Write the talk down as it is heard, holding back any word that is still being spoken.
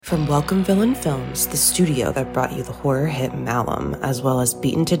From Welcome Villain Films, the studio that brought you the horror hit Malum, as well as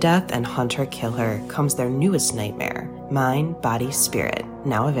Beaten to Death and Hunt Her Kill Her, comes their newest nightmare, Mind, Body, Spirit,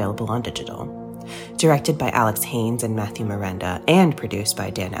 now available on digital. Directed by Alex Haynes and Matthew Miranda, and produced by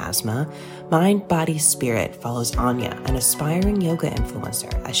Dan Asma, Mind, Body, Spirit follows Anya, an aspiring yoga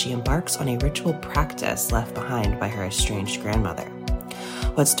influencer, as she embarks on a ritual practice left behind by her estranged grandmother.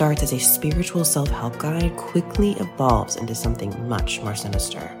 What starts as a spiritual self-help guide quickly evolves into something much more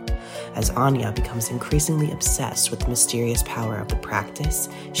sinister. As Anya becomes increasingly obsessed with the mysterious power of the practice,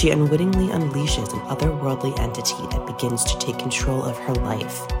 she unwittingly unleashes an otherworldly entity that begins to take control of her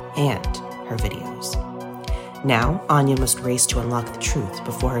life and her videos. Now, Anya must race to unlock the truth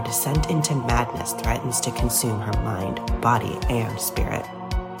before her descent into madness threatens to consume her mind, body, and spirit.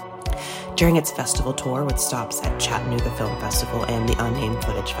 During its festival tour with stops at Chattanooga Film Festival and the Unnamed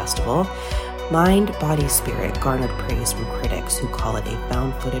Footage Festival, Mind, Body, Spirit garnered praise from critics who call it a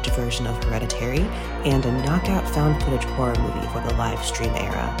found footage version of Hereditary and a knockout found footage horror movie for the live stream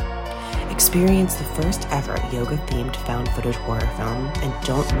era. Experience the first ever yoga-themed found footage horror film and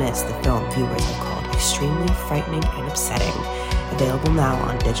don't miss the film viewers have called extremely frightening and upsetting. Available now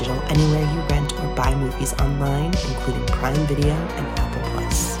on digital anywhere you rent or buy movies online, including Prime Video and Apple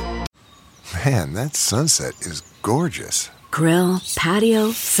Plus. Man, that sunset is gorgeous. Grill,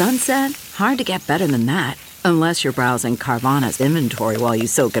 patio, sunset. Hard to get better than that. Unless you're browsing Carvana's inventory while you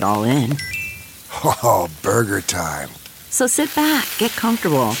soak it all in. Oh, burger time. So sit back, get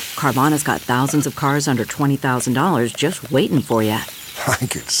comfortable. Carvana's got thousands of cars under $20,000 just waiting for you. I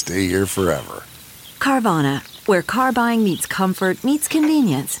could stay here forever. Carvana, where car buying meets comfort meets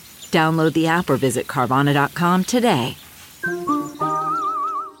convenience. Download the app or visit Carvana.com today.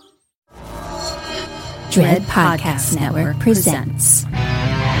 Dread Podcast Network presents.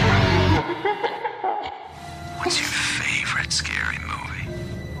 What's your favorite scary movie?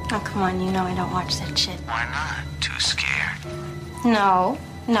 Oh, come on, you know I don't watch that shit. Why not? Too scared? No,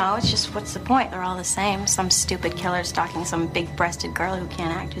 it's just what's the point? They're all the same. Some stupid killer stalking some big-breasted girl who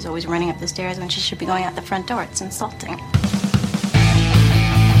can't act, who's always running up the stairs when she should be going out the front door. It's insulting.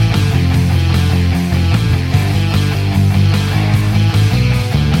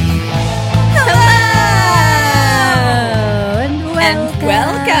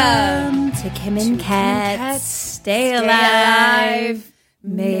 Welcome to Kim and Kat's Stay Alive,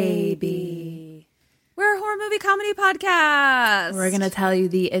 Maybe. We're a horror movie comedy podcast. We're going to tell you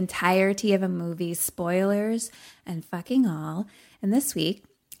the entirety of a movie, spoilers and fucking all. And this week,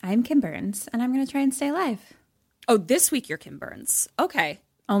 I'm Kim Burns, and I'm going to try and stay alive. Oh, this week you're Kim Burns. Okay.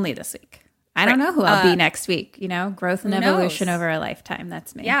 Only this week. I don't know who I'll be next week. You know, growth and evolution over a lifetime.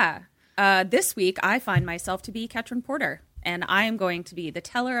 That's me. Yeah. This week, I find myself to be Ketrin Porter. And I am going to be the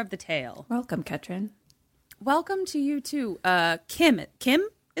teller of the tale. Welcome, Ketrin. Welcome to you too. Kim,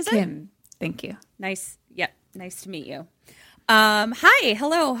 is it? Kim, thank you. Nice. Yep. Nice to meet you. Hi.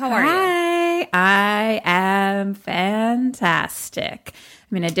 Hello. How are you? Hi. I am fantastic.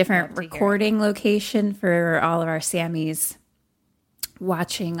 I'm in a different recording location for all of our Sammys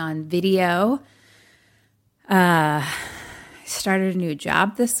watching on video. I started a new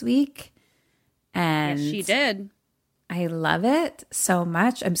job this week. And yes, she did. I love it so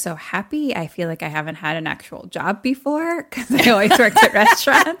much. I'm so happy. I feel like I haven't had an actual job before because I always worked at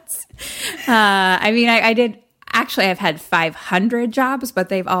restaurants. I did. Actually, I've had 500 jobs, but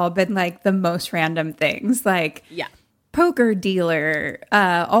they've all been like the most random things, like poker dealer,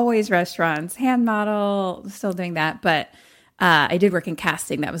 always restaurants, hand model, still doing that. But I did work in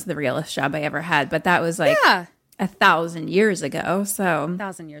casting. That was the realest job I ever had. But that was like 1,000 years ago. So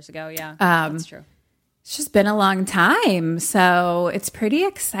 1,000 years ago, yeah, that's true. It's just been a long time. So it's pretty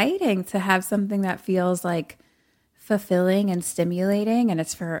exciting to have something that feels like fulfilling and stimulating. And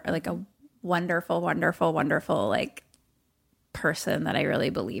it's for like a wonderful, wonderful, wonderful like person that I really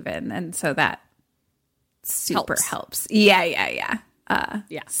believe in. And so that super helps. Yeah.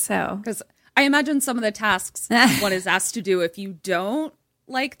 So, because I imagine some of the tasks one is asked to do, if you don't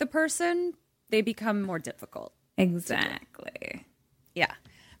like the person, they become more difficult. Exactly. Yeah.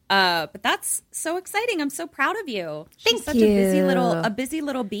 But that's so exciting. I'm so proud of you. She's such you. a busy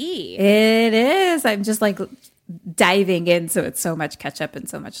little bee. It is. I'm just like diving in, so it's so much catch up and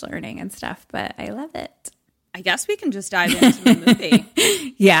so much learning and stuff, but I love it. I guess we can just dive into the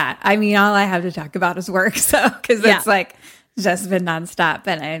movie. Yeah. I mean, all I have to talk about is work. So, because it's like just been nonstop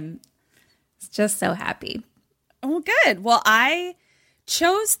and I'm just so happy. Oh, good. Well, I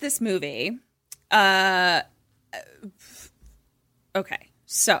chose this movie. Okay.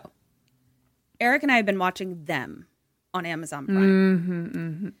 So, Eric and I have been watching Them on Amazon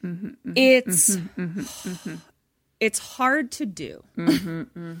Prime. It's it's hard to do. I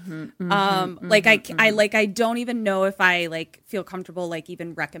don't even know if I like feel comfortable like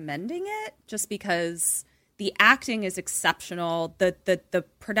even recommending it, just because the acting is exceptional. The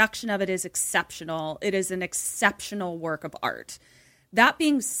production of it is exceptional. It is an exceptional work of art. That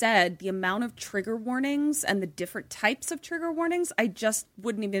being said, the amount of trigger warnings and the different types of trigger warnings, I just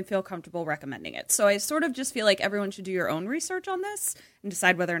wouldn't even feel comfortable recommending it. So I sort of just feel like everyone should do your own research on this and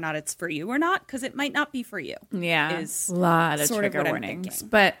decide whether or not it's for you or not, because it might not be for you. Yeah, is a lot of sort trigger what I'm warnings. thinking.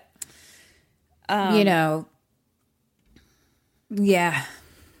 But, you know, yeah.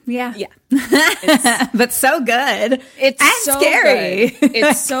 But so good. It's and so scary. Good.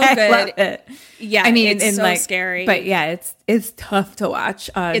 It's so I good. love it. Yeah, I mean, it's so like, scary. But yeah, it's tough to watch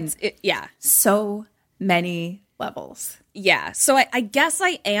on yeah. so many levels. Yeah. So I guess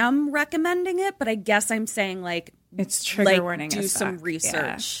I am recommending it, but I guess I'm saying like it's trigger warning. Do as some fuck.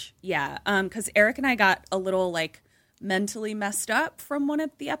 research. Yeah. Because Eric and I got a little like mentally messed up from one of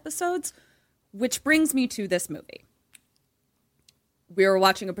the episodes, which brings me to this movie. We were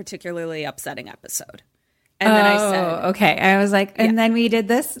watching a particularly upsetting episode. And then I said, okay. I was like, and then we did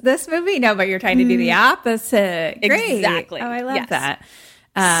this movie? No, but you're trying to do the opposite. Great. Exactly. Oh, I love Yes. that.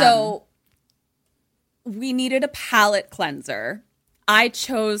 So we needed a palate cleanser. I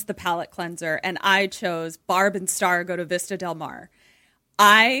chose the palate cleanser, and I chose Barb and Star Go to Vista Del Mar.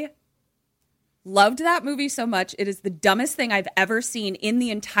 I loved that movie so much. It is the dumbest thing I've ever seen in the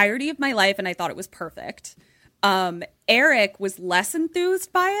entirety of my life, and I thought it was perfect. Eric was less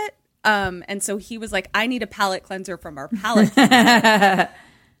enthused by it. And so he was like, I need a palate cleanser from our palate cleanser,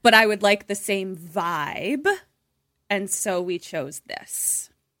 but I would like the same vibe. And so we chose this.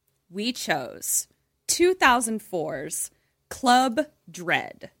 We chose 2004's Club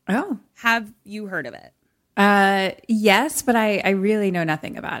Dread. Oh. Have you heard of it? Yes, but I really know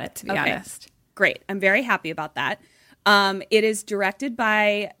nothing about it, to be honest. Great. I'm very happy about that. It is directed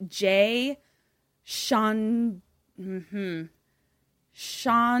by Jay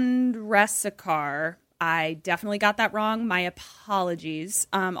Chandrasekhar. I definitely got that wrong. My apologies.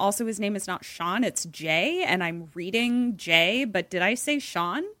 Also, his name is not Sean, it's Jay, and I'm reading Jay, but did I say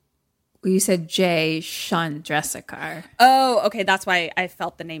Sean? Well, you said Jay Chandrasekhar. Oh, okay. That's why I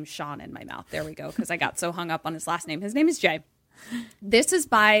felt the name Sean in my mouth. There we go, because I got so hung up on his last name. His name is Jay. This is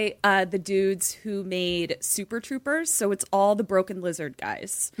by the dudes who made Super Troopers, so it's all the Broken Lizard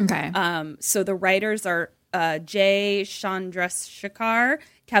guys. Okay. So the writers are Jay Chandrasekhar,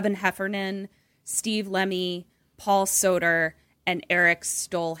 Kevin Heffernan, Steve Lemmy, Paul Soder, and Eric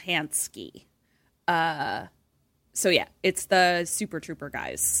Stolhansky. So yeah, it's the Super Trooper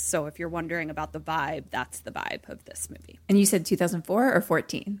guys. So if you're wondering about the vibe, that's the vibe of this movie. And you said 2004 or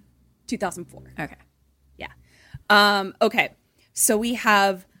 14? 2004. Okay. Yeah. Okay. So we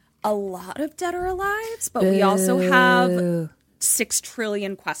have a lot of Dead or Alives, but we also have 6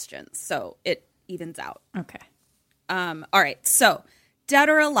 trillion questions. So it evens out. Okay. All right. So Dead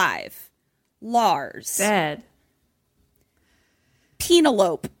or Alive. Lars. Dead.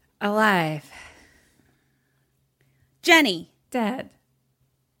 Penelope. Alive. Jenny. Dead.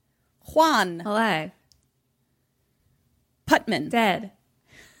 Juan. Alive. Putman. Dead.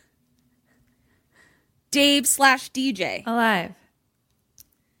 Dave/DJ. Alive.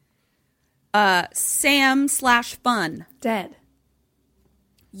 Sam/Fun. Dead.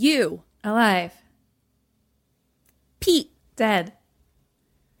 You. Alive. Pete. Dead.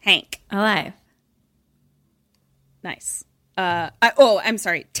 Hank. Alive. Nice. I'm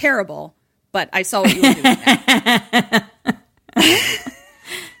sorry. Terrible. But I saw what you were doing there.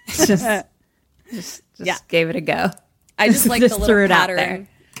 just gave it a go. I just like Just the threw little it out pattern. there.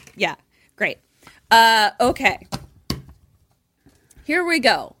 Yeah. Great. Okay. Here we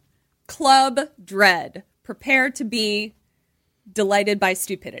go. Club Dread. Prepare to be delighted by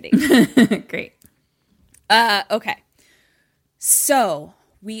stupidity. Great. Okay. So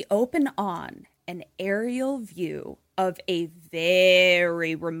we open on an aerial view of a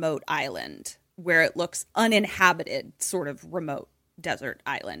very remote island where it looks uninhabited, sort of remote deserted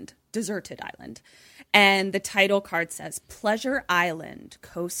island. And the title card says Pleasure Island,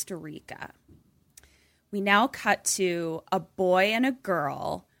 Costa Rica. We now cut to a boy and a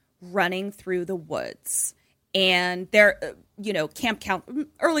girl running through the woods. And they're, camp count,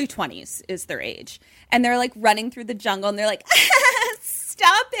 early 20s is their age. And they're like running through the jungle and they're like,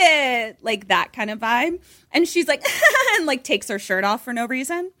 stop it. Like that kind of vibe. And she's like, and like takes her shirt off for no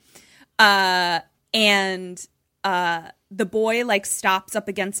reason. The boy like stops up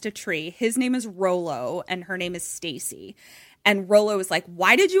against a tree. His name is Rollo and her name is Stacy. And Rollo is like,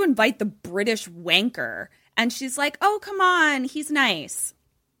 why did you invite the British wanker? And she's like, oh, come on. He's nice.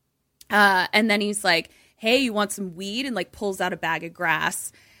 And then he's like, hey, you want some weed? And like pulls out a bag of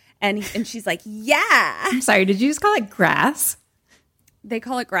grass. And she's like, yeah. I'm sorry, did you just call it grass? They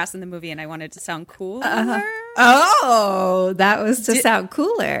call it grass in the movie, and I wanted to sound cool. Oh, that was to sound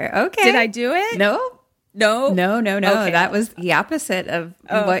cooler. Okay. Did I do it? No. No. Okay. That was the opposite of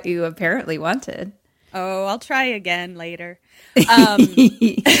what you apparently wanted. Oh, I'll try again later. And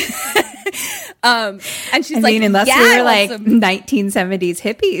she's unless yeah, we were like 1970s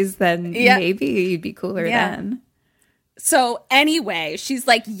hippies, then maybe you'd be cooler then. So anyway, she's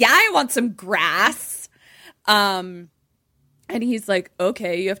like, yeah, I want some grass. And he's like,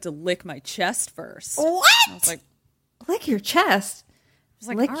 okay, you have to lick my chest first. What? I was like, lick your chest? I was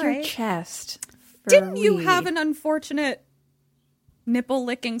like, lick all your right. chest. Didn't you have an unfortunate nipple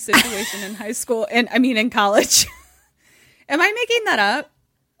licking situation in high school? And I mean, in college. Am I making that up?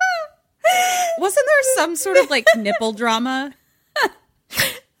 Wasn't there some sort of like nipple drama?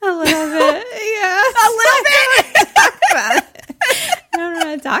 A little bit, yeah. A little bit. I don't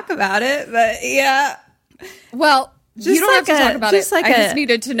want to talk about it, but yeah. Well, you don't have to talk about it. Like I just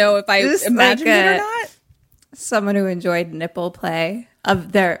needed to know if I imagined it or not. Someone who enjoyed nipple play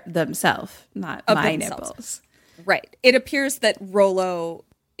of themselves, not Of my themselves. nipples. Right. It appears that Rollo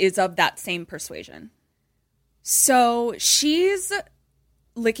is of that same persuasion. So she's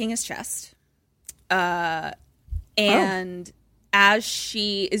licking his chest. And as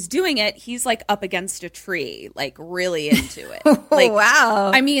she is doing it, he's like up against a tree, like really into it. Like,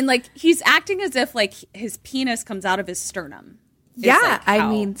 wow. I mean, like he's acting as if like his penis comes out of his sternum. Yeah. Like I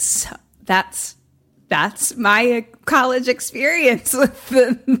mean, that's my college experience with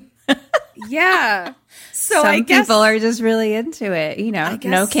them. Yeah. So Some I guess people are just really into it, you know,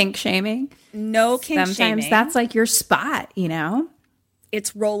 no kink shaming. No kink Sometimes shaming. that's like your spot, you know?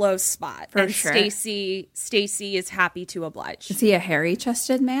 It's Rollo's spot. For and sure. Stacy is happy to oblige. Is he a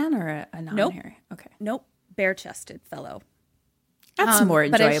hairy-chested man or a non-hairy? Okay. Nope. Bare-chested fellow. That's more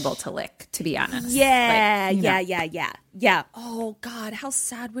but enjoyable to lick, to be honest. Yeah, Like, you know. yeah. Oh, God, how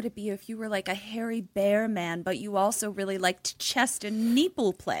sad would it be if you were like a hairy bear man, but you also really liked chest and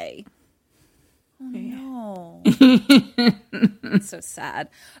nipple play? Oh, no. It's so sad.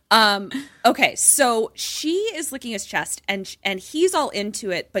 Okay, so she is licking his chest, and he's all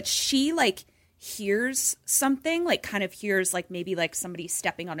into it, but she, like, hears something, like, kind of hears, like, maybe, like, somebody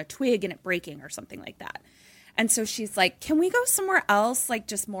stepping on a twig and it breaking or something like that. And so she's like, can we go somewhere else, like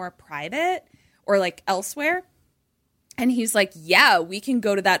just more private or like elsewhere? And he's like, yeah, we can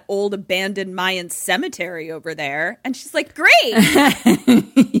go to that old abandoned Mayan cemetery over there. And she's like, great.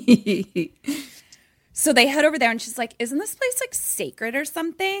 So they head over there and she's like, isn't this place like sacred or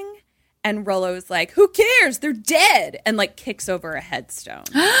something? And Rollo's like, who cares? They're dead. And like kicks over a headstone.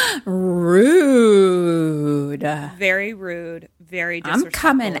 Rude. Very rude. Very disrespectful. I'm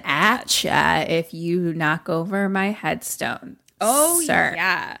coming at ya if you knock over my headstone. Oh, sir.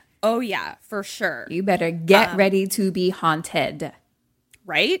 yeah. Oh, yeah, for sure. You better get ready to be haunted.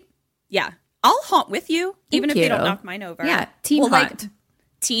 Right? Yeah. I'll haunt with you, even if you. they don't knock mine over. Yeah, team haunt. Like,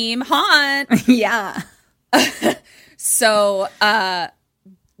 team haunt. Yeah. So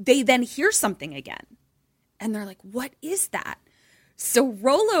they then hear something again. And they're like, what is that? So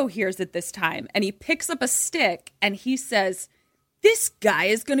Rollo hears it this time, and he picks up a stick, and he says, this guy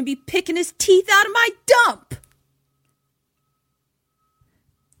is going to be picking his teeth out of my dump.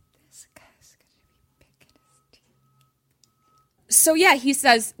 So yeah, he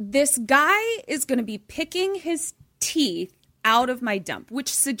says, this guy is going to be picking his teeth out of my dump,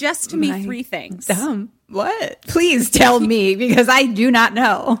 which suggests to me three things. Dump? What? Please tell me, because I do not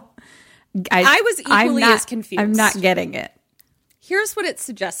know. I was equally as confused. I'm not getting it. Here's what it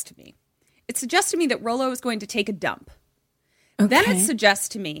suggests to me. It suggests to me that Rollo is going to take a dump. Okay. Then it suggests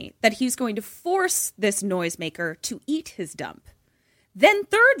to me that he's going to force this noisemaker to eat his dump. Then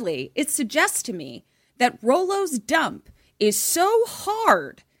thirdly, it suggests to me that Rollo's dump is so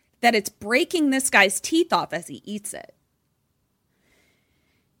hard that it's breaking this guy's teeth off as he eats it.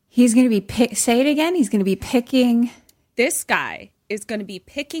 He's going to be say it again. He's going to be picking. This guy is going to be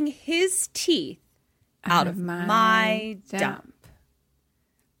picking his teeth out of my dump.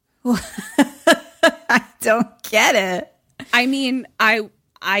 I don't get it. I mean,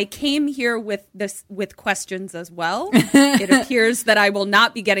 I came here with questions as well. It appears that I will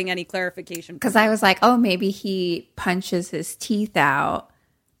not be getting any clarification. Because I was like, oh, maybe he punches his teeth out.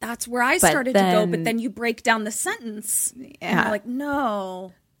 That's where I started to go. But then you break down the sentence. Yeah. And you're like,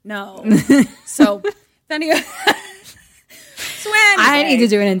 no. So anyway. I need to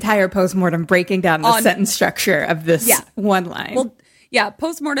do an entire postmortem breaking down the sentence structure of this one line. Well, yeah,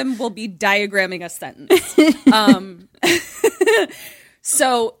 postmortem will be diagramming a sentence.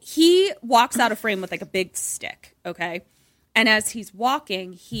 So he walks out of frame with like a big stick, okay? And as he's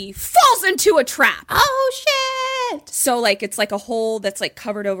walking, he falls into a trap. Oh, shit. So like it's like a hole that's like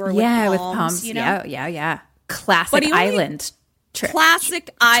covered over with palms, you know? Yeah. Classic island trip. Classic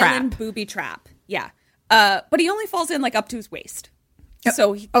island booby trap. Yeah. But he only falls in like up to his waist.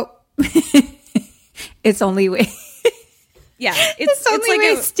 So It's only way. Yeah. It's only like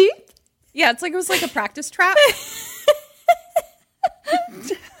waist deep. Yeah, it's like it was like a practice trap.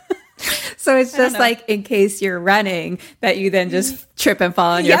 So it's just like in case you're running that you then just trip and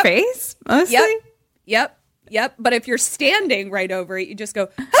fall on your face, mostly? Yep. But if you're standing right over it, you just go,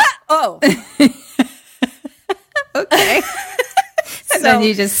 ah! Oh. Okay. And then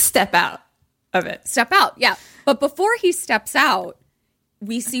you just step out of it. Step out, yeah. But before he steps out,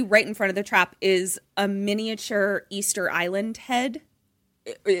 we see right in front of the trap is a miniature Easter Island head,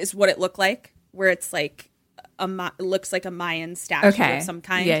 is what it looked like, where it's like it looks like a Mayan statue of some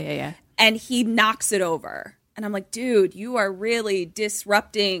kind. Yeah. And he knocks it over. And I'm like, dude, you are really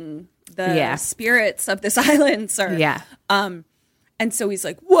disrupting the spirits of this island, sir. Yeah. And so he's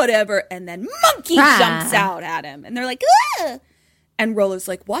like, whatever. And then Monkey jumps out at him. And they're like, ah! And Rollo's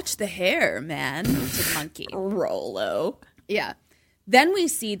like, watch the hair, man, to Monkey. Rollo. Yeah. Then we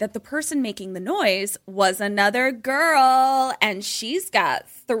see that the person making the noise was another girl. And she's got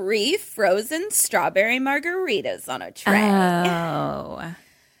 3 frozen strawberry margaritas on a tray. Oh.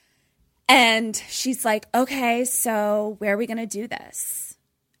 And she's like, okay, so where are we going to do this?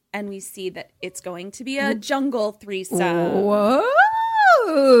 And we see that it's going to be a jungle threesome.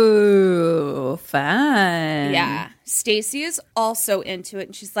 Whoa, fun. Yeah. Stacy is also into it.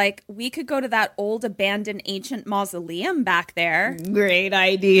 And she's like, we could go to that old abandoned ancient mausoleum back there. Great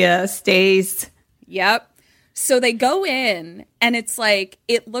idea, Stace. Yep. So they go in and it's like,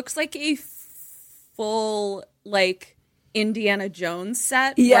 it looks like a full, like, Indiana Jones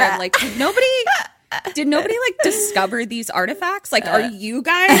set. Yeah. Where, like, did nobody like discover these artifacts? Like, are you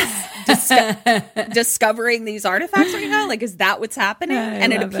guys discovering these artifacts right now? Like, is that what's happening?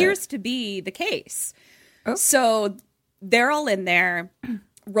 And it appears to be the case. Oh. So they're all in there.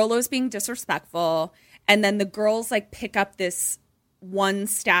 Rollo's being disrespectful. And then the girls like pick up this one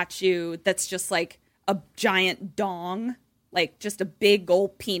statue that's just like a giant dong, like just a big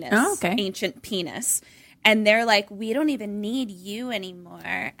old penis, ancient penis. And they're like, we don't even need you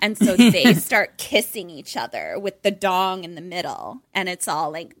anymore. And so they start kissing each other with the dong in the middle. And it's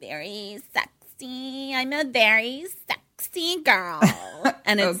all like very sexy. I'm a very sexy girl.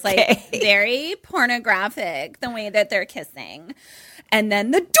 And it's like very pornographic, the way that they're kissing. And then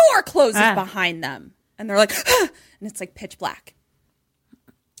the door closes behind them. And they're like, ah! And it's like pitch black.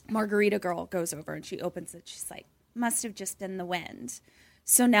 Margarita girl goes over and she opens it. She's like, must have just been the wind.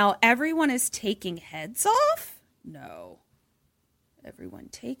 So now everyone is taking heads off? No. Everyone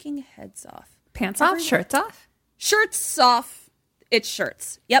taking heads off. Pants off? Shirts off? Shirts off. It's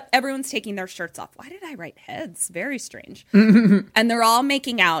shirts. Yep, everyone's taking their shirts off. Why did I write heads? Very strange. And they're all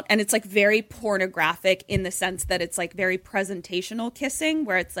making out, and it's like very pornographic in the sense that it's like very presentational kissing,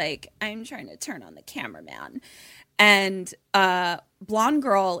 where it's like, I'm trying to turn on the cameraman. And blonde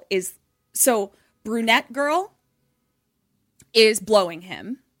girl is, so brunette girl is blowing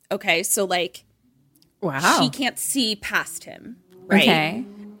him. Okay, so like, wow, she can't see past him, right? Okay.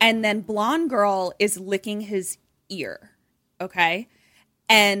 And then blonde girl is licking his ear, okay?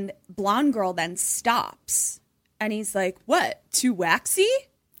 And blonde girl then stops, and he's like, what, too waxy?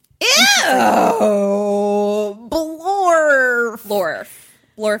 Ew! Blorf.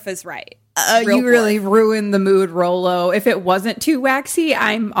 Blorf is right. You really ruined the mood, Rollo. If it wasn't too waxy,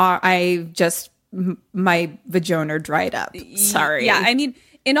 my vagina dried up. Sorry. Yeah, I mean,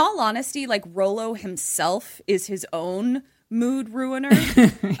 in all honesty, like Rollo himself is his own mood ruiner.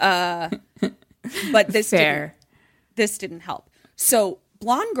 But this didn't help. So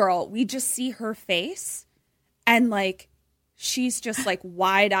blonde girl, we just see her face and like she's just like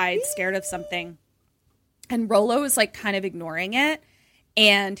wide-eyed, scared of something. And Rollo is like kind of ignoring it.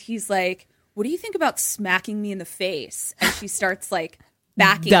 And he's like, what do you think about smacking me in the face? And she starts like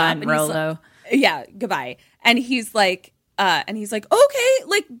backing up. Done, Rollo. Yeah, goodbye. And he's like, okay,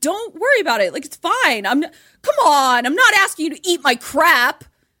 like, don't worry about it. Like, it's fine. Come on. I'm not asking you to eat my crap.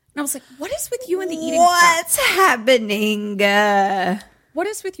 And I was like, what is with you and the eating of crap? What's happening? What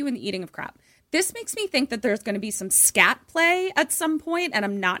is with you and the eating of crap? This makes me think that there's going to be some scat play at some point, and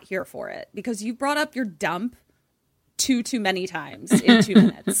I'm not here for it because you brought up your dump too many times in 2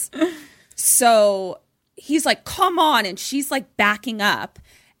 minutes. So he's like, come on. And she's like backing up.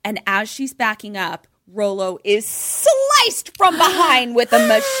 And as she's backing up, Rollo is sliced from behind with a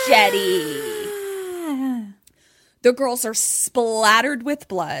machete. The girls are splattered with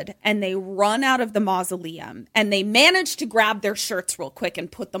blood, and they run out of the mausoleum, and they manage to grab their shirts real quick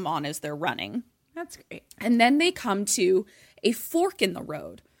and put them on as they're running. That's great. And then they come to a fork in the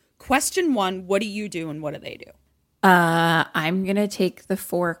road. Question 1, what do you do and what do they do? I'm going to take the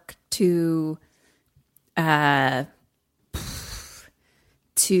fork to the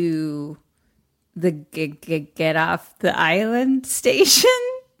get off the island station.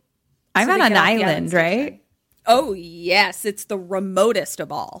 I'm on an island, right? Oh, yes. It's the remotest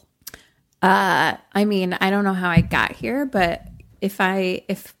of all. I mean, I don't know how I got here, but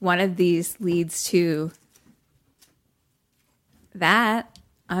if one of these leads to that,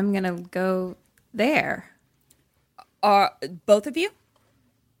 I'm going to go there. Both of you?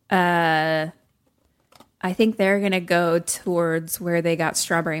 I think they're going to go towards where they got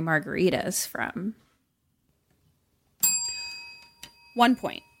strawberry margaritas from. 1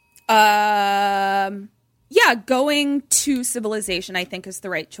 point. Yeah, going to civilization, I think, is the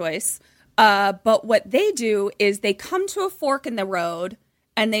right choice. But what they do is they come to a fork in the road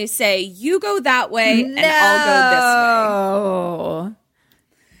and they say, you go that way and I'll go this way.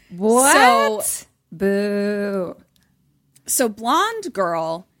 What? Boo. So blonde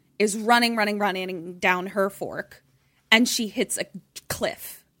girl is running down her fork, and she hits a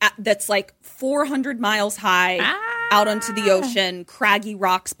cliff that's like 400 miles high out onto the ocean, craggy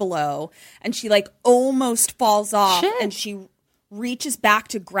rocks below, and she like almost falls off. Shit. And she reaches back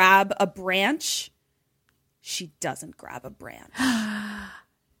to grab a branch. She doesn't grab a branch.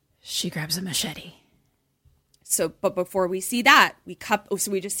 She grabs a machete. So, but before we see that, we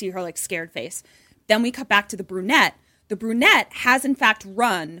just see her like scared face. Then we cut back to the brunette. The brunette has in fact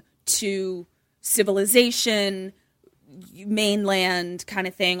run to civilization, mainland kind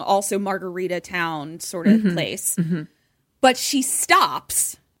of thing, also Margarita Town sort of place. Mm-hmm. But she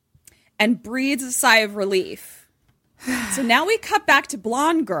stops and breathes a sigh of relief. So now we cut back to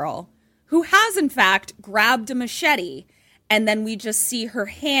blonde girl, who has in fact grabbed a machete, and then we just see her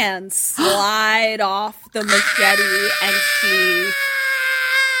hands slide off the machete, and she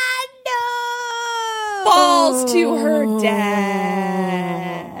falls to her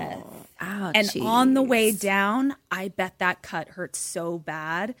death. Oh, and geez. On the way down, I bet that cut hurt so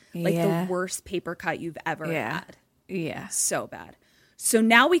bad. Like the worst paper cut you've ever had. Yeah. So bad. So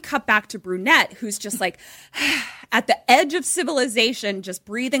now we cut back to brunette, who's just like at the edge of civilization, just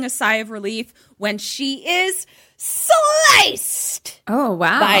breathing a sigh of relief when she is sliced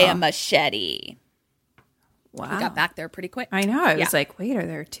by a machete. Wow. We got back there pretty quick. I know. I was like, wait, are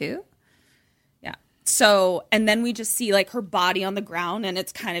there two? Yeah. So, and then we just see like her body on the ground, and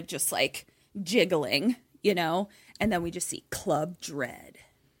it's kind of just like jiggling, you know? And then we just see Club Dread.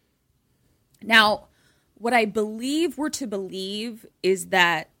 Now, what I believe we're to believe is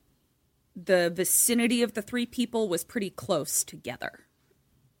that the vicinity of the three people was pretty close together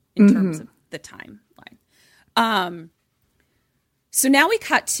in terms of the timeline. So now we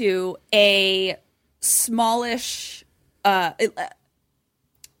cut to a smallish, a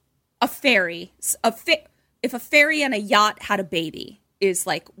ferry. If a ferry and a yacht had a baby, is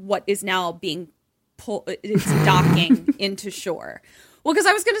like what is now being it's docking into shore. Well, because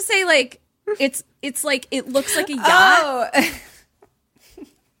I was going to say like, it's like, it looks like a yacht.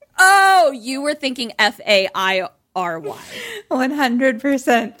 Oh, you were thinking FAIRY.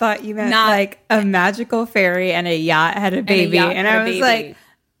 100% thought you meant like a magical fairy and a yacht had a baby. And I was like,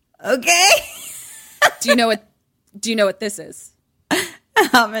 okay. Do you know what this is? A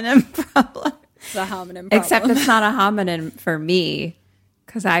homonym problem. It's a homonym problem. Except it's not a homonym for me,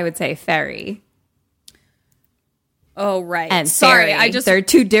 because I would say fairy. Oh, right. And sorry, fairy. They're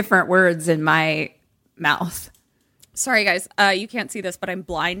two different words in my mouth. Sorry, guys. You can't see this, but I'm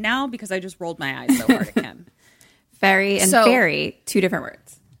blind now because I just rolled my eyes so hard at Kim. Fairy and fairy, two different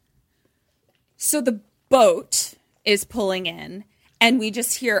words. So the boat is pulling in, and we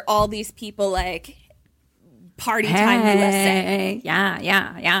just hear all these people like, party time USA.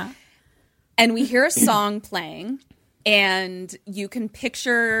 Yeah. And we hear a song playing, and you can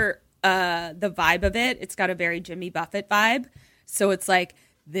picture the vibe of it. It's got a very Jimmy Buffett vibe. So it's like,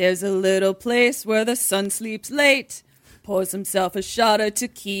 there's a little place where the sun sleeps late, pours himself a shot of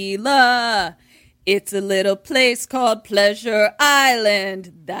tequila. It's a little place called Pleasure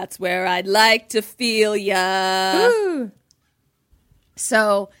Island. That's where I'd like to feel ya. Ooh.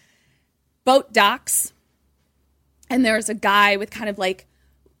 So, boat docks, and there's a guy with kind of like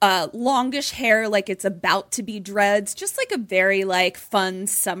longish hair, like it's about to be dreads, just like a very like fun,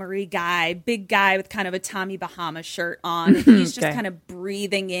 summery guy, big guy with kind of a Tommy Bahama shirt on. And he's just kind of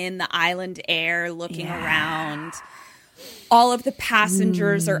breathing in the island air, looking around. All of the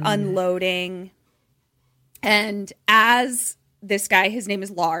passengers are unloading. And as this guy, his name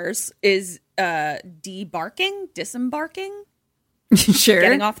is Lars, is disembarking, Sure.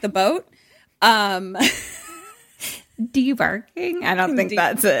 getting off the boat. Debarking? I don't think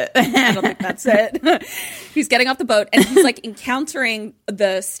that's it. I don't think that's it. He's getting off the boat and he's like encountering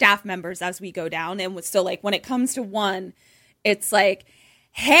the staff members as we go down. And so like when it comes to one, it's like,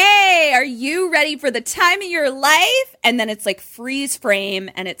 hey, are you ready for the time of your life? And then it's like freeze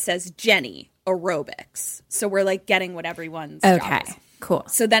frame and it says Jenny aerobics. So we're like getting what everyone's job is. Cool.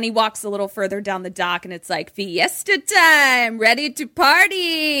 So then he walks a little further down the dock and it's like fiesta time, ready to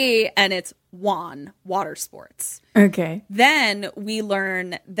party. And it's Juan, water sports. Okay. Then we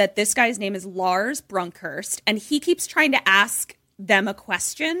learn that this guy's name is Lars Brunkhurst and he keeps trying to ask them a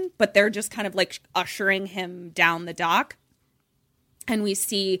question, but they're just kind of like ushering him down the dock. And we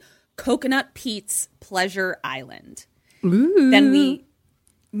see Coconut Pete's Pleasure Island. Ooh. Then we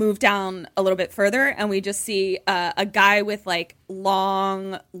move down a little bit further and we just see a guy with like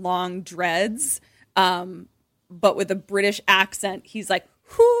long dreads, but with a British accent. He's like,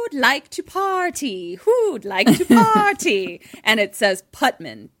 who'd like to party? Who'd like to party? And it says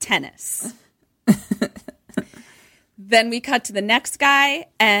Putman tennis. Then we cut to the next guy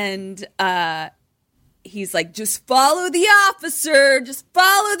and he's like, just follow the officer. Just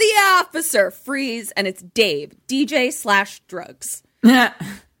follow the officer. Freeze. And it's Dave, DJ/drugs.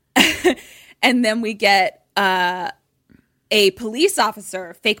 And then we get a police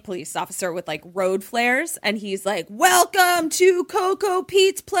officer, fake police officer with like road flares. And he's like, welcome to Coco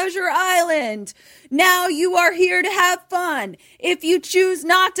Pete's Pleasure Island. Now you are here to have fun. If you choose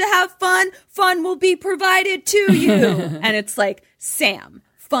not to have fun, fun will be provided to you. And it's like, Sam,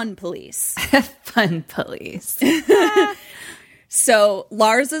 fun police. Fun police. So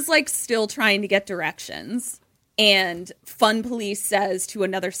Lars is like still trying to get directions. And Fun Police says to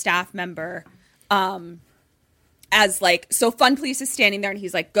another staff member, as like, so Fun Police is standing there and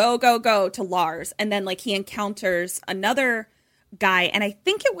he's like, go, go, go to Lars. And then like he encounters another guy. And I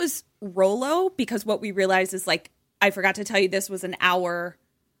think it was Rolo, because what we realized is like, I forgot to tell you this was an hour,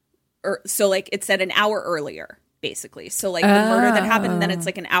 or so like it said an hour earlier, basically. So like the murder that happened, and then it's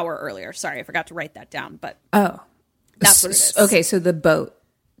like an hour earlier. Sorry, I forgot to write that down, but that's what it is. Okay, so the boat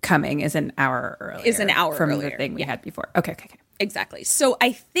coming is an hour earlier. Is an hour from earlier. the thing we had before. Okay. Exactly. So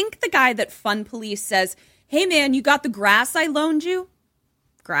I think the guy that Fun Police says, hey man, you got the grass I loaned you?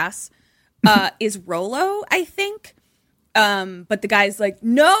 Grass. Is Rolo, I think. But the guy's like,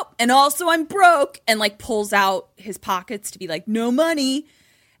 nope. And also I'm broke. And like pulls out his pockets to be like, no money.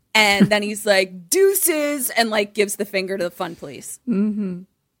 And then he's like, deuces. And like gives the finger to the Fun Police. Mm-hmm.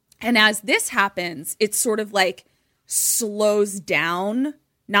 And as this happens, it sort of like slows down.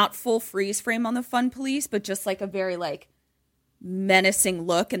 Not full freeze frame on the Fun Police, but just like a very like menacing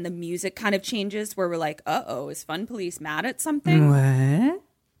look, and the music kind of changes where we're like, uh-oh, is Fun Police mad at something? What?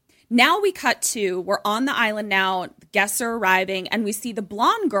 Now we cut to, we're on the island now, guests are arriving, and we see the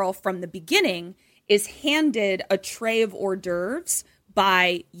blonde girl from the beginning is handed a tray of hors d'oeuvres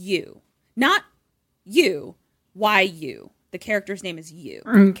by you. Not you, why you. The character's name is you.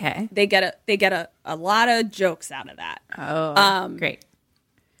 Okay. They get a lot of jokes out of that. Oh, great.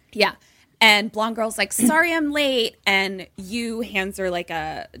 Yeah. And blonde girl's like, sorry I'm late. And you hands her like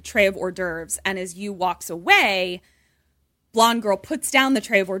a tray of hors d'oeuvres. And as you walks away, blonde girl puts down the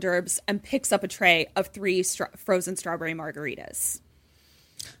tray of hors d'oeuvres and picks up a tray of 3 frozen strawberry margaritas.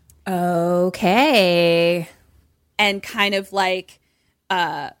 Okay. And kind of like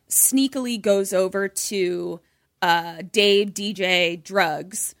sneakily goes over to Dave, DJ,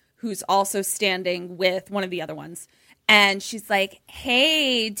 Drugs, who's also standing with one of the other ones. And she's like,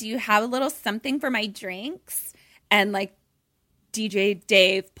 hey, do you have a little something for my drinks? And like DJ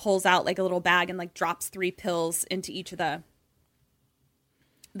Dave pulls out like a little bag and like drops 3 pills into each of the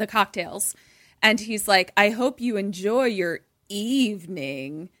cocktails. And he's like, I hope you enjoy your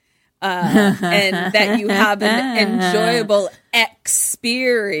evening and that you have an enjoyable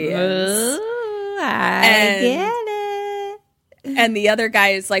experience. Ooh, I get it. And the other guy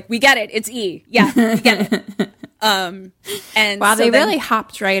is like, we get it. It's E. Yeah, we get it. And wow, so they then, really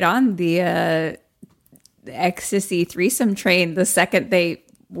hopped right on the ecstasy threesome train the second they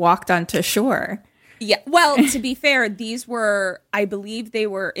walked onto shore. Yeah. Well, to be fair, these were, I believe they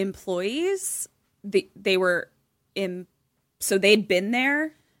were employees. They were so they'd been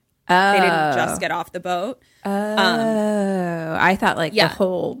there. They didn't just get off the boat. I thought like the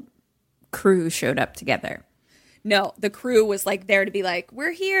whole crew showed up together. No, the crew was like there to be like,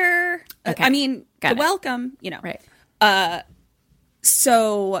 we're here. Okay. I mean, Got it. welcome, you know. Right.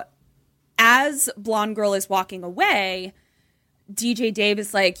 So as blonde girl is walking away, DJ Dave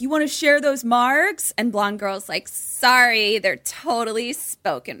is like, you want to share those margs? And blonde girl's like, sorry, they're totally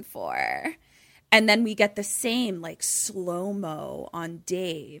spoken for. And then we get the same like slow-mo on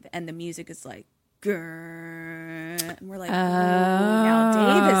Dave, and the music is like, grrr. And we're like, now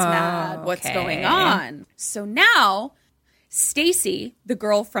Dave is mad. What's going on? So now Stacy, the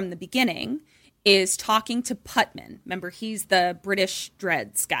girl from the beginning, is talking to Putman. Remember, he's the British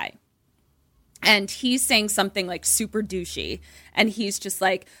dreads guy. And he's saying something like super douchey. And he's just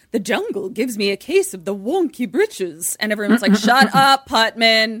like, the jungle gives me a case of the wonky britches. And everyone's like, shut up,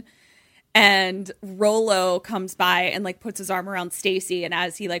 Putman. And Rolo comes by and like puts his arm around Stacy. And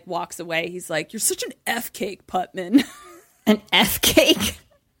as he like walks away, he's like, you're such an F cake, Putman. An F cake?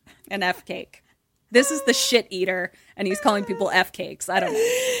 An F cake. This is the shit eater. And he's calling people F cakes. I don't know.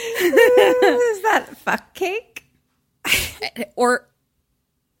 Is that fuck cake? Or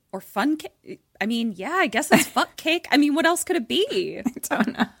fun cake? I mean, yeah, I guess it's fuck cake. I mean, what else could it be? I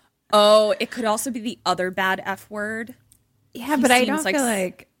don't know. Oh, it could also be the other bad F word. Yeah, but I don't feel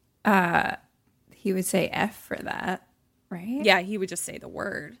like he would say F for that, right? Yeah, he would just say the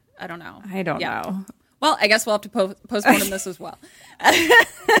word. I don't know. I don't know. Well, I guess we'll have to postpone this as well.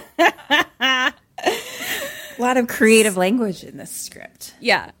 A lot of creative language in this script.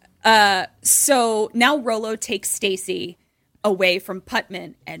 Yeah. So now Rolo takes Stacy away from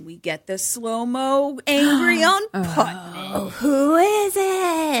Putman, and we get the slow-mo angry on Putman. Who is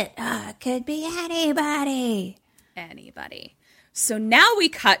it? Could be anybody. Anybody. So now we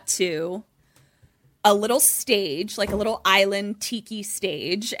cut to a little stage, like a little island tiki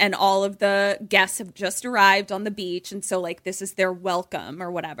stage, and all of the guests have just arrived on the beach, and so like this is their welcome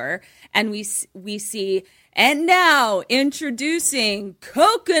or whatever. And we see, and now introducing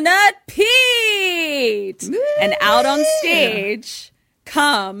Coconut Pete. And out on stage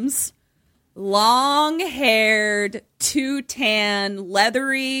comes long-haired, too-tan,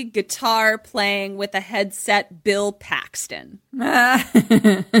 leathery guitar playing with a headset Bill Paxton.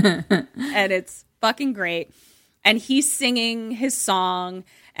 And it's fucking great. And he's singing his song,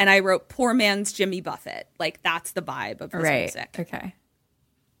 and I wrote Poor Man's Jimmy Buffett. Like, that's the vibe of his music. Okay.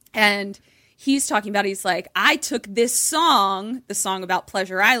 And he's talking about, he's like, I took this song, the song about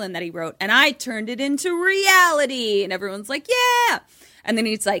Pleasure Island that he wrote, and I turned it into reality. And everyone's like, yeah. And then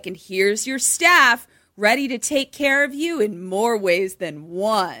he's like, and here's your staff ready to take care of you in more ways than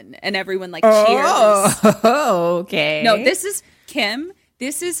one. And everyone like cheers. Oh, okay. No, this is Kim.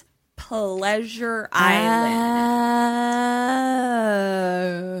 This is Pleasure Island.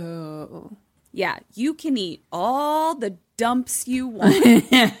 Oh. Yeah, you can eat all the dumps you want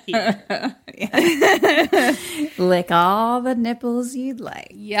here. Lick all the nipples you'd like.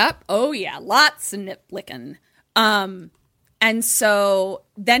 Yep. Oh, yeah. Lots of nip licking. And so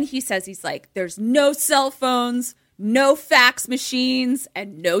then he says, he's like, there's no cell phones, no fax machines,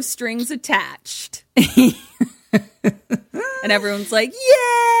 and no strings attached. And everyone's like,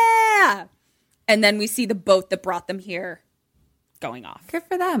 yeah. And then we see the boat that brought them here going off. Good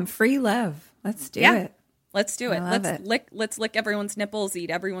for them. Free love. Let's do it. Let's do it. Let's lick everyone's nipples,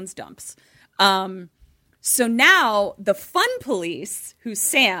 eat everyone's dumps. So now the fun police, who's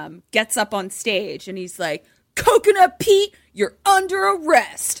Sam, gets up on stage and he's like, Coconut Pete, you're under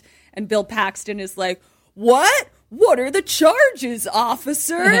arrest. And Bill Paxton is like, what? What are the charges,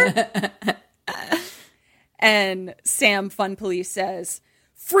 officer? And Sam Fun Police says,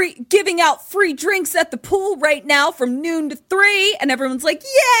 giving out free drinks at the pool right now from noon to 3. And everyone's like,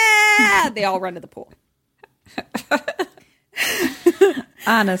 yeah! They all run to the pool.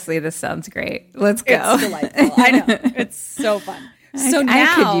 Honestly, this sounds great. Let's go. It's delightful. I know. It's so fun. So now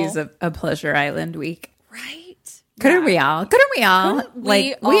I could use a Pleasure Island week. Right. Couldn't we all?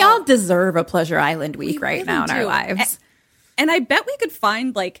 We all deserve a Pleasure Island week really now in our lives. And I bet we could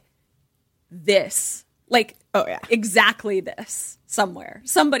find like this. Like, oh yeah, exactly this somewhere.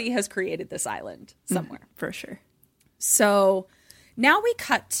 Somebody has created this island somewhere. For sure. So now we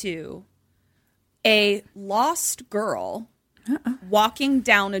cut to a lost girl walking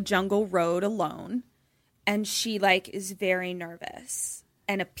down a jungle road alone. And she like is very nervous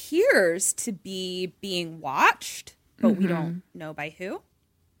and appears to be being watched, but we don't know by who.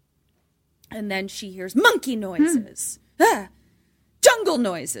 And then she hears monkey noises, jungle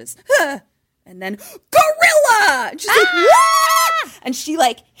noises, and then gorilla. And she's like, "Wah!" And she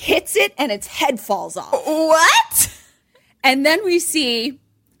like hits it, and its head falls off. What? And then we see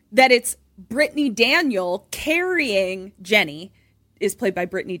that it's Brittany Daniel carrying Jenny. Is played by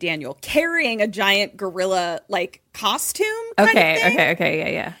Brittany Daniel, carrying a giant gorilla like costume.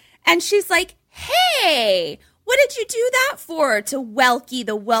 Okay, yeah. And she's like, "Hey, what did you do that for?" To Welky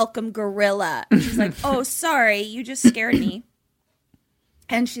the welcome gorilla. And she's like, "Oh, sorry, you just scared me."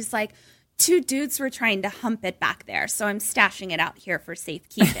 And she's like, 2 dudes were trying to hump it back there, so I'm stashing it out here for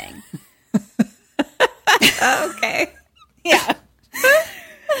safekeeping. Okay. Yeah.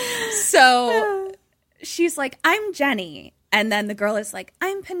 So she's like, I'm Jenny. And then the girl is like,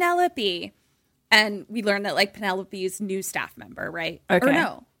 I'm Penelope. And we learn that like Penelope's new staff member, right? Okay. Or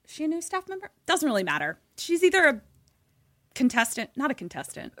no, is she a new staff member? Doesn't really matter. She's either a contestant, not a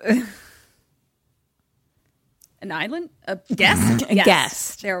contestant. An island? A guest? A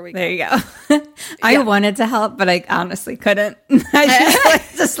guest. There we go. There you go. I wanted to help, but I honestly couldn't. I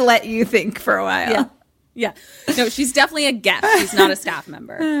just let you think for a while. Yeah. Yeah. No, she's definitely a guest. She's not a staff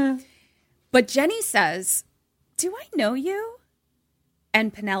member. But Jenny says, do I know you?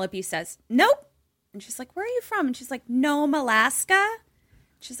 And Penelope says, nope. And she's like, where are you from? And she's like, Nome, Alaska.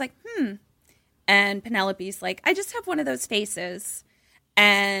 She's like, And Penelope's like, I just have one of those faces.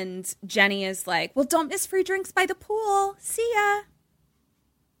 And Jenny is like, well, don't miss free drinks by the pool. See ya.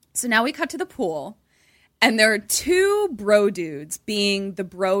 So now we cut to the pool. And there are 2 bro dudes being the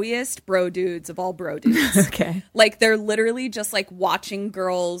broiest bro dudes of all bro dudes. Okay. Like they're literally just like watching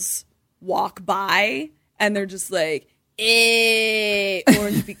girls walk by. And they're just like, hey,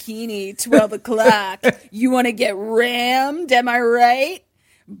 orange bikini, 12 o'clock. You want to get rammed? Am I right?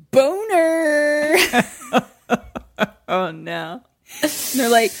 Boner. Oh, no. And they're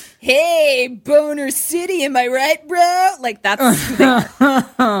like, hey, Boner City, am I right, bro? Like, that's who they are.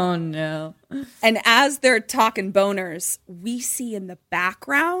 Oh, no. And as they're talking boners, we see in the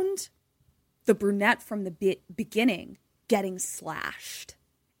background the brunette from the beginning getting slashed.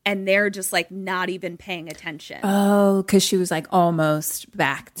 And they're just, like, not even paying attention. Oh, because she was, like, almost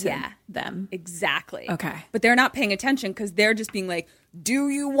back to them. Exactly. Okay. But they're not paying attention because they're just being like, do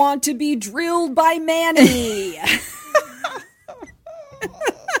you want to be drilled by Manny?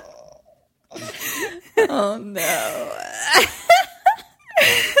 Oh, no.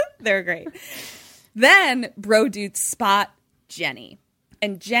 They're great. Then bro dudes spot Jenny.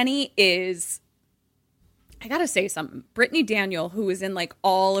 And Jenny is, I gotta say something. Brittany Daniel, who was in like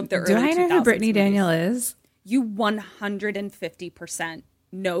all of the early 2000s. Do I know who Brittany movies, Daniel is? You 150%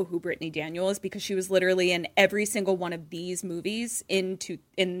 know who Brittany Daniel is because she was literally in every single one of these movies in the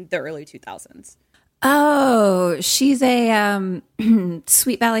early 2000s. Oh, she's a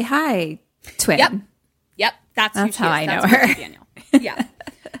Sweet Valley High twin. Yep. That's who she how is. I know That's her. Brittany Daniel. Yeah.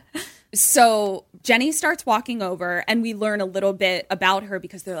 So Jenny starts walking over and we learn a little bit about her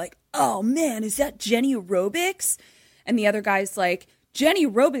because they're like, oh man, is that Jenny Aerobics? And the other guy's like, Jenny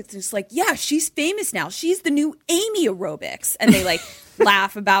Aerobics is like, yeah, she's famous now. She's the new Amy Aerobics. And they like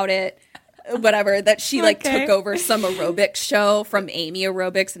laugh about it, whatever, that she like took over some aerobics show from Amy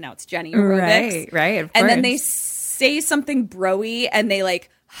Aerobics and now it's Jenny Aerobics. Right, of course. And then they say something bro-y and they like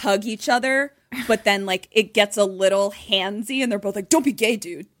hug each other. But then, like, it gets a little handsy, and they're both like, don't be gay,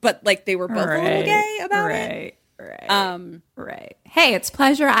 dude. But, like, they were both a little gay about it. Right. Hey, it's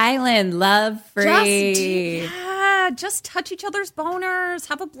Pleasure Island. Love free. Just touch each other's boners.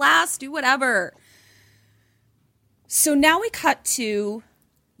 Have a blast. Do whatever. So now we cut to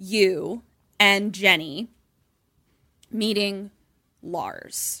you and Jenny meeting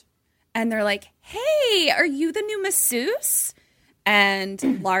Lars. And they're like, hey, are you the new masseuse?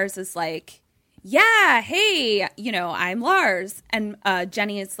 And Lars is like, yeah, hey, I'm Lars. And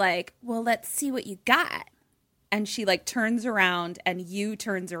Jenny is like, well, let's see what you got. And she like turns around and you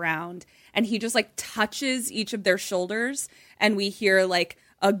turns around and he just like touches each of their shoulders and we hear like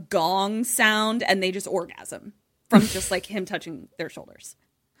a gong sound and they just orgasm from just like him touching their shoulders.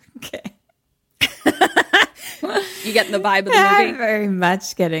 Okay. You getting the vibe of the movie? I'm very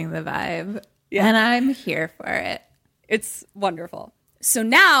much getting the vibe. Yeah. And I'm here for it. It's wonderful. So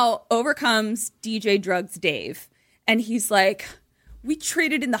now over comes DJ Drugs Dave. And he's like, we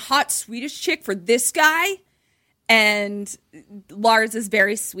traded in the hot Swedish chick for this guy. And Lars is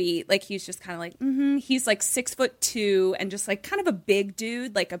very sweet. Like, he's just kind of like, He's like 6'2" and just like kind of a big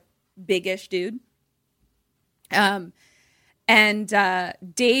dude, like a big-ish dude. And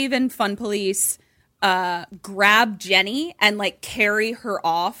Dave and Fun Police grab Jenny and like carry her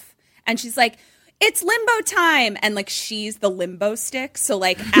off. And she's like, it's limbo time. And like, she's the limbo stick. So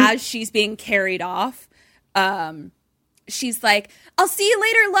like, as she's being carried off, she's like, I'll see you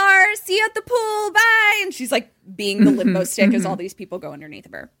later, Lars. See you at the pool. Bye. And she's like being the limbo stick as all these people go underneath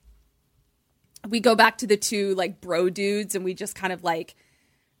of her. We go back to the 2 like bro dudes and we just kind of like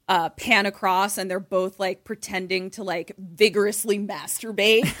pan across and they're both like pretending to like vigorously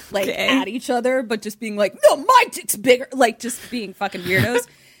masturbate like at each other, but just being like, no, my dick's bigger. Like just being fucking weirdos.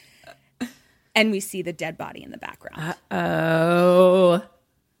 And we see the dead body in the background. Oh.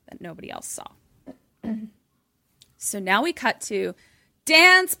 That nobody else saw. So now we cut to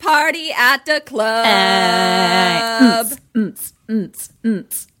Dance party at the club.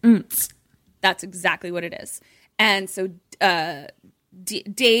 That's exactly what it is. And so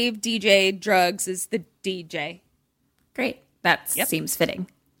Dave, DJ Drugs, is the DJ. Great. That seems fitting.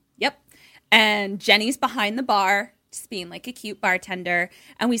 Yep. And Jenny's behind the bar, just being like a cute bartender.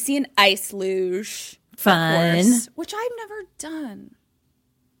 And we see an ice luge. Fun. Of course, which I've never done.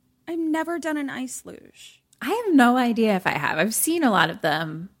 I've never done an ice luge. I have no idea if I have. I've seen a lot of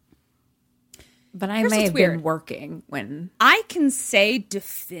them. But I may have been working when... I can say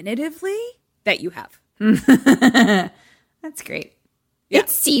definitively that you have. That's great. Yeah. It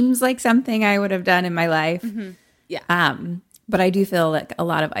seems like something I would have done in my life. Mm-hmm. Yeah. But I do feel like a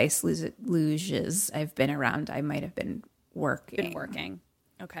lot of ice luges I've been around, I might have been working.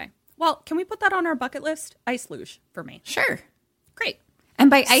 Okay. Well, can we put that on our bucket list? Ice luge for me. Sure. Great. And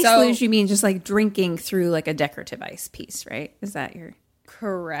by ice luge, you mean just like drinking through like a decorative ice piece, right? Is that your...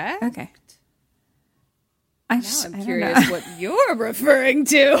 Correct. Okay. I'm curious what you're referring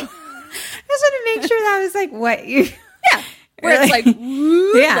to. I just want to make sure that was like what you... Yeah. Where it's like,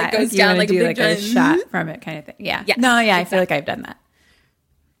 woo, like goes down like a big a shot from it kind of thing. Yeah. Yes, no, yeah, exactly. I feel like I've done that.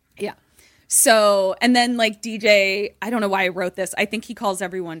 Yeah. So, and then like DJ, I don't know why I wrote this. I think he calls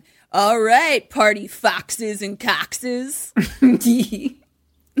everyone, all right, party foxes and coxes.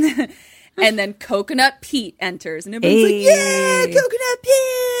 And then Coconut Pete enters. And everyone's like, yeah, Coconut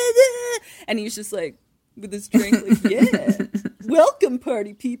Pete. And he's just like, with his drink, like, yeah, welcome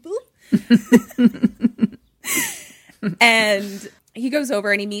party people. And he goes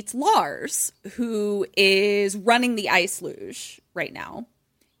over and he meets Lars, who is running the ice luge right now.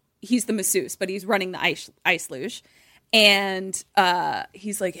 He's the masseuse, but he's running the ice luge. And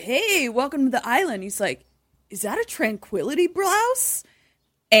he's like, hey, welcome to the island. He's like, is that a tranquility blouse?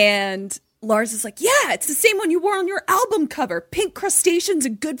 And Lars is like, yeah, it's the same one you wore on your album cover. Pink crustaceans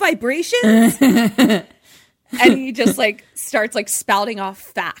and good vibrations. And he just like starts like spouting off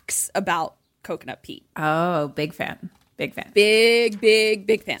facts about Coconut Pete. Oh, big fan. Big fan.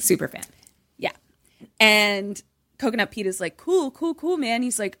 Big fan. Super fan. Yeah. And Coconut Pete is like, cool, man.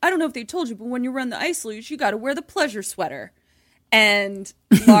 He's like, I don't know if they told you, but when you run the ice luge, you got to wear the pleasure sweater. And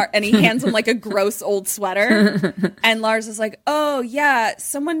and he hands him like a gross old sweater. And Lars is like, oh, yeah,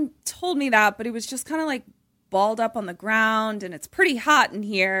 someone told me that, but it was just kind of like balled up on the ground and it's pretty hot in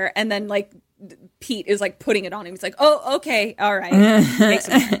here. And then like Pete is like putting it on him. He's like, oh, okay, all right.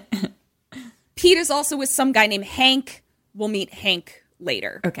 Pete is also with some guy named Hank. We'll meet Hank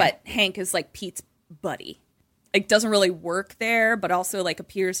later. Okay. But Hank is like Pete's buddy. Like doesn't really work there, but also like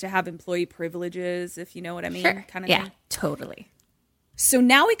appears to have employee privileges, if you know what I mean. Sure. Kind of yeah, thing. Totally. So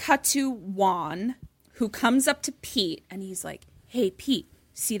now we cut to Juan, who comes up to Pete and he's like, hey, Pete,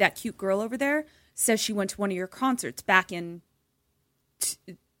 see that cute girl over there? Says she went to one of your concerts back in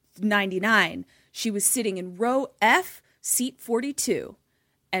 99. She was sitting in row F, seat 42.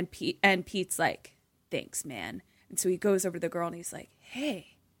 And Pete's like, thanks, man. And so he goes over to the girl and he's like,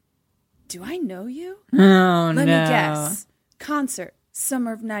 hey, do I know you? Oh, Let me guess. Concert,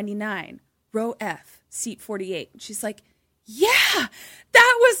 summer of 99, row F, seat 48. And she's like, yeah,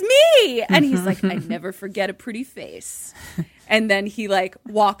 that was me. And he's like, I never forget a pretty face. And then he like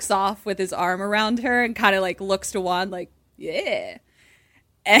walks off with his arm around her and kind of like looks to Juan like, yeah.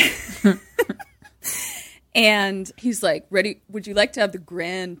 And he's like, ready? Would you like to have the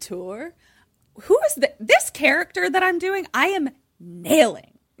grand tour? Who is this character that I'm doing? I am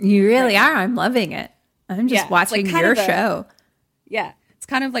nailing. You really are. I'm loving it. I'm just watching like your show. Yeah. It's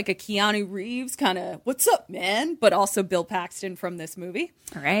kind of like a Keanu Reeves kind of, what's up, man? But also Bill Paxton from this movie.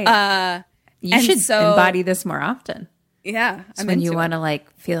 All right. You should embody this more often. Yeah. It's when you want to like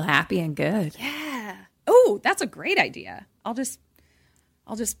feel happy and good. Yeah. Oh, that's a great idea. I'll just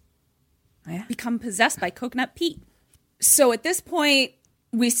become possessed by Coconut Pete. So at this point,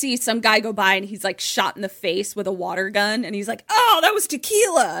 we see some guy go by and he's like shot in the face with a water gun. And he's like, oh, that was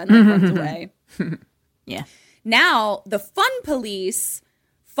tequila. And like runs away. Yeah. Now the fun police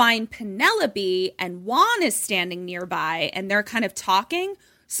find Penelope and Juan is standing nearby and they're kind of talking.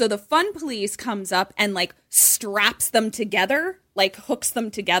 So the fun police comes up and like straps them together, like hooks them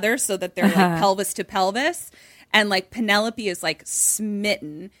together so that they're like pelvis to pelvis. And like Penelope is like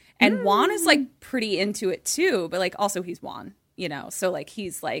smitten and Juan is like pretty into it too. But like also he's Juan, you know, so like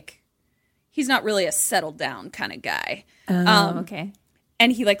he's not really a settled down kind of guy. Okay.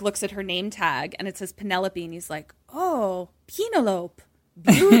 And he like looks at her name tag and it says Penelope and he's like, oh, Penelope.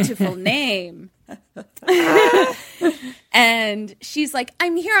 Beautiful name. And she's like,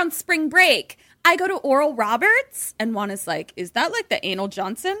 I'm here on spring break. I go to Oral Roberts. And Juan is like, is that like the Anal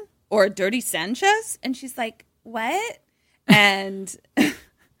Johnson or a Dirty Sanchez? And she's like, what? And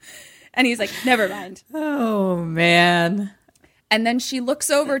and he's like, never mind. Oh, man. And then she looks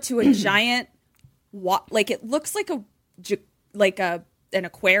over to a giant, like it looks like an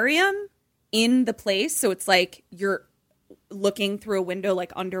aquarium in the place. So it's like you're looking through a window,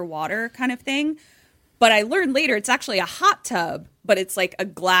 like underwater kind of thing. But I learned later it's actually a hot tub, but it's like a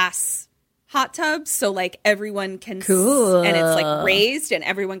glass hot tub. So like everyone can, Cool. And it's like raised and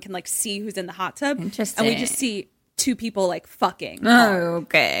everyone can like see who's in the hot tub. Interesting. And we just see two people like fucking. Oh,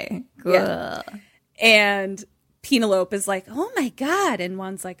 okay. Cool. Yeah. And Penelope is like, oh my God. And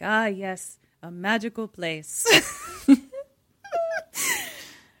Juan's like, ah, yes, a magical place.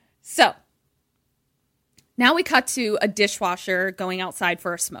 So now we cut to a dishwasher going outside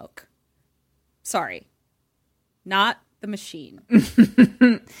for a smoke. Sorry, not the machine.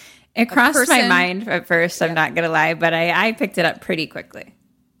 It crossed my person- mind at first, I'm not going to lie, but I picked it up pretty quickly.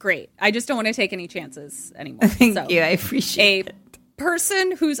 Great. I just don't want to take any chances anymore. Thank you. I appreciate it.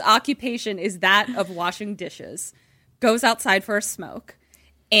 Person whose occupation is that of washing dishes goes outside for a smoke,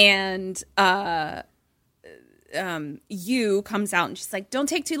 and Yu comes out and she's like, don't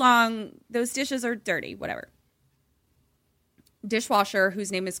take too long. Those dishes are dirty, whatever. Dishwasher,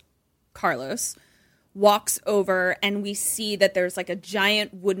 whose name is Carlos, walks over and we see that there's like a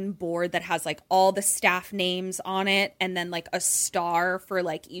giant wooden board that has like all the staff names on it and then like a star for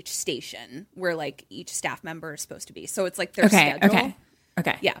like each station where like each staff member is supposed to be. So it's like their schedule.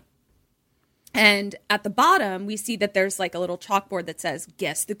 Okay. Yeah. And at the bottom, we see that there's like a little chalkboard that says,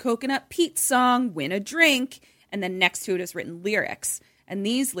 guess the Coconut Pete song, win a drink. And then next to it is written lyrics. And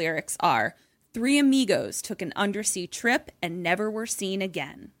these lyrics are, 3 amigos took an undersea trip and never were seen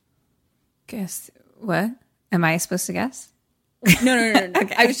again. Guess what? Am I supposed to guess? No.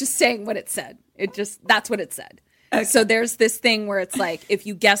 Okay. I was just saying what it said. That's what it said. Okay. So there's this thing where it's like, if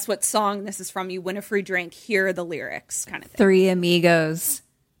you guess what song this is from, you win a free drink. Here are the lyrics kind of thing. 3 amigos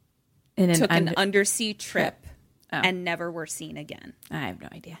in took an undersea trip Oh. and never were seen again. I have no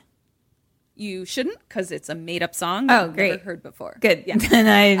idea. You shouldn't, because it's a made-up song. Oh, you've great. Never heard before. Good. Yeah. Then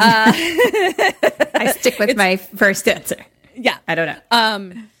I stick with my first answer. Yeah. I don't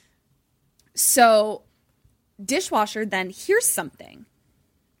know. So dishwasher then hears something.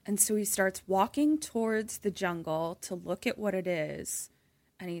 And so he starts walking towards the jungle to look at what it is.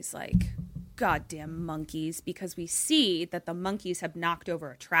 And he's like, goddamn monkeys, because we see that the monkeys have knocked over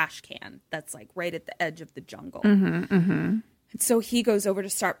a trash can that's like right at the edge of the jungle. And so he goes over to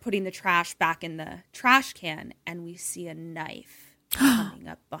start putting the trash back in the trash can, and we see a knife coming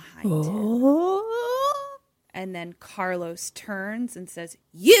up behind him. And then Carlos turns and says,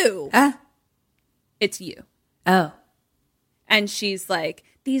 you! It's you. Oh. And she's like,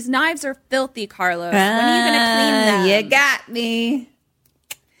 these knives are filthy, Carlos. When are you going to clean them? You got me.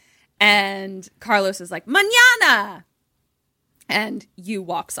 And Carlos is like, mañana! And you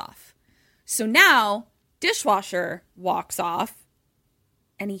walks off. So now, dishwasher walks off,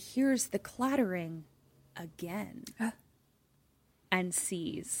 and he hears the clattering again and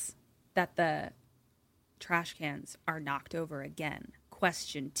sees that the trash cans are knocked over again.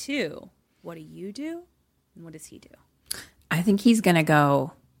 Question 2, what do you do? And what does he do? I think he's going to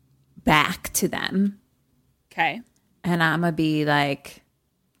go back to them. Okay. And I'm going to be like,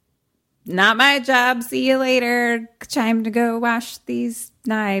 not my job. See you later. Time to go wash these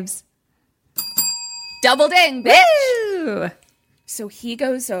knives. Double ding, bitch! Woo! So he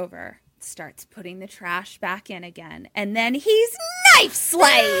goes over, starts putting the trash back in again, and then he's knife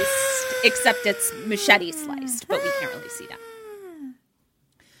sliced! Except it's machete sliced, but we can't really see that.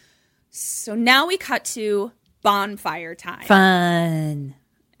 So now we cut to bonfire time. Fun.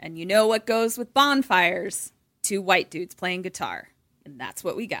 And you know what goes with bonfires? 2 white dudes playing guitar. And that's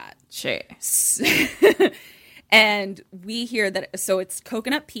what we got. Sure. And we hear that, so it's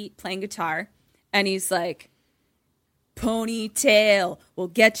Coconut Pete playing guitar, and he's like, ponytail will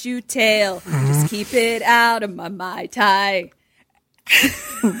get you tail. Just keep it out of my Mai Tai.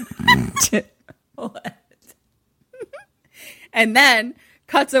 What? And then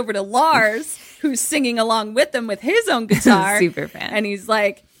cuts over to Lars, who's singing along with them with his own guitar. Super fan. And he's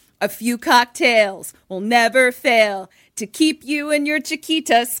like, a few cocktails will never fail to keep you and your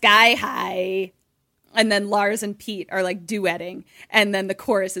Chiquita sky high. And then Lars and Pete are like duetting. And then the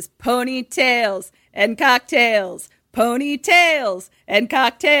chorus is ponytails and cocktails, ponytails and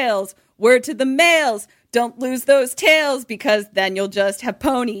cocktails. Word to the males, don't lose those tails, because then you'll just have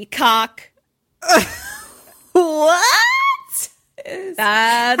pony cock. What?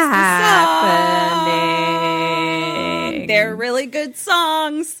 That's happening? the song. They're really good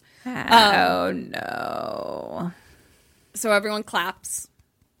songs. Oh, no. So everyone claps.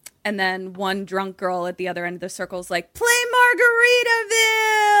 And then one drunk girl at the other end of the circle is like, play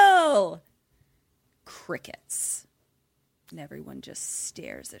Margaritaville! Crickets. And everyone just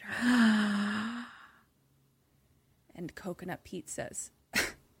stares at her. And Coconut Pete says,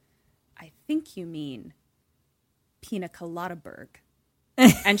 I think you mean Pina Coladaburg.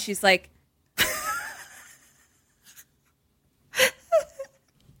 And she's like,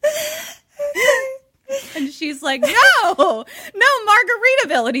 and she's like, no,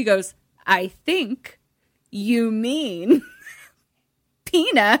 Margaritaville. And he goes, I think you mean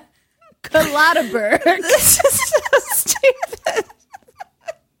Pina Coladaburg. This is so stupid.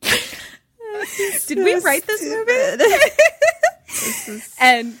 Did we write this movie?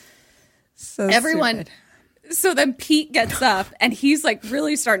 And So everyone, stupid. so then Pete gets up and he's like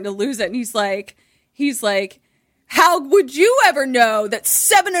really starting to lose it. And he's like, how would you ever know that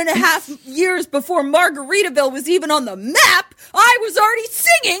 7.5 years before Margaritaville was even on the map, I was already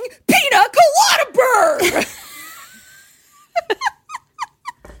singing Pina Coladaburg?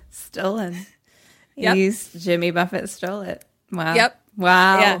 Stolen. Yep. Jimmy Buffett stole it. Wow. Yep.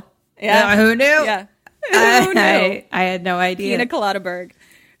 Wow. Yeah. Who knew? Yeah. Who knew? I had no idea. Pina Coladaburg.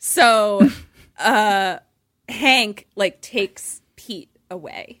 So Hank like takes Pete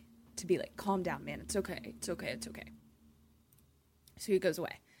away to be like, calm down, man. It's okay. It's okay. It's okay. So he goes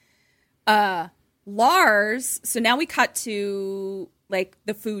away. Lars, so now we cut to like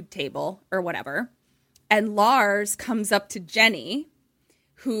the food table or whatever. And Lars comes up to Jenny,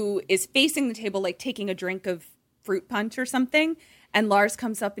 who is facing the table, like taking a drink of fruit punch or something. And Lars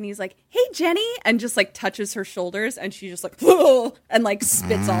comes up and he's like, hey, Jenny, and just like touches her shoulders. And she just like, whoa, and like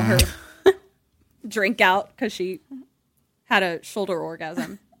spits all her drink out because she had a shoulder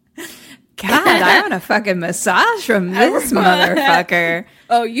orgasm. God, I want a fucking massage from this motherfucker.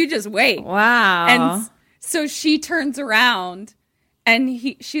 Oh, you just wait. Wow. And so she turns around and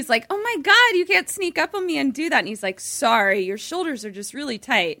she's like, oh my God, you can't sneak up on me and do that. And he's like, sorry, your shoulders are just really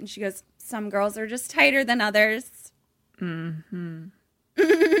tight. And she goes, some girls are just tighter than others. Mm-hmm.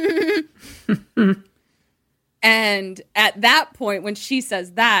 And at that point, when she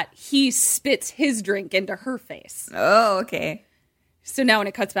says that, he spits his drink into her face. Oh, okay. So now when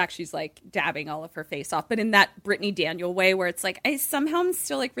it cuts back, she's like dabbing all of her face off. But in that Brittany Daniel way where it's like, I somehow am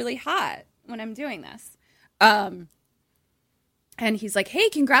still like really hot when I'm doing this. And he's like, hey,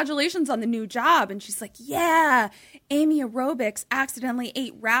 congratulations on the new job. And she's like, yeah, Amy Aerobics accidentally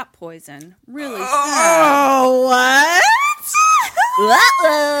ate rat poison. Really sad. Oh, what?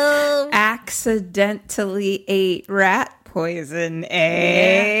 Uh-oh. Accidentally ate rat poison,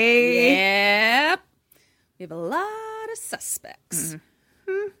 eh? Yep. We have a lot of suspects.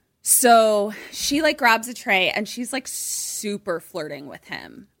 Mm-hmm. So she like grabs a tray and she's like super flirting with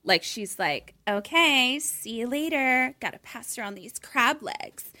him. Like she's like, okay, see you later. Gotta pass around these crab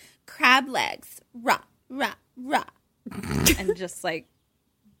legs. Crab legs. Rah, rah, rah. And just like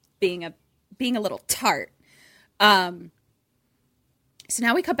being a little tart. So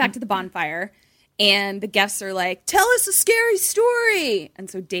now we cut back to the bonfire and the guests are like, tell us a scary story. And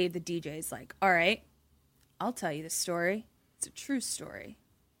so Dave, the DJ, is like, all right, I'll tell you the story. It's a true story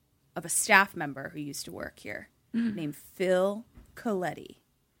of a staff member who used to work here named Phil Coletti.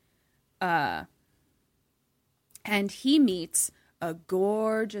 And he meets a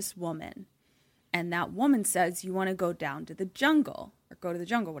gorgeous woman. And that woman says, you want to go down to the jungle or go to the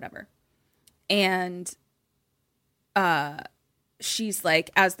jungle, whatever. And she's like,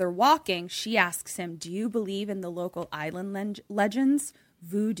 as they're walking, she asks him, do you believe in the local island legends?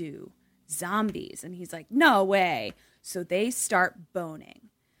 Voodoo, zombies. And he's like, no way. So they start boning.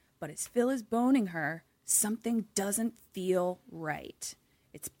 But as Phil is boning her, something doesn't feel right.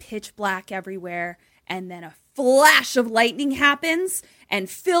 It's pitch black everywhere. And then a flash of lightning happens. And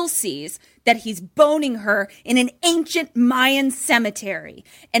Phil sees that he's boning her in an ancient Mayan cemetery.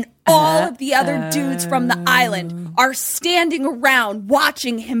 And all of the other dudes from the island are standing around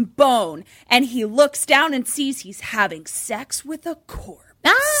watching him bone. And he looks down and sees he's having sex with a corpse.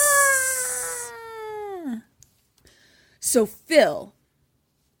 So Phil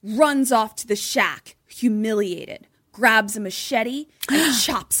runs off to the shack, humiliated, grabs a machete, and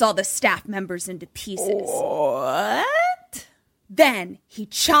chops all the staff members into pieces. What? Then he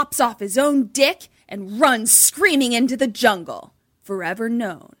chops off his own dick and runs screaming into the jungle, forever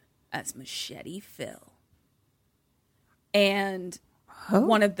known as Machete Phil. And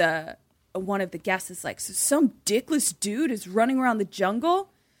one of the guests is like, so some dickless dude is running around the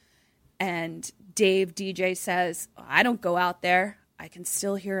jungle? And Dave DJ says, I don't go out there. I can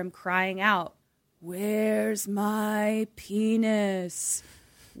still hear him crying out, where's my penis?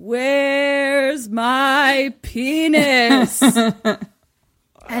 Where's my penis?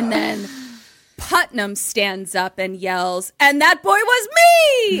 And then cut Putnam stands up and yells, "And that boy was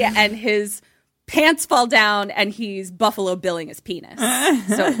me!" And his pants fall down and he's Buffalo Billing his penis.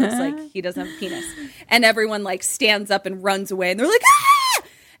 So it looks like he doesn't have a penis. And everyone like stands up and runs away and they're like, "Ah!"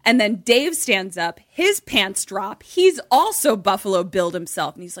 And then Dave stands up, his pants drop. He's also Buffalo Billed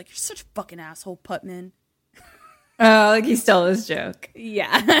himself. And he's like, "You're such a fucking asshole, Putman." Oh, like he stole his joke.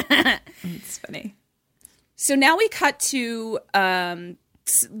 Yeah. It's funny. So now we cut to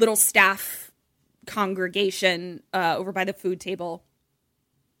little staff congregation over by the food table.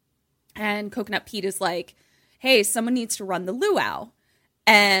 And Coconut Pete is like, "Hey, someone needs to run the luau."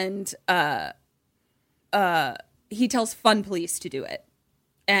 And he tells Fun Police to do it.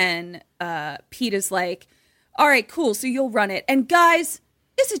 And Pete is like, "All right, cool, so you'll run it. And guys,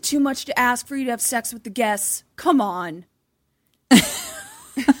 is it too much to ask for you to have sex with the guests? Come on."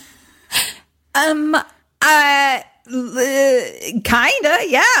 Kinda,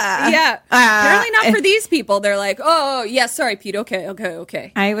 yeah. Yeah. Apparently not for these people. They're like, "Oh, yeah, sorry, Pete.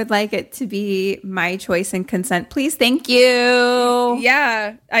 Okay. I would like it to be my choice and consent. Please, thank you.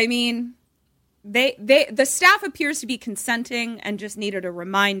 Yeah. I mean, the staff appears to be consenting and just needed a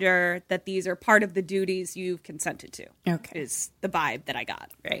reminder that these are part of the duties you've consented to. Okay. Is the vibe that I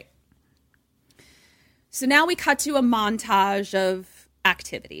got. Right. So now we cut to a montage of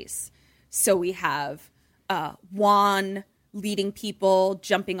activities. So we have Juan leading people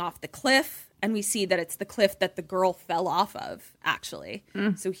jumping off the cliff, and we see that it's the cliff that the girl fell off of, actually.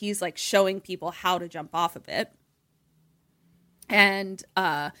 So he's like showing people how to jump off of it. And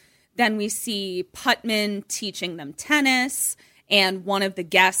then we see Putman teaching them tennis, and one of the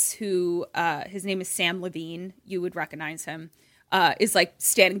guests who, his name is Sam Levine, you would recognize him, is like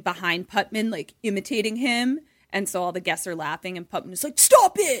standing behind Putman, like imitating him. And so all the guests are laughing, and Putman is like,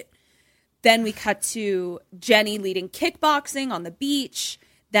 "Stop it!" Then we cut to Jenny leading kickboxing on the beach.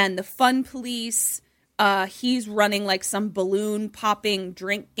 Then the Fun Police, he's running like some balloon popping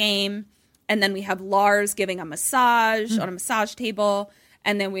drink game. And then we have Lars giving a massage on a massage table.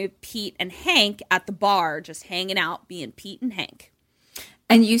 And then we have Pete and Hank at the bar just hanging out, being Pete and Hank.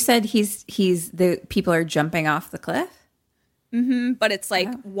 And you said he's the people are jumping off the cliff? Mm-hmm. But it's like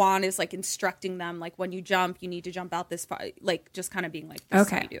Juan is like instructing them, like, when you jump, you need to jump out this far, like just kind of being like, "This is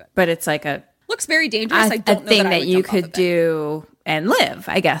how you do it." But it's like Looks very dangerous. I don't know thing that I that would you jump off could of it. do and live,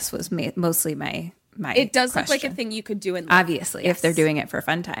 I guess, was mostly my It does look like question. a thing you could do in life. Obviously, if they're doing it for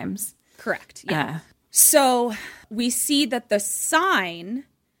fun times. Correct. Yeah. So we see that the sign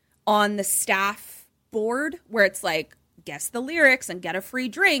on the staff board where it's like, "Guess the lyrics and get a free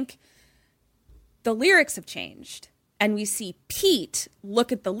drink," the lyrics have changed. And we see Pete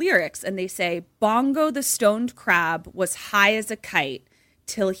look at the lyrics and they say, "Bongo the stoned crab was high as a kite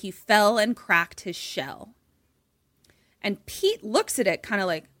till he fell and cracked his shell." And Pete looks at it kind of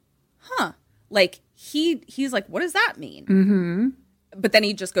like, huh. Like he's like, "What does that mean?" Mm-hmm. But then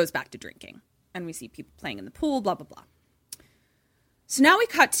he just goes back to drinking. And we see people playing in the pool, blah, blah, blah. So now we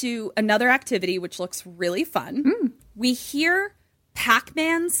cut to another activity, which looks really fun. We hear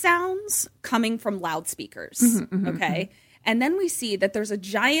Pac-Man sounds coming from loudspeakers, okay? And then we see that there's a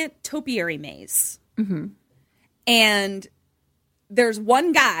giant topiary maze. And there's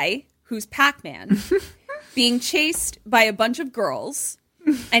one guy who's Pac-Man being chased by a bunch of girls,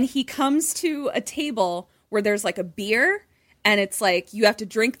 and he comes to a table where there's like a beer, and it's like you have to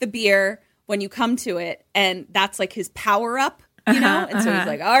drink the beer when you come to it, and that's like his power-up. You know? And so he's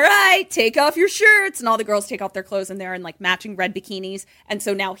like, "All right, take off your shirts." And all the girls take off their clothes and they're in like matching red bikinis. And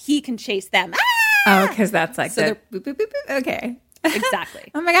so now he can chase them. Ah! Oh, because that's like So the boop, boop, boop, boop. Okay. Exactly.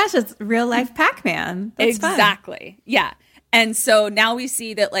 Oh my gosh, it's real life Pac-Man. That's fun. Exactly. Yeah. And so now we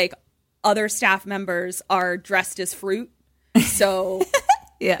see that like other staff members are dressed as fruit. So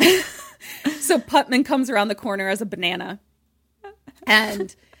Yeah. so Putman comes around the corner as a banana.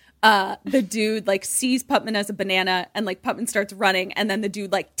 And the dude like sees Putman as a banana, and like Putman starts running, and then the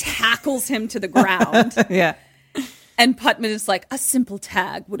dude like tackles him to the ground. Yeah. And Putman is like, "A simple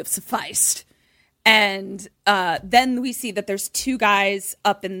tag would have sufficed." And then we see that there's two guys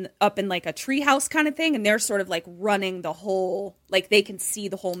up in like a treehouse kind of thing, and they're sort of like running the whole, like they can see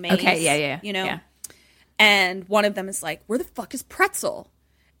the whole maze. Okay, yeah. You know? Yeah. And one of them is like, "Where the fuck is Pretzel?"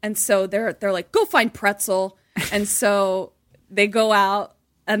 And so they're like, "Go find Pretzel." And so they go out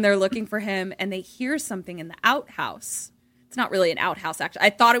and they're looking for him, and they hear something in the outhouse. It's not really an outhouse, actually. I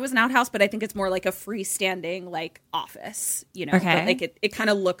thought it was an outhouse, but I think it's more like a freestanding like office, you know. Okay. But, like it kind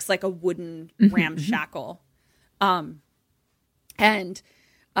of looks like a wooden ramshackle.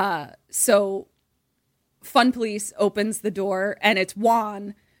 So Fun Police opens the door, and it's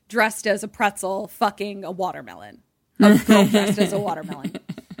Juan dressed as a pretzel fucking a watermelon. A girl dressed as a watermelon.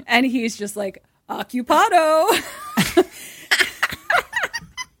 And he's just like, Occupado.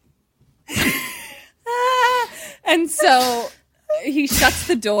 And so he shuts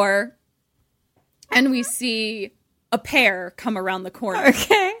the door and we see a pair come around the corner.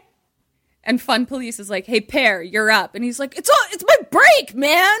 Okay. And Fun Police is like, hey, Pear, you're up. And he's like, it's my break,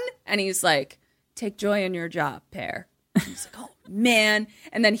 man. And he's like, take joy in your job, Pear. And he's like, oh, man.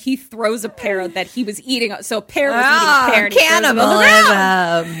 And then he throws a pear that he was eating. So a pear was eating a pear. And he throws it on the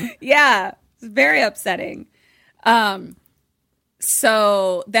ground. Cannibalism. Yeah. It's very upsetting.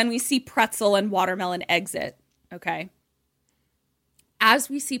 So then we see Pretzel and Watermelon exit. Okay. As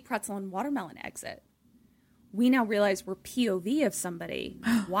we see Pretzel and Watermelon exit, we now realize we're POV of somebody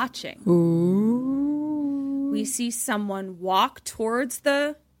watching. Ooh. We see someone walk towards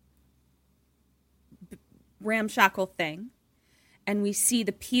the ramshackle thing, and we see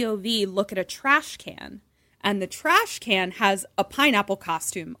the POV look at a trash can, and the trash can has a pineapple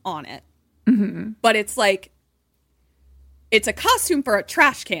costume on it. Mm-hmm. But it's like, it's a costume for a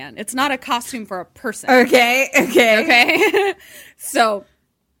trash can. It's not a costume for a person. Okay. So,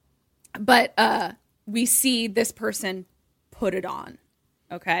 but we see this person put it on.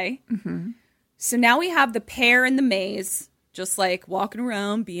 Okay? Mm-hmm. So now we have the pear in the maze, just like walking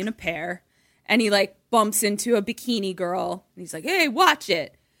around being a pear. And he like bumps into a bikini girl. And he's like, hey, watch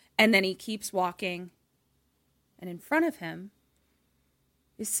it. And then he keeps walking. And in front of him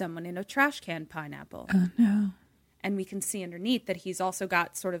is someone in a trash can pineapple. Oh, no. And we can see underneath that he's also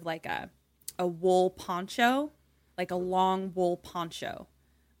got sort of like a wool poncho, like a long wool poncho,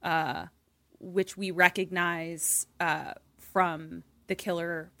 which we recognize from the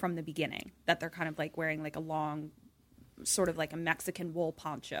killer from the beginning, that they're kind of like wearing like a long, sort of like a Mexican wool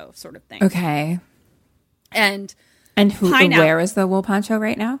poncho sort of thing. Okay. And where is the wool poncho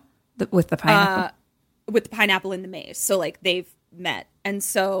right now? With the pineapple? With the pineapple in the maze. So like they've met. And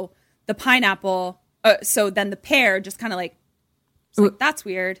so the pineapple... so then the pair just kind of like, that's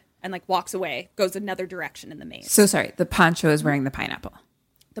weird, and like walks away, goes another direction in the maze. So sorry, the poncho is wearing the pineapple.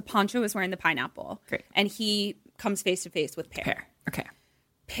 The poncho is wearing the pineapple. Great. And he comes face to face with Pear. Okay.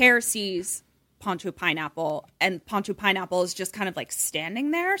 Pear sees Poncho Pineapple, and Poncho Pineapple is just kind of like standing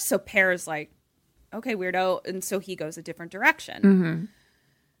there. So Pear is like, okay, weirdo. And so he goes a different direction. Mm-hmm.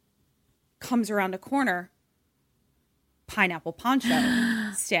 Comes around a corner. Pineapple Poncho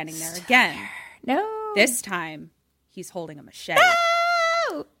standing there again. No. This time, he's holding a machete.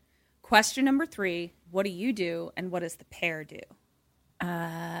 No! Question number 3, what do you do, and what does the pair do?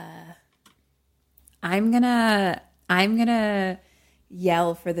 I'm gonna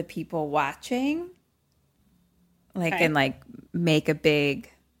yell for the people watching, like, Okay. and like make a big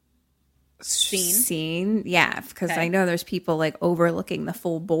Scene? Yeah, because Okay. I know there's people like overlooking the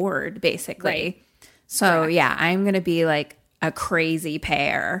full board, basically. Right. So yeah, I'm gonna be like a crazy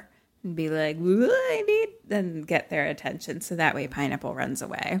pair and be like, "What I need," then get their attention. So that way, Pineapple runs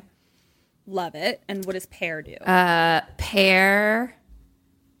away. Love it. And what does Pear do? Pear,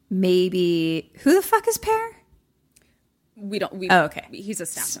 maybe who the fuck is Pear? Oh, okay. He's a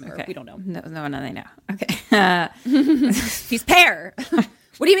staff member. Okay. We don't know. No, they know. Okay. He's Pear.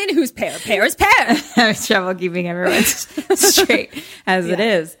 What do you mean who's Pear? Pear is Pear. I have trouble keeping everyone straight as it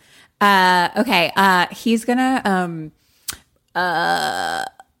is. Okay. He's gonna.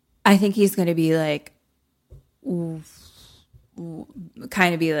 I think he's gonna be like, kind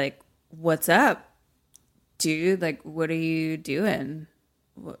of be like, "What's up, dude? Like, what are you doing?"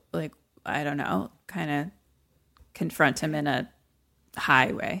 Like, I don't know. Kind of confront him in a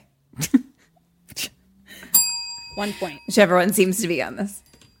high way. 1 point. Whichever one seems to be on this.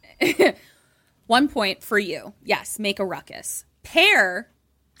 1 point for you. Yes, make a ruckus. Pear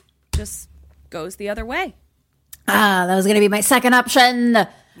just goes the other way. That was going to be my second option. I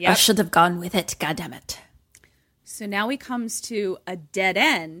Yep. should have gone with it. God damn it. So now he comes to a dead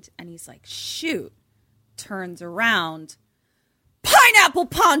end, and he's like, shoot. Turns around. Pineapple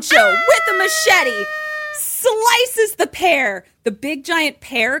Poncho with a machete slices the pear. The big giant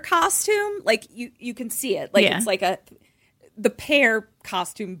pear costume, like you can see it. Like, Yeah. it's like the pear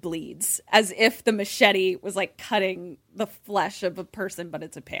costume bleeds as if the machete was like cutting the flesh of a person, but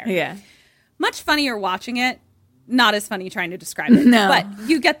it's a pear. Yeah. Much funnier watching it. Not as funny trying to describe it. No. But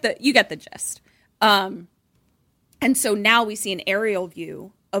you get the gist. And so now we see an aerial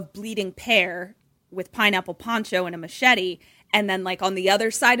view of bleeding pear with Pineapple Poncho and a machete. And then like on the other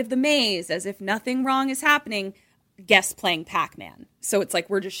side of the maze, as if nothing wrong is happening, guests playing Pac-Man. So it's like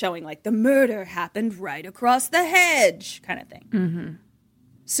we're just showing like the murder happened right across the hedge kind of thing. Mm-hmm.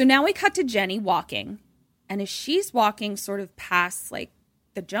 So now we cut to Jenny walking. And as she's walking sort of past like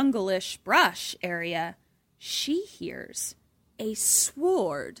the jungle-ish brush area, she hears a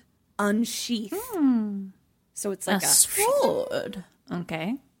sword unsheath. So it's like a sword.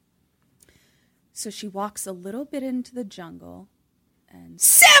 Okay. So she walks a little bit into the jungle and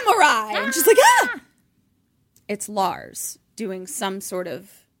samurai! And she's like, ah! It's Lars doing some sort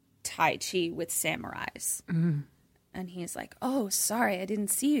of Tai Chi with samurais. And he's like, oh, sorry, I didn't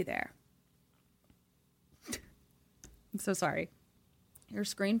see you there. I'm so sorry. Your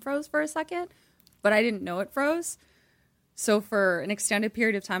screen froze for a second, but I didn't know it froze. So for an extended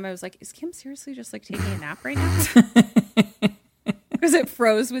period of time, I was like, is Kim seriously just like taking a nap right now? Because it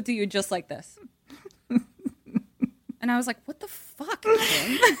froze with you just like this. And I was like, what the fuck,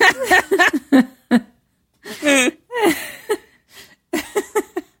 Kim?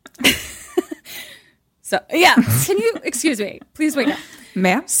 So, yeah. Can you, excuse me, please wake up.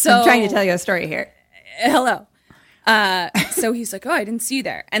 Ma'am? So, I'm trying to tell you a story here. Hello. So he's like, oh, I didn't see you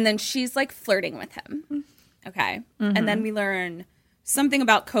there. And then she's like flirting with him. Okay. And then we learn something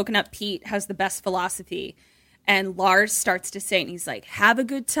about Coconut Pete has the best philosophy. And Lars starts to say, and he's like, have a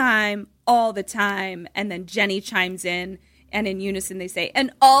good time all the time. And then Jenny chimes in, and in unison they say,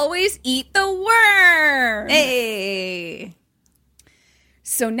 and always eat the worm. Hey.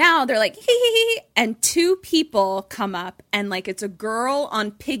 So now they're like, hee hee hee. And two people come up, and like it's a girl on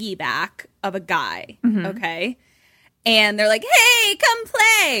piggyback of a guy. Okay. And they're like, hey, come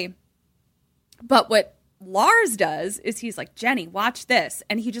play. But what Lars does is he's like, Jenny, watch this.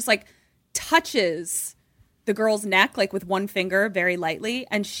 And he just like touches the girl's neck like with one finger very lightly,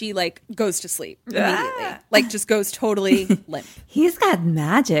 and she like goes to sleep immediately. Like just goes totally limp. He's got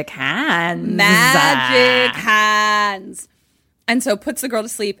magic hands. Magic hands. And so puts the girl to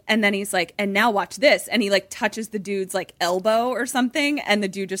sleep, and then he's like, and now watch this. And he like touches the dude's like elbow or something, and the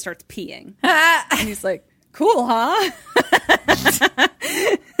dude just starts peeing. And he's like, cool, huh?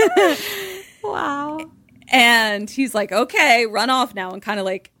 Wow. And he's like, okay, run off now, and kind of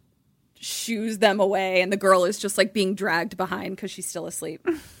like shoos them away. And the girl is just like being dragged behind because she's still asleep.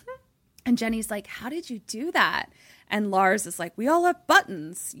 And Jenny's like, how did you do that? And Lars is like, we all have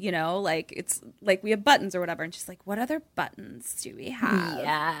buttons, you know, like it's like we have buttons or whatever. And she's like, what other buttons do we have?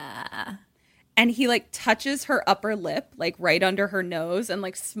 Yeah. And he like touches her upper lip, like right under her nose, and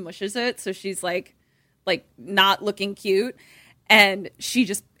like smushes it. So she's like not looking cute. And she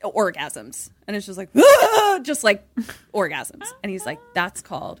just orgasms. And it's just like, ah! Just like orgasms. And he's like, that's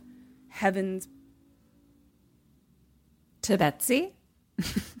called heaven's. To Betsy?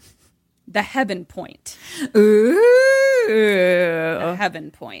 The heaven point. Ooh. The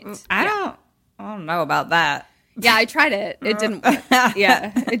heaven point. I don't know about that. Yeah, I tried it. It didn't work.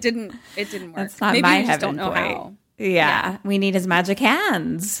 Yeah, it didn't work. That's not Maybe my you just heaven don't know point. how. Yeah. We need his magic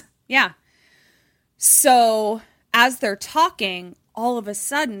hands. Yeah. So as they're talking, all of a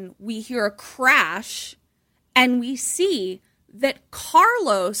sudden we hear a crash, and we see that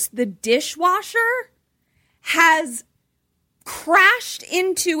Carlos, the dishwasher, has crashed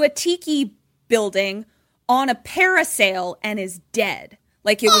into a tiki building on a parasail and is dead.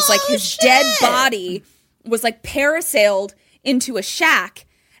 Like it was like his dead body was like parasailed into a shack,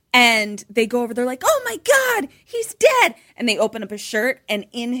 and they go over, they're like, oh my God, he's dead. And they open up his shirt, and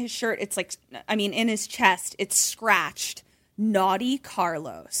in his shirt, it's like, in his chest, it's scratched, Naughty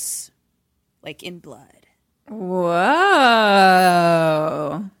Carlos, like in blood. Whoa.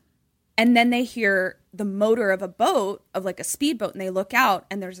 And then they hear the motor of a boat, of like a speedboat, and they look out,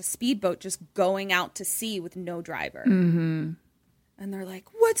 and there's a speedboat just going out to sea with no driver. And they're like,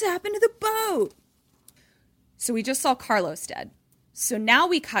 what's happened to the boat? So we just saw Carlos dead. So now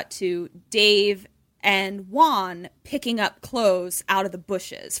we cut to Dave and Juan picking up clothes out of the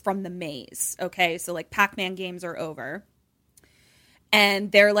bushes from the maze. Okay, so like Pac-Man games are over.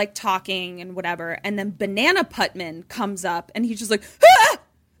 And they're like talking and whatever. And then Banana Putman comes up, and he's just like, ah!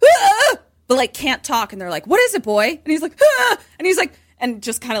 Ah! But like can't talk. And they're like, what is it, boy? And he's like, ah! And he's like, and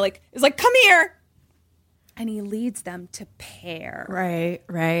just kind of like, is like, come here. And he leads them to Pear.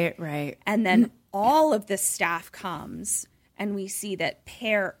 Right. And then all of the staff comes, and we see that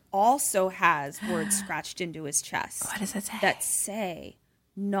Pear also has words scratched into his chest. What does it say? That say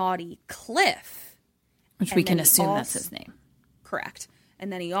Naughty Cliff. Which we can assume that's his name. Correct.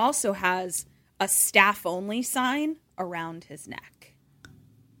 And then he also has a staff-only sign around his neck.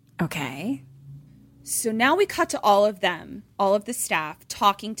 Okay. So now we cut to all of them, all of the staff,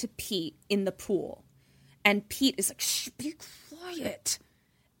 talking to Pete in the pool. And Pete is like, shh, be quiet.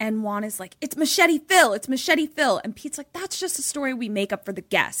 And Juan is like, it's Machete Phil, it's Machete Phil. And Pete's like, that's just a story we make up for the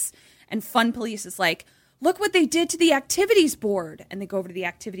guests. And Fun Police is like, look what they did to the activities board. And they go over to the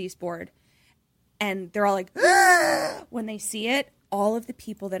activities board. And they're all like, ah! When they see it, all of the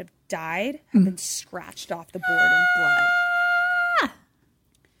people that have died have been scratched off the board in blood.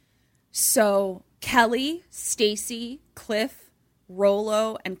 So Kelly, Stacy, Cliff,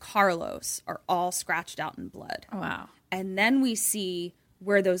 Rolo, and Carlos are all scratched out in blood. Wow. And then we see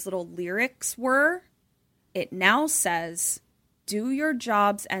where those little lyrics were. It now says, do your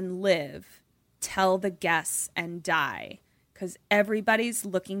jobs and live, tell the guests and die, because everybody's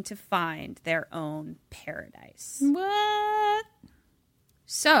looking to find their own paradise. What?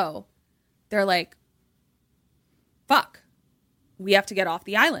 So they're like, fuck, we have to get off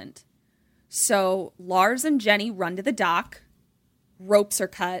the island. So Lars and Jenny run to the dock. Ropes are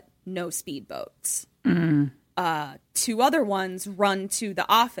cut, no speedboats. Two other ones run to the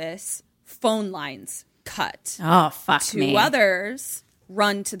office, phone lines cut. Oh, fuck me. Two others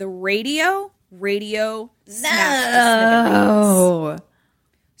run to the radio snaps No. the smithereens.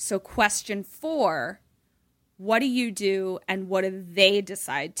 So question 4, what do you do and what do they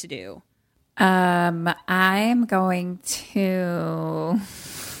decide to do? I'm going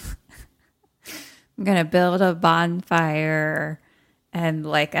to build a bonfire and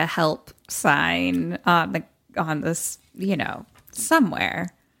like a help sign on this, somewhere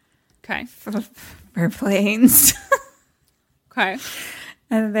Okay. for planes. Okay.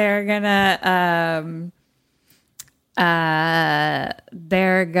 And they're gonna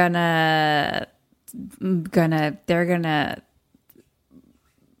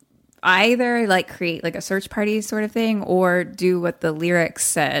either like create like a search party sort of thing or do what the lyrics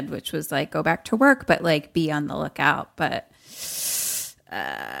said, which was like go back to work, but like be on the lookout. But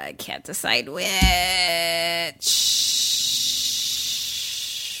I can't decide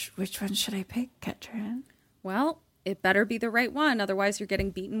which one should I pick, Katrin? Well, it better be the right one. Otherwise, you're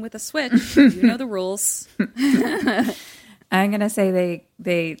getting beaten with a switch. You know the rules. I'm going to say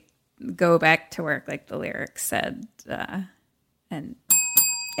they go back to work like the lyrics said. And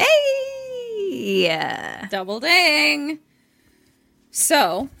hey! Yeah. Double ding.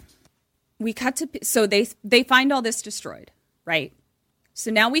 So we cut to, so they find all this destroyed, right? So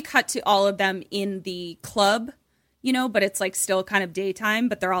now we cut to all of them in the club, but it's like still kind of daytime,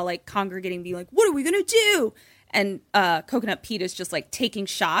 but they're all like congregating, being like, what are we going to do? And Coconut Pete is just like taking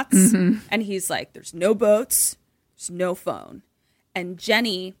shots. Mm-hmm. And he's like, there's no boats. There's no phone. And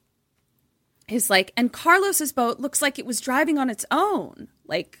Jenny is like, and Carlos's boat looks like it was driving on its own,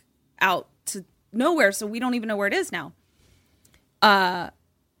 like out to nowhere. So we don't even know where it is now.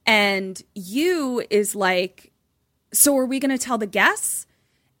 And you is like, so are we going to tell the guests?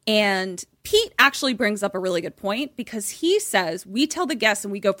 And Pete actually brings up a really good point because he says we tell the guests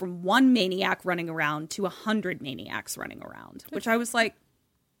and we go from one maniac running around to 100 maniacs running around, which I was like,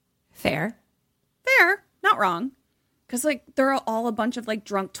 fair, not wrong. Because like they're all a bunch of like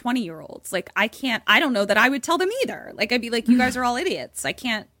drunk 20-year-olds. Like I don't know that I would tell them either. Like I'd be like, you guys are all idiots. I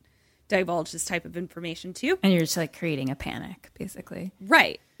can't divulge this type of information to you. And you're just like creating a panic, basically.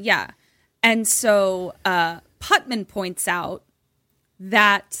 Right. Yeah. And so Putman points out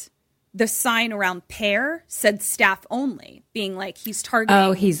that the sign around Pear said staff only, being like he's targeting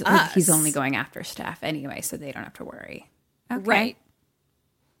us. He's only going after staff anyway, so they don't have to worry. Okay. Right.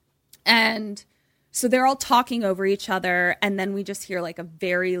 And so they're all talking over each other, and then we just hear like a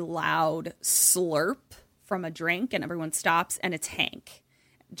very loud slurp from a drink, and everyone stops, and it's Hank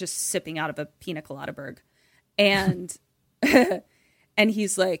just sipping out of a pina colada berg. And and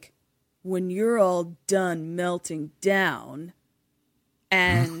he's like, when you're all done melting down.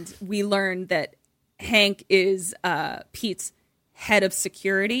 And we learned that Hank is Pete's head of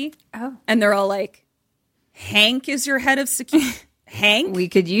security. Oh. And they're all like, Hank is your head of security? Hank? We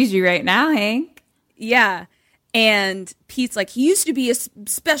could use you right now, Hank. Yeah. And Pete's like, he used to be a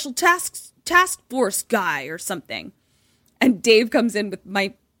special task force guy or something. And Dave comes in with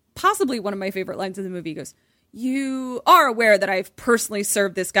possibly one of my favorite lines in the movie. He goes, you are aware that I've personally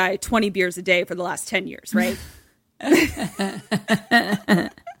served this guy 20 beers a day for the last 10 years, right? And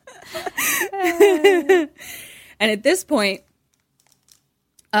at this point,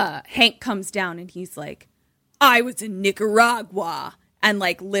 Hank comes down and he's like, I was in Nicaragua, and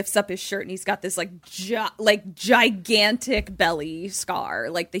like lifts up his shirt and he's got this like gigantic belly scar,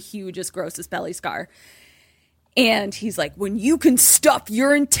 like the hugest, grossest belly scar. And he's like, when you can stuff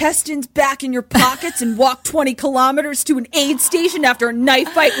your intestines back in your pockets and walk 20 kilometers to an aid station after a knife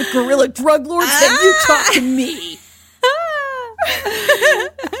fight with guerrilla drug lords, then you talk to me.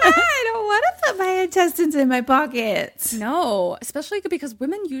 I don't want to put my intestines in my pockets. No, especially because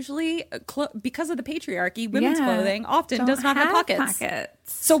women usually, because of the patriarchy, women's clothing often does not have pockets.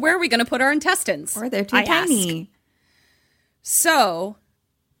 So where are we going to put our intestines? Or they're too tiny. So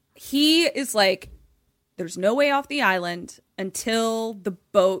he is like, there's no way off the island until the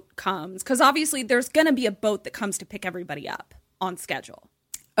boat comes. Because obviously there's going to be a boat that comes to pick everybody up on schedule.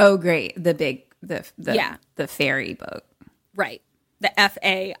 Oh, great. The Yeah. the ferry boat. Right. The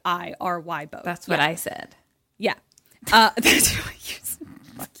F-A-I-R-Y boat. That's what I said. Yeah. That's what you said.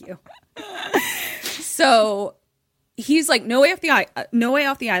 Fuck you. So he's like, no way off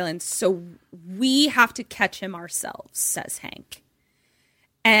the island. So we have to catch him ourselves, says Hank.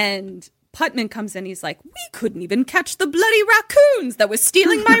 And Putman comes in. He's like, we couldn't even catch the bloody raccoons that was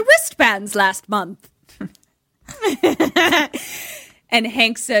stealing my wristbands last month. And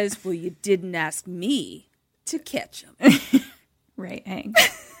Hank says, well, you didn't ask me to catch them. Right, Hank.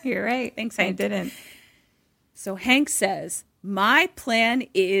 You're right. Thanks, Hank. I didn't. So Hank says, my plan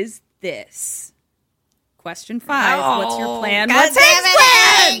is this. Question 5. What's your plan? What's Hank's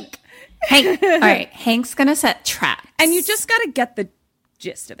plan? Hank. All right. Hank's going to set traps. And you just got to get the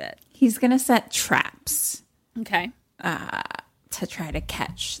gist of it. He's going to set traps Okay. to try to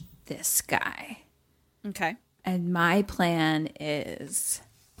catch this guy. Okay. And my plan is...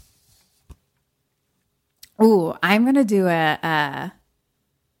 Ooh, I'm going to do a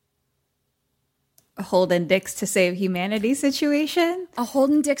Holdin Dix to save humanity situation. A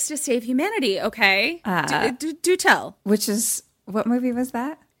Holden Dix to save humanity. Okay. Do tell. Which is... What movie was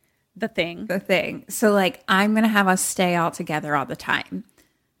that? The Thing. The Thing. So, like, I'm going to have us stay all together all the time.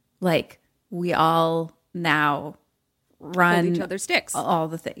 Like, we all now run... Hold each other's dicks. All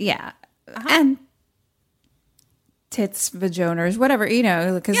the things. Yeah. And tits, vaginas, whatever, you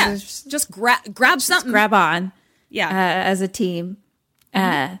know. Because Yeah. Just grab something. grab on. Yeah. As a team.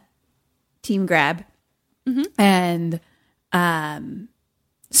 Team grab. And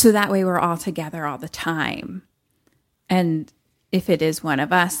so that way we're all together all the time. And if it is one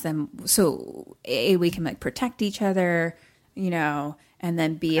of us, then so A, we can like protect each other, you know, and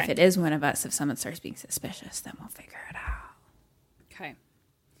then B, if it is one of us, if someone starts being suspicious, then we'll figure it out. Okay.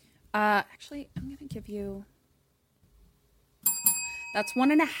 Actually, I'm going to give you... That's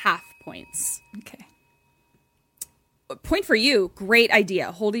 1.5 points. Okay. Point for you. Great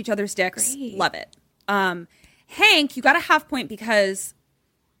idea. Hold each other's dicks. Great. Love it. Hank, you got a 0.5 point because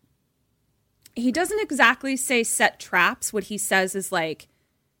he doesn't exactly say set traps. What he says is like,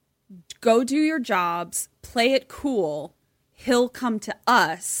 go do your jobs, play it cool. He'll come to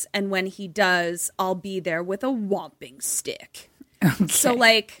us. And when he does, I'll be there with a whomping stick. Okay. So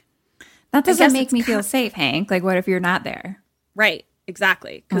like, That doesn't guess make it's me feel safe, Hank. Like, what if you're not there? right.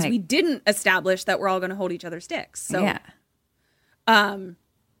 Exactly. Because Like- we didn't establish that we're all going to hold each other's dicks. So yeah.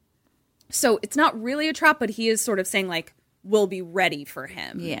 So it's not really a trap, but he is sort of saying like, we'll be ready for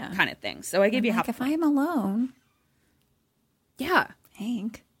him, Yeah. kind of thing. So I gave you Like, half. if I'm alone, Yeah.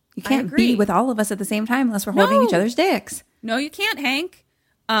 Hank, you I can't agree. be with all of us at the same time unless we're holding each No. other's dicks. No, you can't, Hank.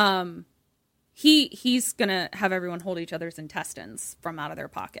 He's gonna have everyone hold each other's intestines from out of their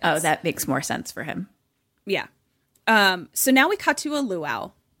pockets. Oh, that makes more sense for him. Yeah. So now we cut to a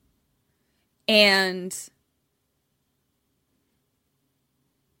luau. And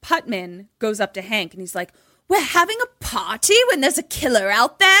Putman goes up to Hank and he's like, we're having a party when there's a killer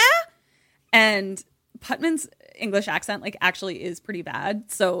out there? And Putman's English accent like actually is pretty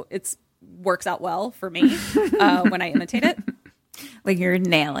bad. So it's works out well for me when I imitate it. Like you're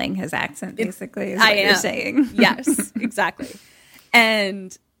nailing his accent, basically, is what I you're am. saying. Yes, exactly.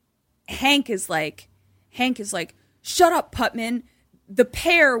 And Hank is like, shut up, Putman. The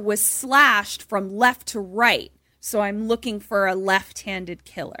pear was slashed from left to right. So I'm looking for a left-handed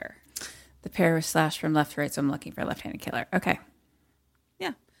killer. The pair was slashed from left to right, so I'm looking for a left-handed killer. Okay.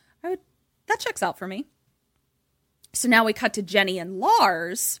 Yeah, that checks out for me. So now we cut to Jenny and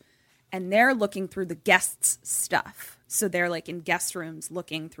Lars, and they're looking through the guests' stuff. So they're like in guest rooms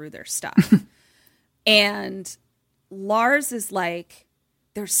looking through their stuff. And Lars is like,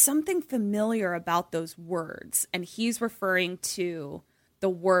 there's something familiar about those words. And he's referring to the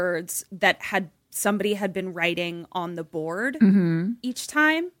words that somebody had been writing on the board each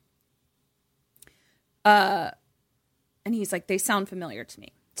time. And he's like, they sound familiar to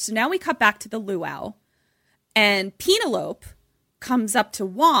me. So now we cut back to the luau, and Penelope comes up to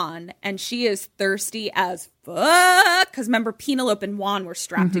Juan, and she is thirsty as fuck. Because remember, Penelope and Juan were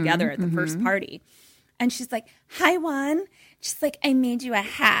strapped together at the first party. And she's like, hi, Juan. She's like, I made you a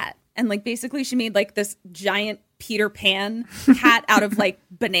hat. And like, basically she made like this giant Peter Pan hat out of like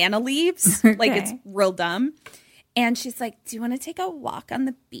banana leaves. Okay. Like it's real dumb. And she's like, do you want to take a walk on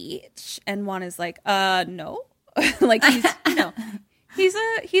the beach? And Juan is like, no. Like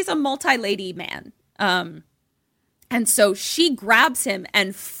he's a multi-lady man. And so she grabs him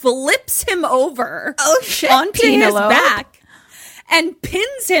and flips him over onto his Penelope. back and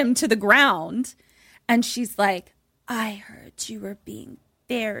pins him to the ground. And she's like, I heard you were being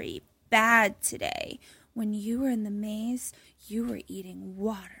very bad today. When you were in the maze, you were eating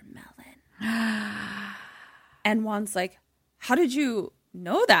watermelon. And Juan's like, how did you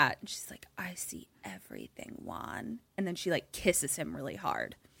know that? And she's like, I see everything, Juan. And then she like kisses him really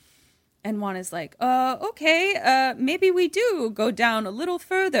hard. And Juan is like, okay, maybe we do go down a little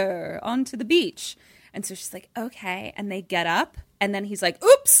further onto the beach. And so she's like, okay. And they get up. And then he's like,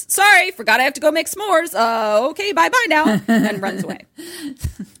 oops, sorry, forgot I have to go make s'mores. Okay, bye-bye now. And runs away.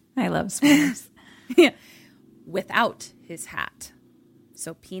 I love s'mores. Yeah. Without his hat.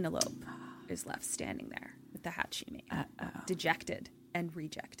 So Penelope is left standing there with the hat she made. Dejected and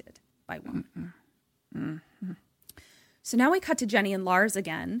rejected by Juan. Mm-hmm. So now we cut to Jenny and Lars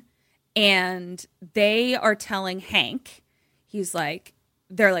again. And they are telling Hank,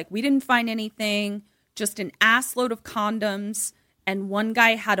 they're like, we didn't find anything, just an ass load of condoms. And one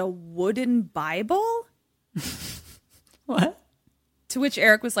guy had a wooden Bible. What? To which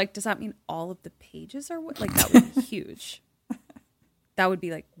Eric was like, does that mean all of the pages are wood? Like, that would be huge. That would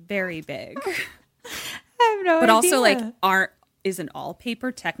be like very big. I have no idea. But also like, isn't all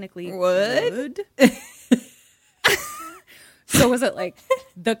paper technically wood? So was it like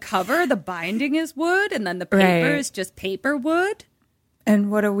the cover, the binding is wood, and then the paper is just paper wood?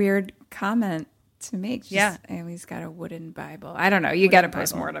 And what a weird comment to make. Just, oh, he's got a wooden Bible. I don't know. You got to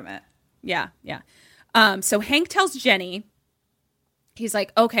postmortem it. Yeah. So Hank tells Jenny, he's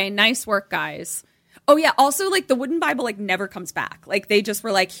like, okay, nice work, guys. Oh, yeah. Also, like, the wooden Bible, like, never comes back. Like, they just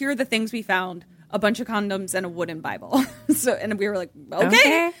were like, here are the things we found, a bunch of condoms and a wooden Bible. And we were like,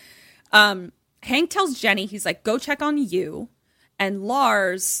 okay. Hank tells Jenny, he's like, go check on you. And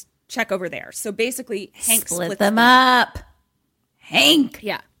Lars, check over there. So basically, Hank splits them up. Hank.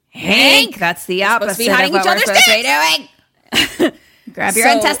 Yeah. Hank. That's the opposite of what we're supposed to be doing. Grab your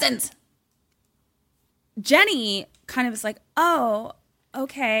intestines. Jenny kind of is like, oh,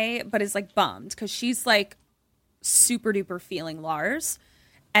 okay. But is like bummed because she's like super duper feeling Lars.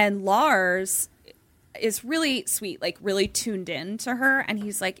 And Lars is really sweet, like really tuned in to her. And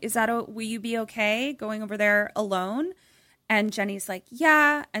he's like, will you be okay going over there alone? And Jenny's like,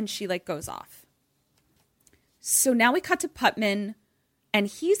 yeah. And she like goes off. So now we cut to Putman and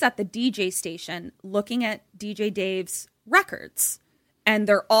he's at the DJ station looking at DJ Dave's records. And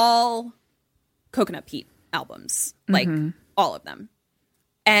they're all Coconut Pete albums, like all of them.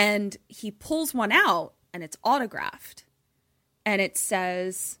 And he pulls one out and it's autographed. And it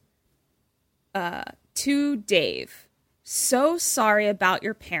says, to Dave, so sorry about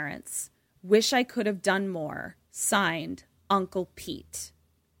your parents. Wish I could have done more. Signed, Uncle Pete.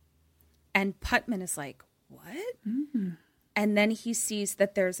 And Putman is like, what? Mm-hmm. And then he sees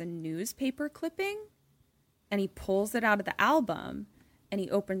that there's a newspaper clipping and he pulls it out of the album and he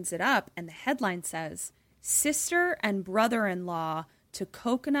opens it up and the headline says, sister and brother-in-law to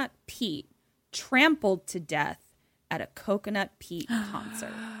Coconut Pete trampled to death at a Coconut Pete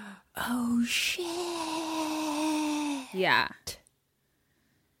concert. Oh, shit. Yeah.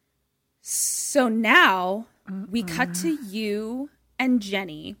 So now we cut to you and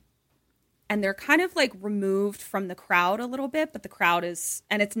Jenny, and they're kind of like removed from the crowd a little bit, but the crowd is,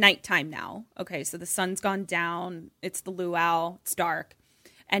 and it's nighttime now. Okay, so the sun's gone down. It's the luau. It's dark.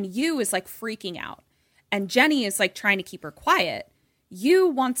 And you is like freaking out. And Jenny is like trying to keep her quiet. You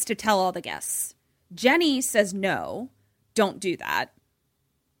wants to tell all the guests. Jenny says, no, don't do that.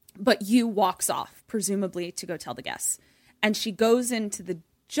 But you walks off, presumably to go tell the guests. And she goes into the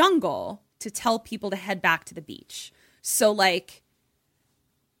jungle to tell people to head back to the beach. So like,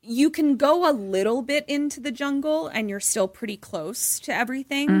 you can go a little bit into the jungle and you're still pretty close to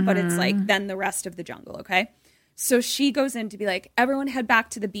everything, but it's like then the rest of the jungle, okay? So she goes in to be like, everyone head back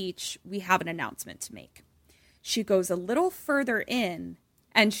to the beach. We have an announcement to make. She goes a little further in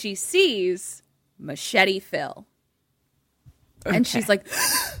and she sees Machete Phil. Okay. And she's like,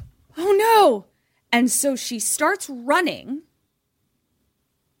 oh no. And so she starts running.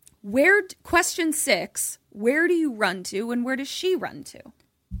 Question 6, where do you run to and where does she run to?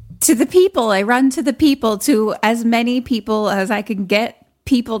 To the people. I run to the people, to as many people as I can get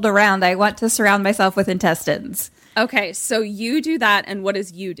peopled around. I want to surround myself with intestines. Okay, so you do that, and what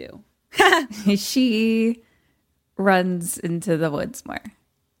does you do? She runs into the woods more.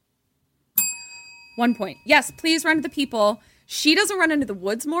 1 point. Yes, please run to the people. She doesn't run into the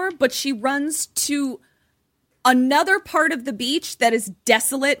woods more, but she runs to another part of the beach that is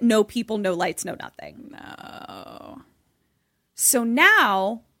desolate, no people, no lights, no nothing. No. So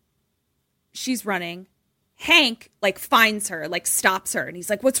now she's running. Hank like finds her, like stops her, and he's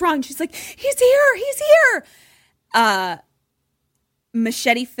like, what's wrong? She's like, he's here.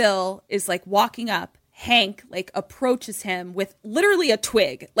 Machete Phil is like walking up. Hank like approaches him with literally a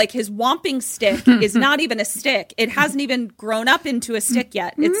twig. Like his whomping stick is not even a stick. It hasn't even grown up into a stick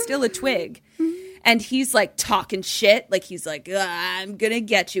yet. It's still a twig. And he's like talking shit. Like he's like, I'm going to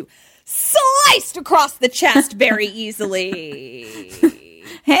get you. Sliced across the chest very easily.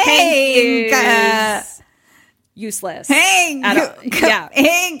 Hank! Useless. Hank!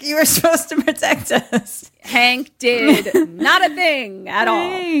 Hank, you were supposed to protect us. Hank did not a thing at all.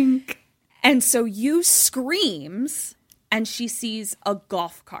 Hank. And so Yu screams, and she sees a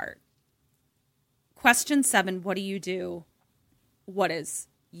golf cart. Question 7, what do you do? What does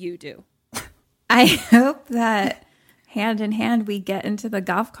you do? I hope that hand in hand we get into the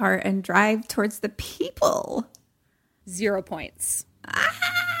golf cart and drive towards the people. 0 points.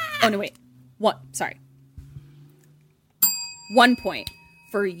 Oh, no, wait. 1 point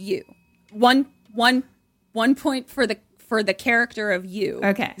for you. One point for the character of you.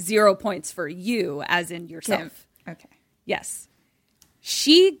 Okay. 0 points for you, as in yourself. Okay. Yes.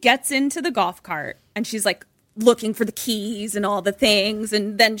 She gets into the golf cart and she's like looking for the keys and all the things.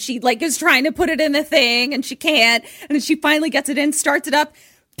 And then she like is trying to put it in the thing and she can't. And then she finally gets it in, starts it up,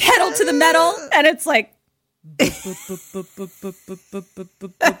 pedal to the metal. And it's like, and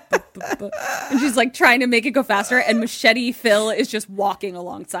she's like trying to make it go faster. And Machete Phil is just walking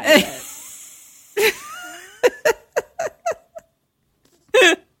alongside of it.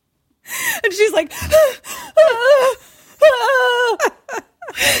 And she's like,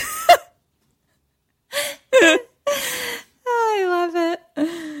 I love it.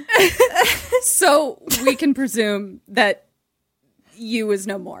 So we can presume that Yu is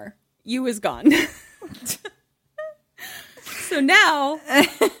no more. Yu is gone. So now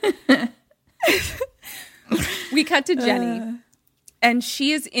we cut to Jenny, and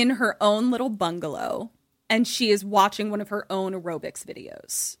she is in her own little bungalow. And she is watching one of her own aerobics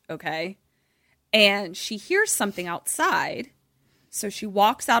videos, okay? And she hears something outside. So she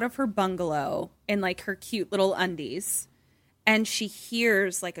walks out of her bungalow in like her cute little undies. And she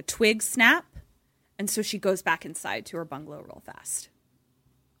hears like a twig snap. And so she goes back inside to her bungalow real fast.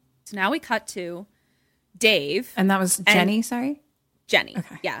 So now we cut to Dave. And that was Jenny, sorry? Jenny,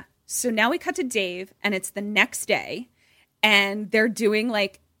 okay. Yeah. So now we cut to Dave, and it's the next day. And they're doing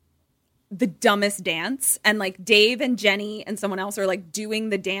like the dumbest dance, and like Dave and Jenny and someone else are like doing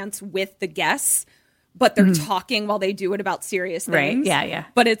the dance with the guests, but they're talking while they do it about serious things. Right. Yeah.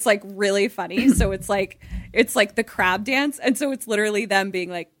 But it's like really funny. So it's like the crab dance, and so it's literally them being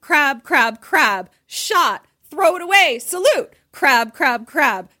like crab, crab, crab, shot, throw it away, salute, crab, crab,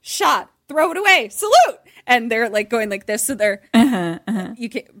 crab, shot, throw it away, salute, and they're like going like this. So they're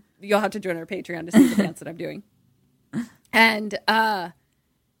you'll have to join our Patreon to see the dance that I'm doing. And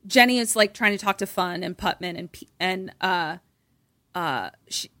Jenny is like trying to talk to Fun and Putman and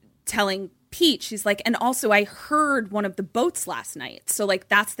telling Pete, she's like, and also I heard one of the boats last night. So like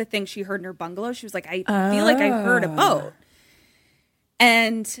that's the thing she heard in her bungalow. She was like, I feel like I heard a boat.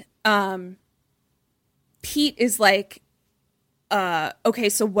 And Pete is like, okay,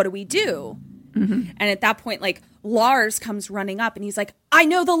 so what do we do? Mm-hmm. And at that point, like Lars comes running up and he's like, I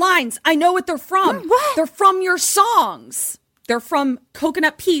know the lines. I know what they're from. What? They're from your songs. They're from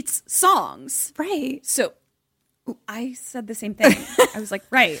Coconut Pete's songs. Right. So I said the same thing. I was like,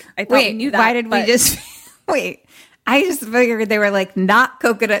 right. I thought we knew that. Why did we just wait? I just figured they were like not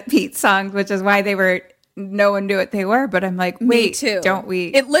Coconut Pete songs, which is why they were, no one knew what they were. But I'm like, wait, me too. Don't we?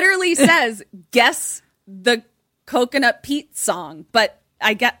 It literally says, guess the Coconut Pete song. But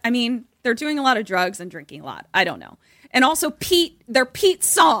I mean, they're doing a lot of drugs and drinking a lot. I don't know. And also Pete, they're Pete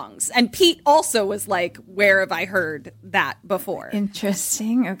songs. And Pete also was like, where have I heard that before?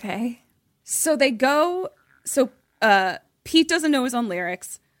 Interesting. Okay. So they go, Pete doesn't know his own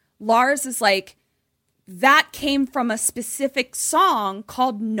lyrics. Lars is like, that came from a specific song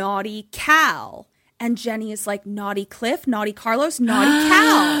called Naughty Cal. And Jenny is like, Naughty Cliff, Naughty Carlos, Naughty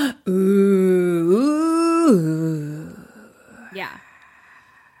Cal. Ooh. Yeah.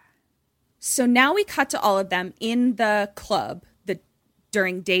 So now we cut to all of them in the club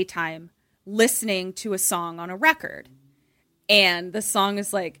during daytime listening to a song on a record. And the song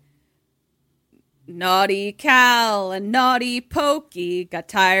is like, Naughty Cal and Naughty Pokey got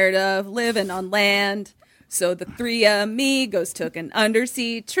tired of living on land. So the three amigos took an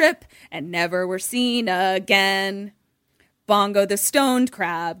undersea trip and never were seen again. Bongo the stoned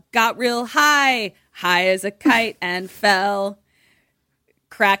crab got real high, high as a kite and fell.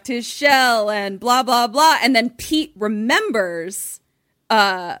 Cracked his shell and blah, blah, blah. And then Pete remembers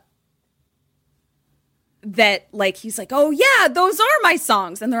that, like, he's like, oh, yeah, those are my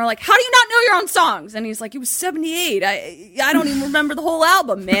songs. And they're like, how do you not know your own songs? And he's like, it was 78. I don't even remember the whole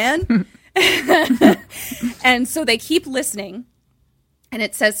album, man. And so they keep listening. And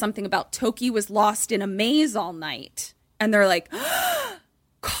it says something about Toki was lost in a maze all night. And they're like,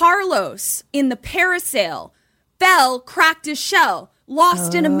 Carlos in the parasail fell, cracked his shell,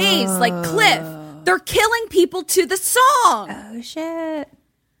 lost in a maze like Cliff. They're killing people to the song. Oh, shit.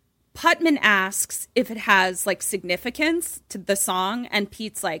 Putman asks if it has like significance to the song, and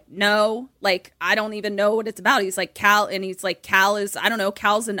Pete's like, no, like I don't even know what it's about. He's like, Cal is, I don't know,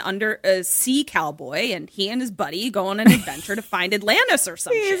 Cal's a sea cowboy, and he and his buddy go on an adventure to find Atlantis or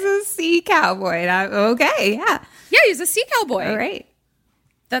something. He's a sea cowboy. Okay, yeah. Yeah, he's a sea cowboy. All right.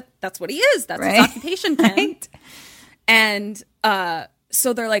 That's what he is. That's his occupation, Ken. Right. And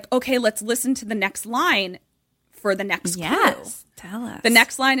so they're like, okay, let's listen to the next line for the next clue. Tell us. The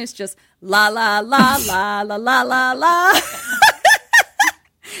next line is just la la la la la la la la.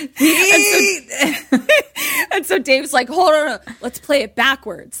 and so Dave's like, hold on, let's play it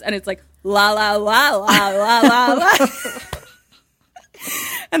backwards. And it's like la la la la la la la.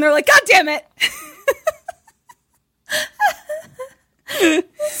 And they're like, God damn it.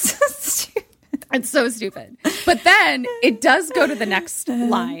 So stupid. It's so stupid. But then it does go to the next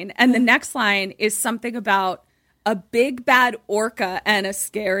line. And the next line is something about a big bad orca and a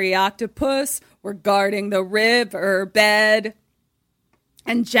scary octopus were guarding the riverbed.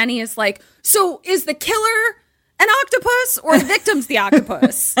 And Jenny is like, so is the killer an octopus or the victim's the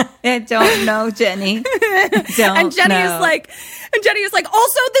octopus? I don't know, Jenny. And Jenny is like,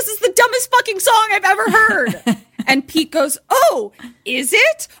 also, this is the dumbest fucking song I've ever heard. And Pete goes, oh, is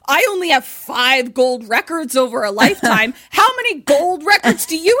it? I only have 5 gold records over a lifetime. How many gold records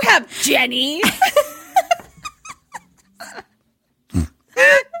do you have, Jenny?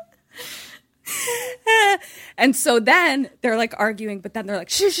 And so then they're like arguing, but then they're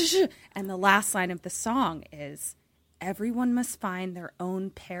like, shh, shh, shh. And the last line of the song is, everyone must find their own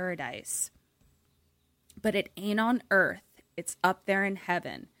paradise. But it ain't on earth. It's up there in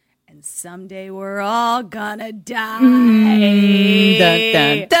heaven. And someday we're all gonna die. Dun,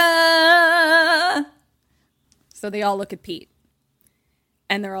 dun, dun. So they all look at Pete.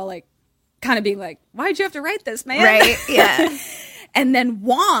 And they're all like, kind of being like, why'd you have to write this, man? Right, yeah. And then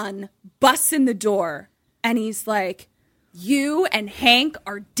Juan busts in the door. And he's like, you and Hank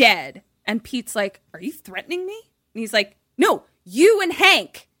are dead. And Pete's like, are you threatening me? And he's like, no, you and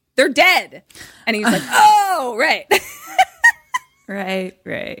Hank, they're dead. And he's like, oh, right. Right.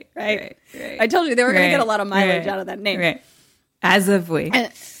 I told you they were going to get a lot of mileage out of that name. Right. As of we.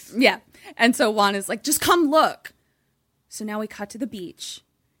 Yeah. And so Juan is like, just come look. So now we cut to the beach.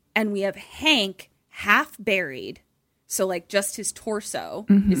 And we have Hank half buried. So like just his torso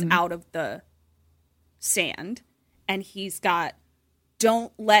is out of the sand. And he's got,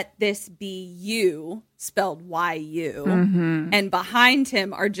 don't let this be you, spelled Y-U. And behind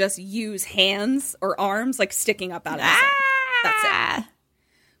him are just U's hands or arms like sticking up out of the sand. That's it.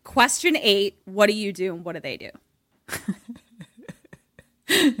 Question 8, what do you do and what do they do?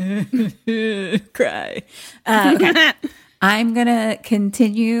 Cry. Okay. I'm going to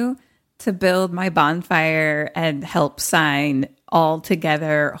continue to build my bonfire and help sign all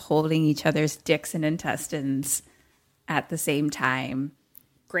together, holding each other's dicks and intestines at the same time.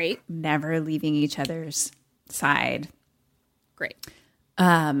 Great. Never leaving each other's side. Great.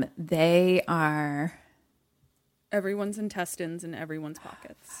 They are... Everyone's intestines in everyone's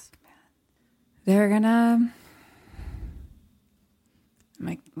pockets. They're gonna... I'm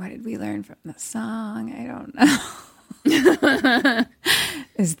like, what did we learn from the song? I don't know.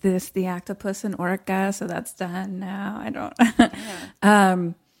 Is this the octopus and orca? So that's done now. I don't.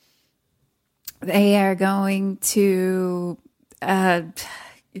 Yeah. They are going to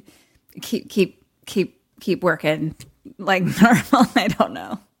keep working like normal. I don't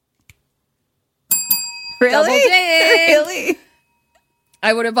know. Really? Really?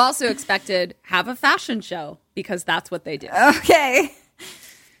 I would have also expected have a fashion show because that's what they do. Okay.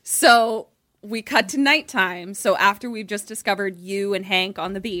 So we cut to nighttime. So after we've just discovered you and Hank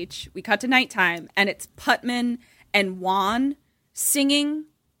on the beach, we cut to nighttime and it's Putman and Juan singing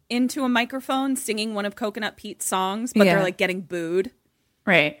into a microphone, singing one of Coconut Pete's songs, but they're like getting booed.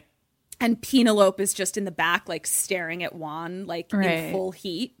 Right. And Penelope is just in the back, like staring at Juan, like in full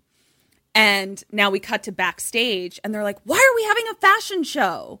heat. And now we cut to backstage and they're like, why are we having a fashion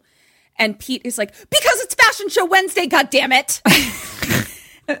show? And Pete is like, because it's Fashion Show Wednesday, God damn it.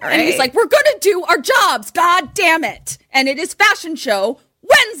 And he's like, we're going to do our jobs, God damn it. And it is Fashion Show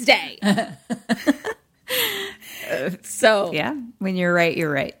Wednesday. So yeah, when you're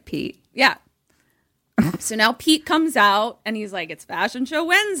right, Pete. Yeah. So now Pete comes out and he's like, it's Fashion Show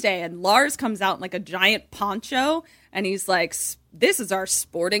Wednesday. And Lars comes out in like a giant poncho and he's like, this is our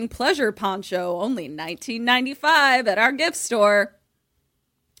sporting pleasure poncho, only $19.95 at our gift store.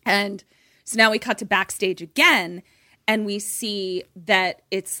 And so now we cut to backstage again, and we see that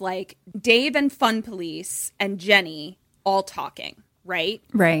it's like Dave and Fun Police and Jenny all talking, right?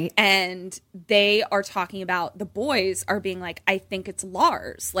 Right. And they are talking about, the boys are being like, I think it's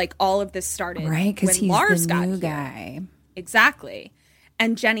Lars. Like, all of this started Right, because when he's Lars the got new here. guy. Exactly.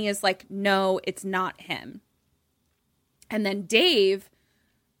 And Jenny is like, no, it's not him. And then Dave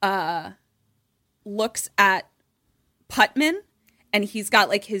looks at Putman, and he's got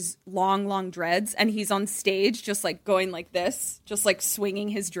like his long dreads, and he's on stage just like going like this, just like swinging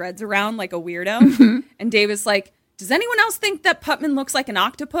his dreads around like a weirdo. And Dave is like, does anyone else think that Putman looks like an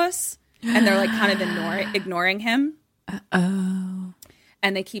octopus? And they're like kind of ignoring him. Oh.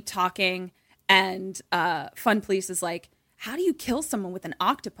 And they keep talking. And Fun Police is like, how do you kill someone with an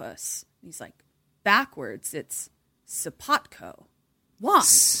octopus? And he's like, backwards, it's Zapatco. Juan,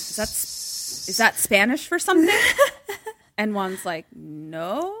 is that Spanish for something? And Juan's like,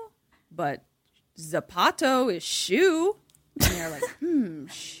 no, but Zapato is shoe. And they're like,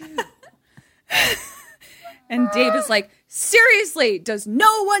 shoe. And Dave is like, seriously, does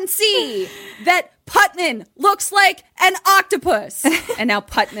no one see that Putman looks like an octopus? And now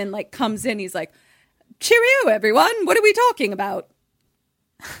Putman like comes in. He's like, cheerio, everyone. What are we talking about?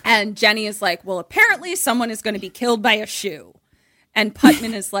 And Jenny is like, well, apparently someone is going to be killed by a shoe. And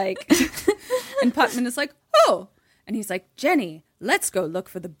Putman is like, oh. And he's like, Jenny, let's go look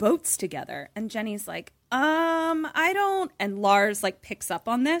for the boats together. And Jenny's like, I don't. And Lars like picks up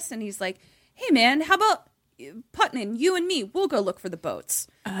on this, and he's like, hey man, how about Putman, you and me, we'll go look for the boats.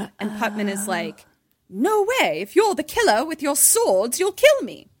 And Putman is like, no way. If you're the killer with your swords, you'll kill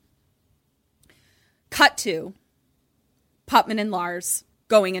me. Cut to Putman and Lars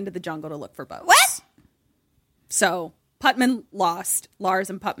going into the jungle to look for boats. What? So Putman lost. Lars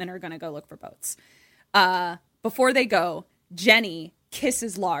and Putman are going to go look for boats. Before they go, Jenny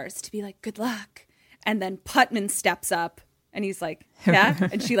kisses Lars to be like, good luck. And then Putman steps up and he's like, yeah.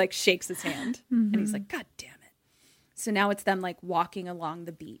 And she like shakes his hand. And he's like, God damn it. So now it's them like walking along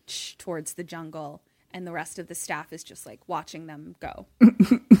the beach towards the jungle. And the rest of the staff is just like watching them go.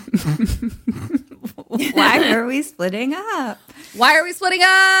 Why are we splitting up? Why are we splitting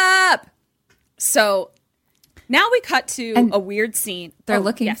up? So now we cut to a weird scene. They're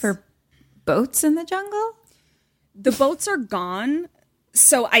looking for boats in the jungle? The boats are gone.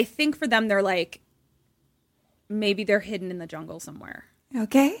 So I think for them, they're like, maybe they're hidden in the jungle somewhere.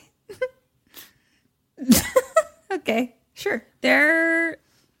 Okay. Okay, sure. They're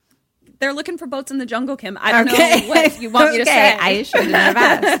looking for boats in the jungle, Kim. I don't know what you want me to say. I shouldn't have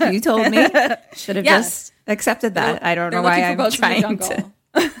asked. You told me. Should have just accepted that. I don't know why I'm trying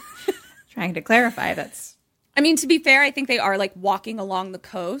to clarify. That's. I mean, to be fair, I think they are like walking along the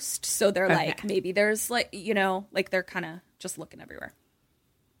coast. So they're like, maybe there's like, you know, like they're kind of just looking everywhere.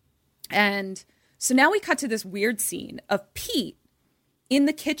 And so now we cut to this weird scene of Pete in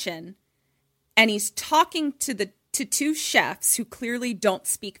the kitchen, and he's talking to two chefs who clearly don't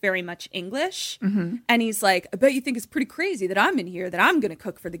speak very much English. Mm-hmm. And he's like, I bet you think it's pretty crazy that I'm in here, that I'm going to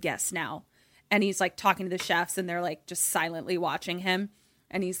cook for the guests now. And he's like talking to the chefs, and they're like just silently watching him.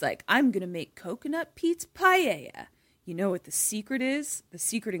 And he's like, I'm going to make coconut Pete's paella. You know what the secret is? The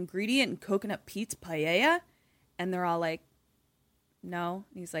secret ingredient in coconut Pete's paella? And they're all like, no.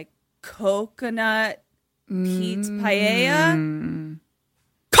 And he's like, coconut Pete's paella?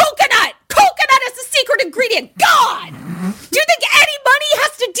 Coconut! Coconut is the secret ingredient! God! Do you think Eddie Money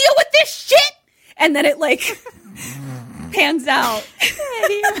has to deal with this shit? And then it like pans out.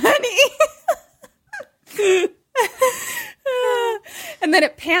 Eddie Money. And then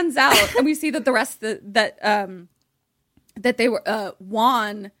it pans out, and we see that the rest that they were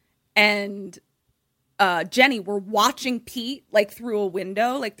Juan and Jenny were watching Pete like through a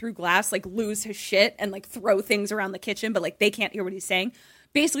window, like through glass, like lose his shit and like throw things around the kitchen, but like they can't hear what he's saying.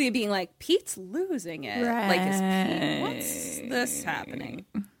 Basically being like, Pete's losing it. Right. Like, is Pete, what's this happening?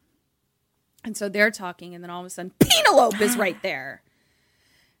 And so they're talking, and then all of a sudden Penelope is right there.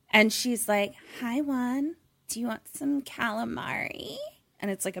 And she's like, hi, Juan. Do you want some calamari?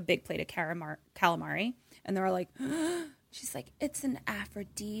 And it's like a big plate of calamari. And they're all like, she's like, it's an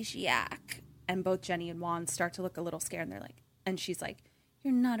aphrodisiac. And both Jenny and Juan start to look a little scared. And they're like, and she's like,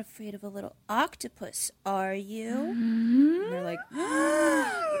 you're not afraid of a little octopus, are you? Mm-hmm. And they're like,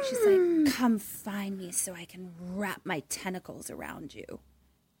 she's like, come find me so I can wrap my tentacles around you.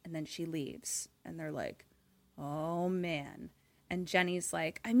 And then she leaves. And they're like, oh, man. And Jenny's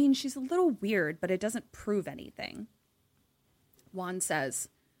like, I mean, she's a little weird, but it doesn't prove anything. Juan says,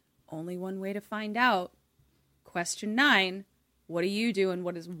 only one way to find out. Question 9, what do you do and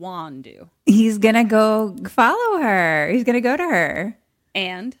what does Juan do? He's going to go follow her. He's going to go to her.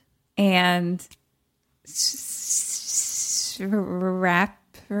 And wrap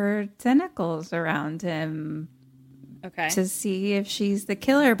her tentacles around him. Okay. To see if she's the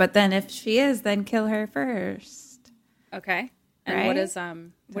killer. But then if she is, then kill her first. Okay. And right?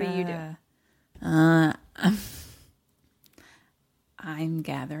 what do you do? I'm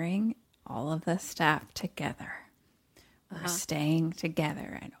gathering all of the staff together. We're staying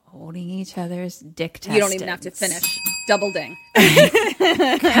together and holding each other's dick testines. You don't even have to finish. Double ding.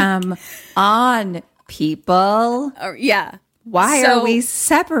 Come on, people. Yeah. Why are we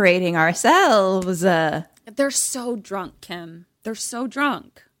separating ourselves? They're so drunk, Kim. They're so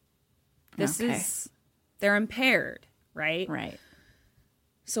drunk. They're impaired, right? Right.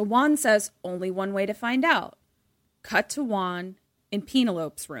 So Juan says, only one way to find out. Cut to Juan in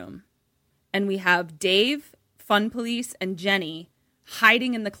Penelope's room. And we have Dave, Fun Police, and Jenny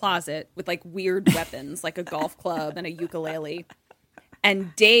hiding in the closet with like weird weapons, like a golf club and a ukulele.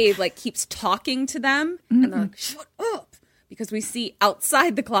 And Dave like keeps talking to them. And they're like, shut up. Because we see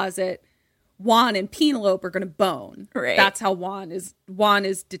outside the closet, Juan and Penelope are going to bone. Right. That's how Juan is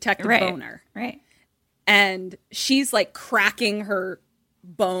Detective Boner. Right. And she's like cracking her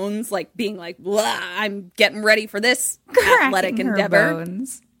bones, like being like, I'm getting ready for this athletic endeavor.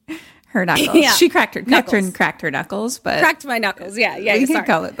 Bones. Her knuckles. Yeah. She cracked her knuckles, but cracked my knuckles. Yeah. we can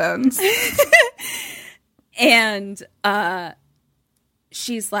call it bones. And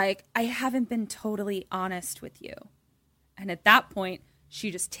she's like, I haven't been totally honest with you. And at that point, she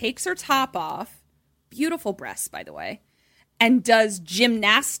just takes her top off, beautiful breasts, by the way, and does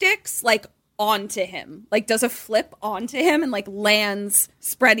gymnastics like onto him, like does a flip onto him and like lands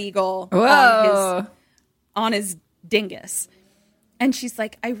spread eagle on his dingus. And she's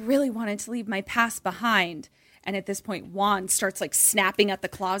like, I really wanted to leave my past behind. And at this point, Juan starts like snapping at the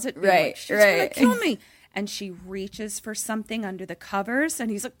closet. Right, like, she's gonna kill me. And she reaches for something under the covers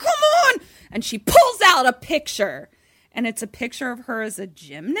and he's like, come on. And she pulls out a picture. And it's a picture of her as a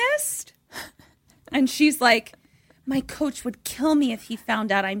gymnast. And she's like, my coach would kill me if he found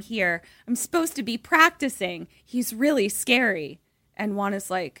out I'm here. I'm supposed to be practicing. He's really scary. And Juan is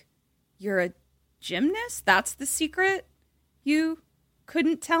like, you're a gymnast? That's the secret? You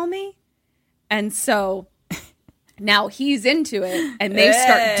couldn't tell me? And so now he's into it and they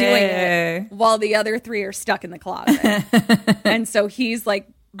start doing it while the other three are stuck in the closet. And so he's like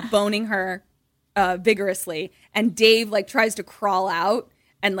boning her vigorously, and Dave like tries to crawl out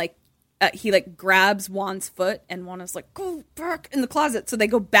and like he like grabs Juan's foot, and Juan is like, go back in the closet. So they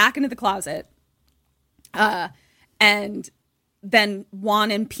go back into the closet, and then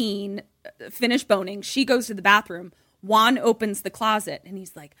Juan and Peen finish boning. She goes to the bathroom. Juan opens the closet and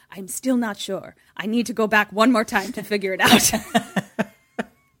he's like, I'm still not sure. I need to go back one more time to figure it out.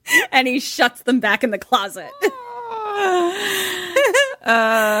 And he shuts them back in the closet.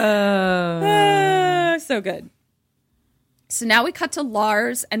 So good. So now we cut to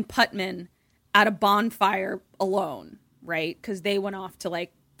Lars and Putman at a bonfire alone, right? Because they went off to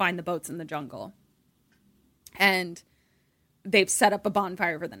like find the boats in the jungle. And they've set up a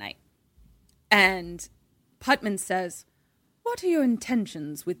bonfire for the night. And Putman says, what are your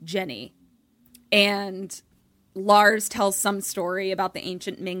intentions with Jenny? And Lars tells some story about the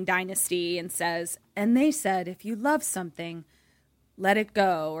ancient Ming dynasty and says, and they said, if you love something, let it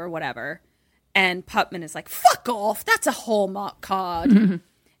go or whatever. And Putman is like, fuck off. That's a Hallmark card.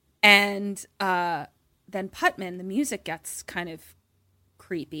 And then Putman, the music gets kind of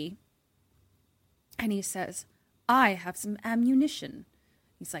creepy. And he says, I have some ammunition.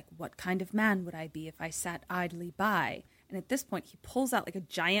 He's like, what kind of man would I be if I sat idly by? And at this point, he pulls out like a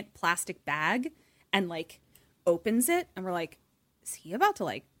giant plastic bag and like opens it. And we're like, is he about to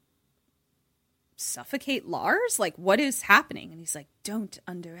like suffocate Lars? Like, what is happening? And he's like, don't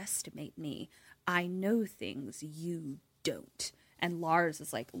underestimate me. I know things you don't. And Lars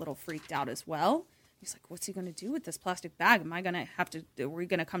is like a little freaked out as well. He's like, what's he going to do with this plastic bag? Are we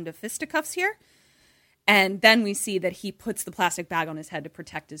going to come to fisticuffs here? And then we see that he puts the plastic bag on his head to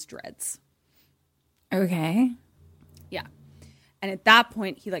protect his dreads. Okay. Yeah. And at that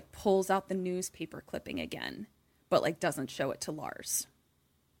point, he like pulls out the newspaper clipping again, but like doesn't show it to Lars.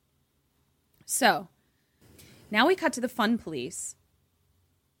 So now we cut to the Fun Police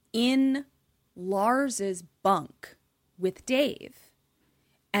in Lars's bunk with Dave.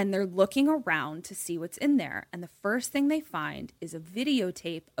 And they're looking around to see what's in there. And the first thing they find is a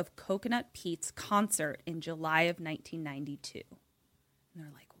videotape of Coconut Pete's concert in July of 1992. And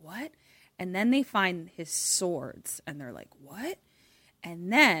they're like, what? And then they find his swords. And they're like, what?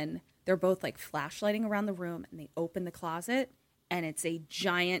 And then they're both like flashlighting around the room. And they open the closet. and it's a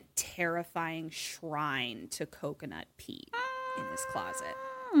giant, terrifying shrine to Coconut Pete in his closet.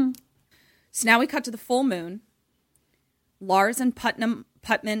 So now we cut to the full moon. Lars and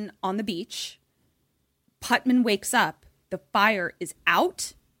Putman on the beach. Putman wakes up. The fire is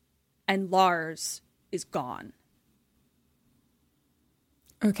out, and Lars is gone.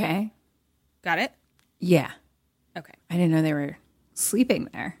 Okay. Got it? Yeah. Okay. I didn't know they were sleeping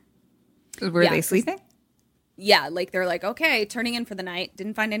there. Were they sleeping? Yeah, like they're like, okay, turning in for the night.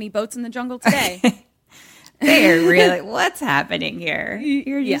 Didn't find any boats in the jungle today. They're really, what's happening here?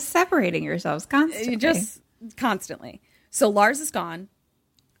 You're just separating yourselves constantly. Just constantly. So Lars is gone.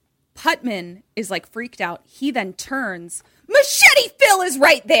 Putman is like freaked out. He then turns. Machete Phil is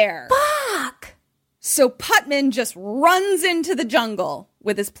right there. Fuck! So Putman just runs into the jungle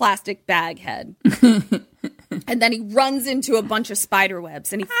with his plastic bag head. And then he runs into a bunch of spider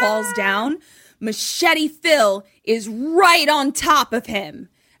webs and he falls down. Machete Phil is right on top of him.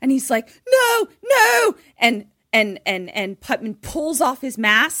 And he's like, no, no. And Putman pulls off his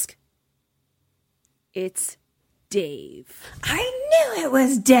mask. It's Dave. I knew it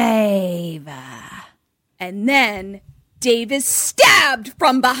was Dave. And then Dave is stabbed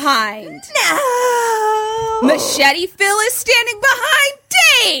from behind. No! Machete Phil is standing behind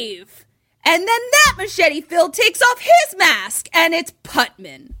Dave. And then that Machete Phil takes off his mask, and it's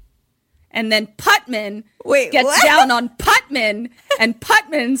Putman. And then Putman gets down on Putman, and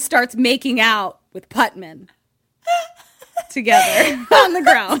Putman starts making out with Putman together on the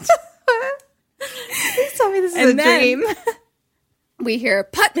ground. Please tell me this is a dream. We hear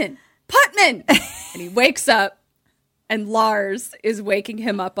Putman, Putman, and he wakes up, and Lars is waking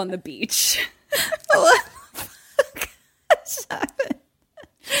him up on the beach. What the fuck just happened?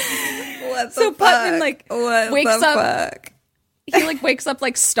 What the fuck? Putman like wakes up. Fuck? He like wakes up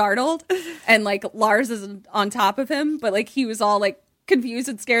like startled, and like Lars is on top of him, but like he was all like confused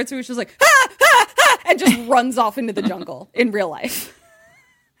and scared, so he was just like ha ha ha, and just runs off into the jungle in real life.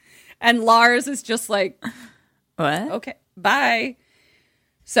 And Lars is just like, what? Okay, bye.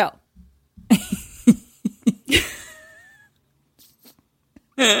 So.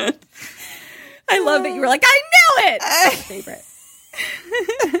 I love that you were like, I knew it! That's my favorite.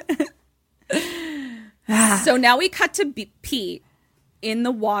 So now we cut to Pete in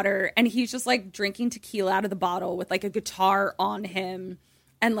the water, and he's just like drinking tequila out of the bottle with like a guitar on him,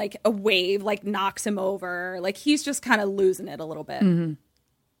 and like a wave like knocks him over. Like he's just kind of losing it a little bit. Mm-hmm.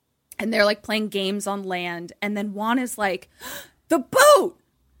 And they're like playing games on land, and then Juan is like, the boat!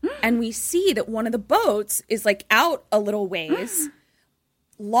 And we see that one of the boats is like out a little ways.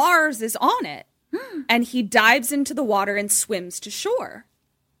 Lars is on it, and he dives into the water and swims to shore,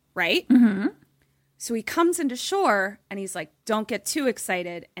 right? Mm-hmm. So he comes into shore, and he's like, don't get too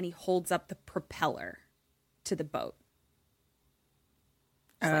excited, and he holds up the propeller to the boat.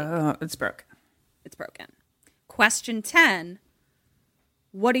 It's broken. It's broken. Question 10,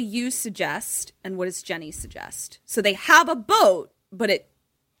 what do you suggest, and what does Jenny suggest? So they have a boat, but it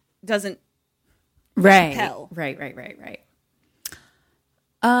doesn't propel. Right. But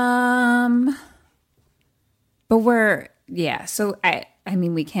so I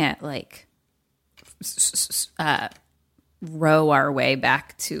mean, we can't like row our way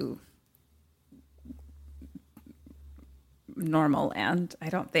back to normal land. I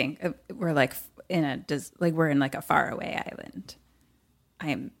don't think we're like we're in like a faraway island.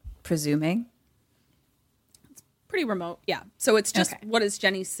 I'm presuming. It's pretty remote. Yeah. So it's just, What does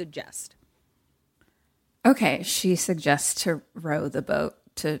Jenny suggest? Okay. She suggests to row the boat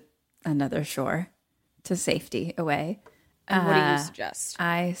to another shore to safety away. And what do you suggest?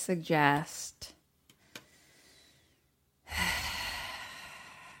 I suggest...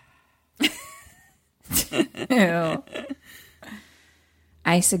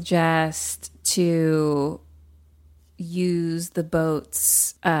 I suggest to use the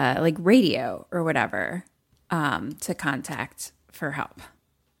boat's like radio or whatever to contact for help.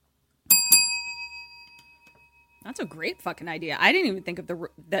 That's a great fucking idea. I didn't even think of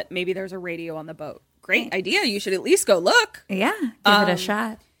that maybe there's a radio on the boat. Great idea. You should at least go look. Yeah, give it a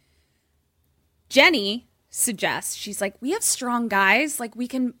shot. Jenny suggests, she's like, we have strong guys. Like, we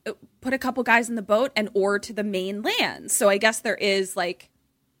can put a couple guys in the boat and oar to the main land. So I guess there is like,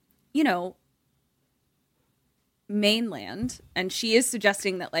 mainland. And she is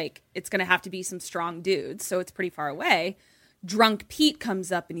suggesting that like it's going to have to be some strong dudes. So it's pretty far away. Drunk Pete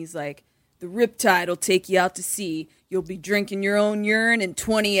comes up and he's like, the riptide will take you out to sea. You'll be drinking your own urine in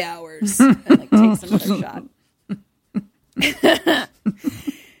 20 hours. And like takes another shot.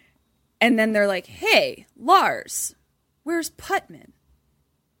 And then they're like, hey, Lars, where's Putman?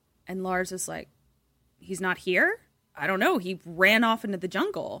 And Lars is like, he's not here? I don't know. He ran off into the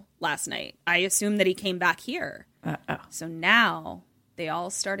jungle last night. I assume that he came back here. So now they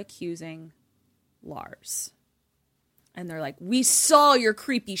all start accusing Lars. And they're like, we saw your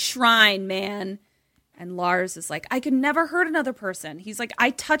creepy shrine, man. And Lars is like, I could never hurt another person. He's like,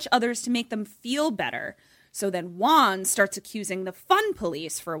 I touch others to make them feel better. So then Juan starts accusing the fun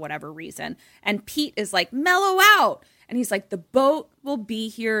police for whatever reason. And Pete is like, mellow out. And he's like, the boat will be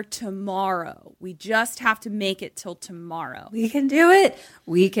here tomorrow. We just have to make it till tomorrow. We can do it.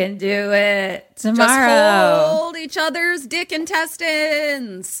 We can do it tomorrow. Just hold each other's dick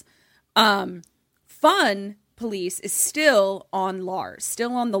intestines. Fun police is still on Lars,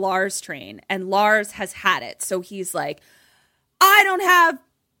 still on the Lars train. And Lars has had it. So he's like, I don't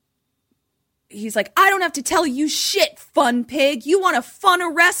have to tell you shit, fun pig. You want to fun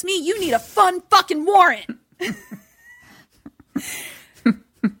arrest me? You need a fun fucking warrant.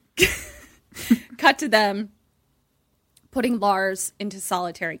 Cut to them putting Lars into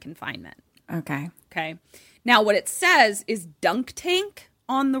solitary confinement. Okay. Now what it says is dunk tank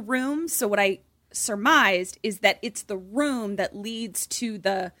on the room. So what I surmised is that it's the room that leads to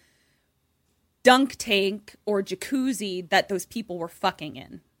the dunk tank or jacuzzi that those people were fucking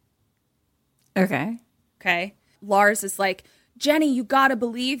in. Okay. Lars is like, Jenny, you gotta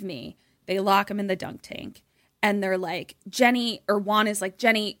believe me. They lock him in the dunk tank. And they're like, Juan is like,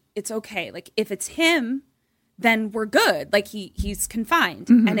 Jenny, it's okay. Like, if it's him, then we're good. Like, he's confined.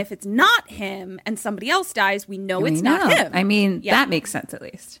 Mm-hmm. And if it's not him and somebody else dies, we know it's not him. I mean, that makes sense at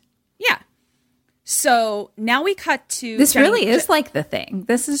least. Yeah. So now we cut to... This really is like The Thing.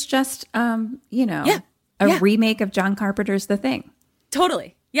 This is just, a remake of John Carpenter's The Thing.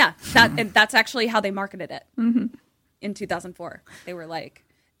 Totally. Yeah. And that's actually how they marketed it in 2004. They were like...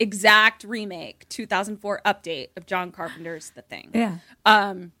 exact remake, 2004 update of John Carpenter's The Thing. Yeah.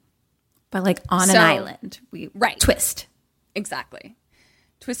 But like on an island. Twist. Exactly.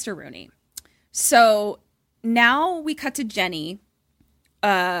 Twister Rooney. So now we cut to Jenny.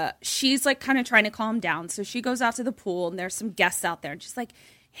 She's like kind of trying to calm down. So she goes out to the pool and there's some guests out there. And she's like,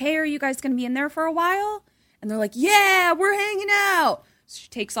 hey, are you guys going to be in there for a while? And they're like, yeah, we're hanging out. So she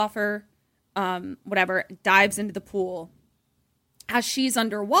takes off her dives into the pool. As she's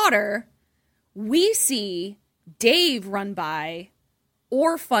underwater, we see Dave run by,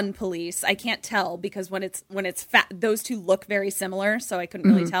 or fun police. I can't tell because when it's fat, those two look very similar, so I couldn't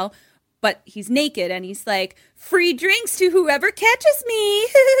really tell. But he's naked and he's like, free drinks to whoever catches me.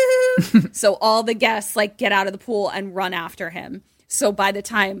 So all the guests like get out of the pool and run after him. So by the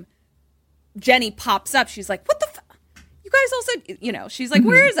time Jenny pops up, she's like, what the fuck? You guys also, she's like,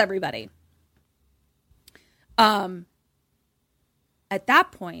 where is everybody? At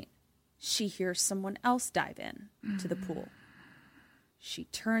that point, she hears someone else dive in to the pool. She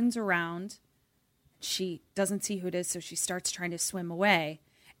turns around. She doesn't see who it is, so she starts trying to swim away.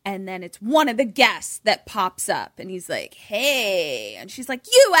 And then it's one of the guests that pops up. And he's like, hey. And she's like,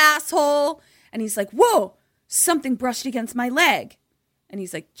 you asshole. And he's like, whoa, something brushed against my leg. And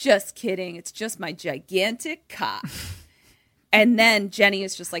he's like, just kidding. It's just my gigantic cock. And then Jenny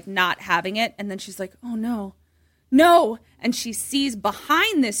is just like not having it. And then she's like, oh, no. And she sees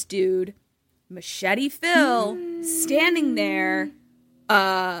behind this dude, Machete Phil, standing there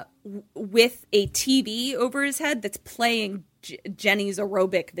with a TV over his head that's playing Jenny's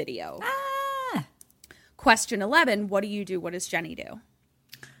aerobic video. Question 11, what do you do? What does Jenny do?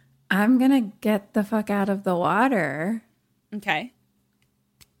 I'm going to get the fuck out of the water. Okay.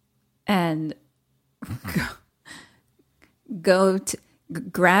 And go to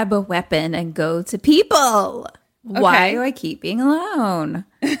grab a weapon and go to people. Okay. Why do I keep being alone?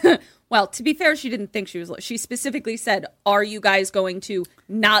 Well, to be fair, she didn't think she was. She specifically said, are you guys going to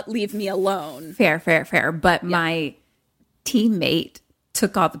not leave me alone? Fair. But my teammate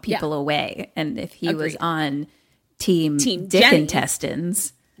took all the people away. And if he was on team Dick Jenny.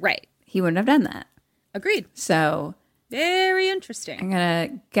 Intestines, right, he wouldn't have done that. Agreed. So very interesting. I'm going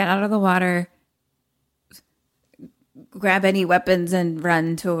to get out of the water, grab any weapons, and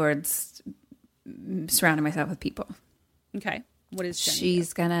run towards surrounding myself with people. Okay. What is Jenny She's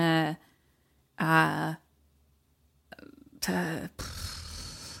do? Gonna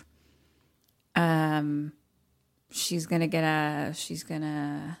she's gonna get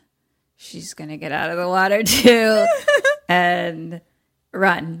out of the water too and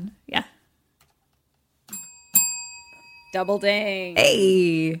run. Yeah. Double ding.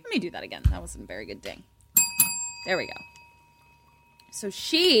 Hey. Let me do that again. That wasn't a very good ding. There we go. So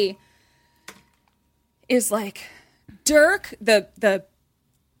she is like, Dirk, the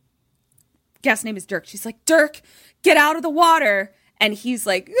guest name is Dirk. She's like, Dirk, get out of the water. And he's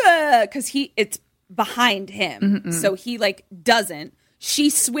like, because it's behind him. So he like doesn't. She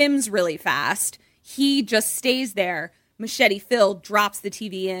swims really fast. He just stays there. Machete Phil drops the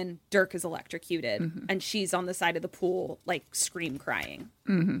TV in. Dirk is electrocuted. And she's on the side of the pool, like scream crying.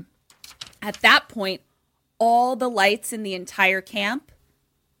 At that point, all the lights in the entire camp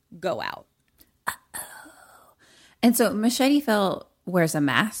go out. And so Machete Phil wears a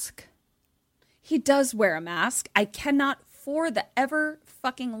mask. He does wear a mask. I cannot, for the ever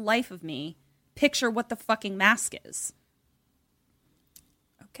fucking life of me, picture what the fucking mask is.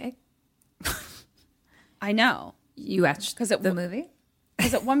 Okay. I know. You watched the movie?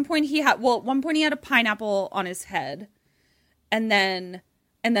 Because at one point he had a pineapple on his head. And then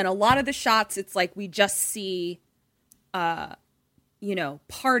a lot of the shots, it's like we just see, part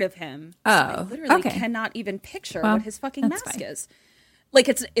of him. So I literally cannot even picture what his fucking mask is. Like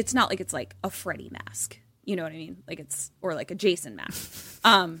it's not like it's like a Freddy mask. You know what I mean? Like or like a Jason mask.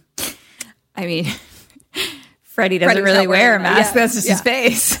 I mean, Freddy doesn't really wear a mask. Yeah. That's just his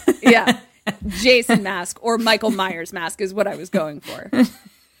face. Yeah. Jason mask or Michael Myers mask is what I was going for.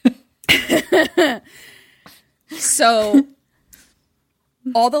 So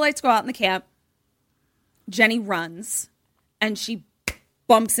all the lights go out in the camp. Jenny runs and she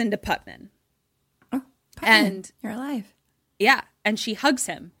bumps into Putman. Oh, Putman, and you're alive. Yeah. And she hugs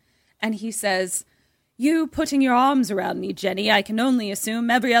him. And he says, "You putting your arms around me, Jenny, I can only assume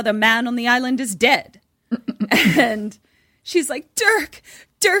every other man on the island is dead." And she's like, Dirk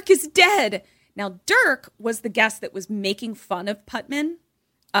is dead. Now, Dirk was the guest that was making fun of Putman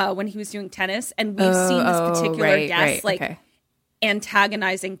when he was doing tennis. And we've seen this particular guest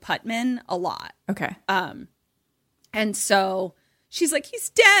antagonizing Putman a lot. Okay. And so she's like, "He's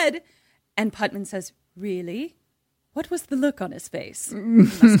dead." And Putman says, "Really? What was the look on his face? He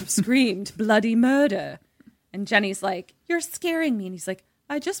must have screamed bloody murder." And Jenny's like, "You're scaring me." And he's like,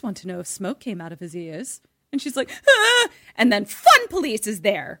 "I just want to know if smoke came out of his ears." And she's like, "Ah!" And then Fun Police is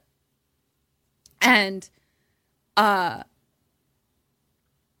there. And they're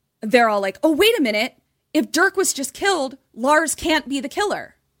all like, "Oh, wait a minute. If Dirk was just killed, Lars can't be the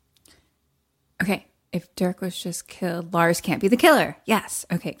killer." Okay. If Dirk was just killed, Lars can't be the killer. Yes.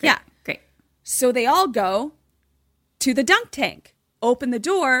 Okay, great. Yeah. Great. So they all go to the dunk tank, open the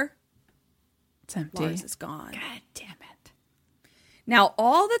door. It's empty. Lars is gone. God damn it. Now,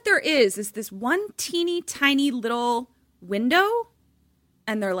 all that there is this one teeny tiny little window.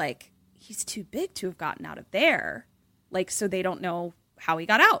 And they're like, he's too big to have gotten out of there. Like, so they don't know how he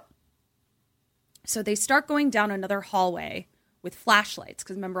got out. So they start going down another hallway with flashlights.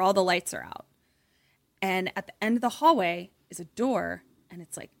 Because remember, all the lights are out. And at the end of the hallway is a door. And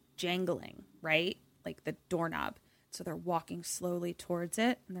it's like jangling, right? Like the doorknob. So they're walking slowly towards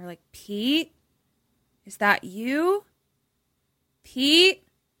it. And they're like, "Pete, is that you? Pete,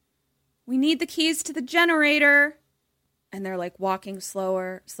 we need the keys to the generator." And they're like walking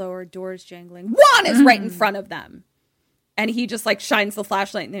slower, doors jangling. Juan is right in front of them. And he just like shines the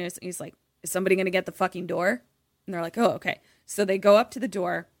flashlight in there. He's like, "Is somebody going to get the fucking door?" And they're like, "Oh, okay." So they go up to the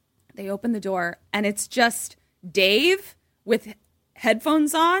door. They open the door. And it's just Dave with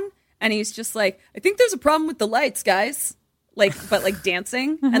headphones on. And he's just like, "I think there's a problem with the lights, guys." Like, but like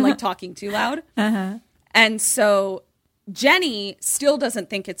dancing and like talking too loud. And so Jenny still doesn't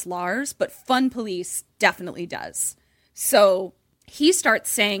think it's Lars, but Fun Police definitely does. So he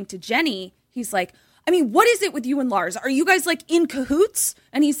starts saying to Jenny, he's like, "I mean, what is it with you and Lars? Are you guys like in cahoots?"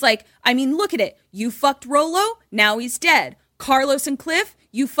 And he's like, "I mean, look at it. You fucked Rolo. Now he's dead. Carlos and Cliff,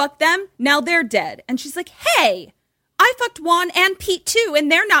 you fucked them. Now they're dead." And she's like, "Hey, I fucked Juan and Pete too,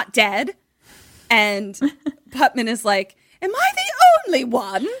 and they're not dead." And Putman is like, "Am I the only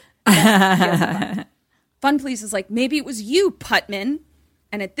one?" Fun Police is like, "Maybe it was you, Putman."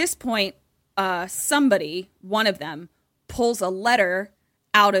 And at this point, somebody, one of them, pulls a letter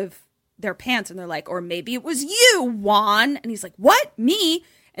out of their pants and they're like, "Or maybe it was you, Juan." And he's like, "What? Me?"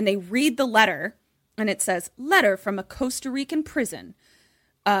 And they read the letter and it says, "Letter from a Costa Rican prison.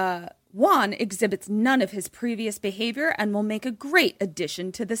 Juan exhibits none of his previous behavior and will make a great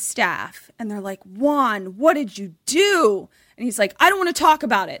addition to the staff." And they're like, "Juan, what did you do?" And he's like, "I don't want to talk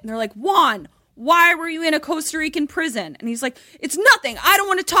about it." And they're like, "Juan, why were you in a Costa Rican prison?" And he's like, "It's nothing. I don't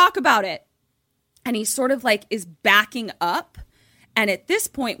want to talk about it." And he sort of like is backing up. And at this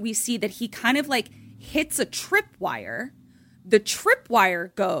point, we see that he kind of like hits a tripwire. The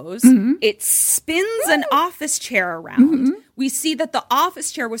tripwire goes, it spins an office chair around. We see that the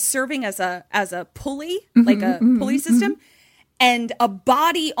office chair was serving as a pulley, like a pulley system. And a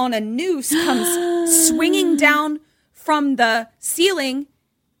body on a noose comes swinging down from the ceiling.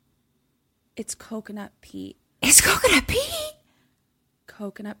 It's Coconut Pete. It's Coconut Pete.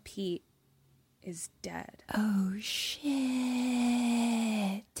 Coconut Pete is dead. Oh, shit.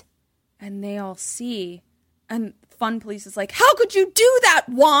 And they all see. And Fun Police is like, how could you do that,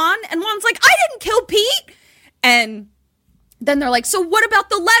 Juan? And Juan's like, I didn't kill Pete. And then they're like, so what about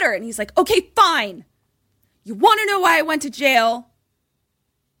the letter? And he's like, okay, fine. You want to know why I went to jail?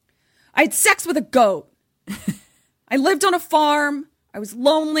 I had sex with a goat. I lived on a farm. I was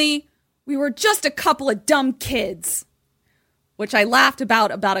lonely. We were just a couple of dumb kids. Which I laughed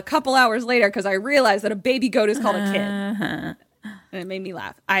about a couple hours later because I realized that a baby goat is called a kid. And it made me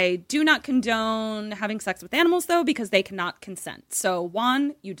laugh. I do not condone having sex with animals, though, because they cannot consent. So,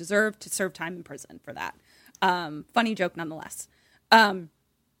 Juan, you deserve to serve time in prison for that. Funny joke nonetheless. Putman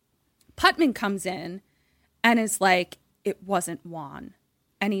comes in and is like, it wasn't Juan.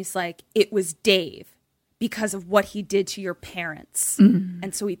 And he's like, it was Dave because of what he did to your parents.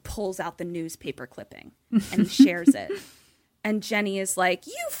 And so he pulls out the newspaper clipping and he shares it. And Jenny is like,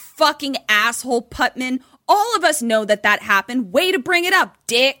 you fucking asshole, Putman. All of us know that happened. Way to bring it up,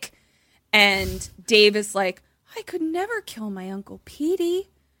 dick. And Dave is like, I could never kill my Uncle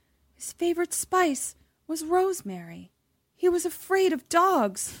Petey. His favorite spice was rosemary. He was afraid of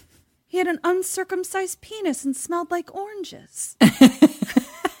dogs. He had an uncircumcised penis and smelled like oranges.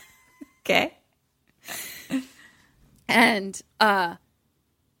 Okay. And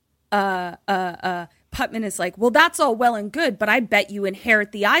Putman is like, well, that's all well and good, but I bet you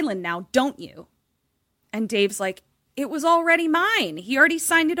inherit the island now, don't you? And Dave's like, it was already mine. He already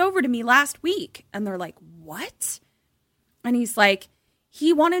signed it over to me last week. And they're like, what? And he's like,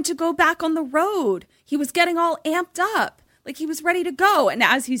 he wanted to go back on the road. He was getting all amped up. Like he was ready to go. And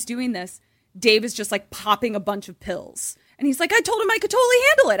as he's doing this, Dave is just like popping a bunch of pills. And he's like, I told him I could totally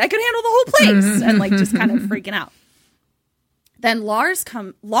handle it. I could handle the whole place. And like just kind of freaking out. Then Lars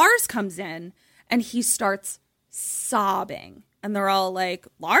comes in and he starts sobbing. And they're all like,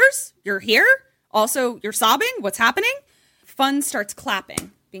 Lars, you're here? Also, you're sobbing? What's happening? Fun starts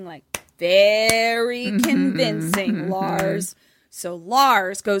clapping, being like, very convincing, Lars. So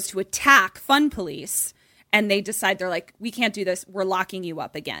Lars goes to attack Fun Police. And they decide, they're like, we can't do this. We're locking you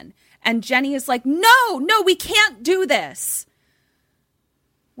up again. And Jenny is like, no, we can't do this.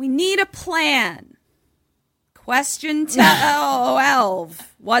 We need a plan. Question to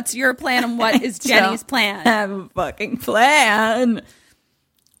Elv. What's your plan and what is Jenny's plan? I have a fucking plan.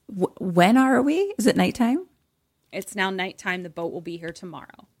 When are we? Is it nighttime? It's now nighttime. The boat will be here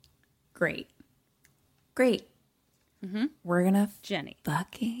tomorrow. Great. Mm-hmm. We're going to Jenny.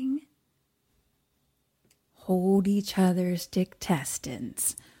 fucking hold each other's dick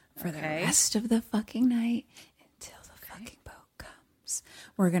testines for the rest of the fucking night until the fucking boat comes.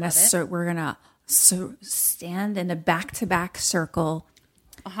 We're gonna stand in a back-to-back circle,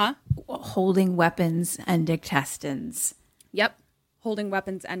 holding weapons and dick testines. Yep, holding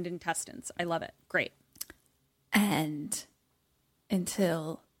weapons and intestines. I love it. Great. And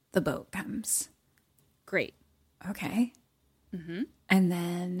until the boat comes. Great. Okay. Mm-hmm. And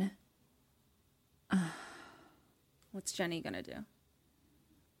then, what's Jenny gonna do?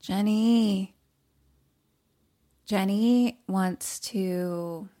 Jenny wants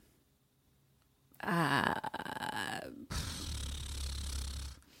to I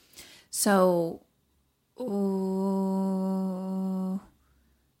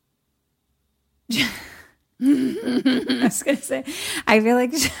was gonna say, I feel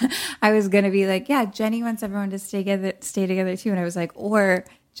like I was gonna be like, yeah, Jenny wants everyone to stay together too, and I was like, or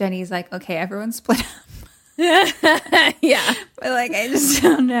Jenny's like, okay, everyone split up. Yeah, but like I just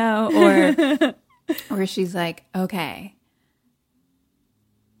don't know, or she's like, okay,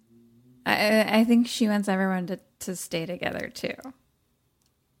 I think she wants everyone to stay together too.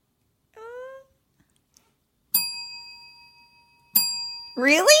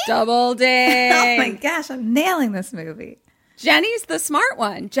 Really? Double ding. Oh my gosh, I'm nailing this movie. Jenny's the smart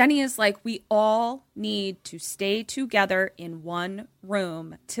one. Jenny is like, we all need to stay together in one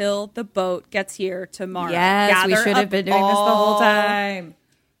room till the boat gets here tomorrow. Yes, we should have been doing this the whole time.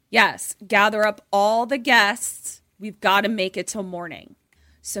 Yes, gather up all the guests. We've got to make it till morning.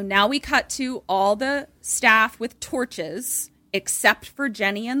 So now we cut to all the staff with torches, except for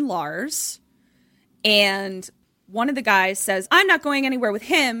Jenny and Lars. And one of the guys says, I'm not going anywhere with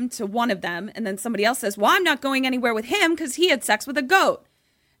him, to one of them. And then somebody else says, well, I'm not going anywhere with him because he had sex with a goat.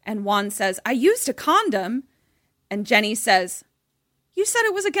 And Juan says, I used a condom. And Jenny says, you said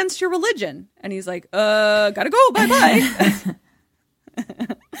it was against your religion. And he's like, gotta go, bye-bye.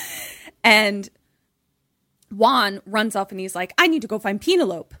 And Juan runs off and he's like, I need to go find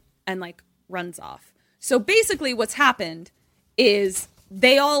Penelope. And like runs off. So basically what's happened is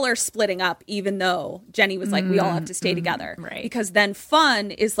they all are splitting up, even though Jenny was like, we all have to stay together. Right. Because then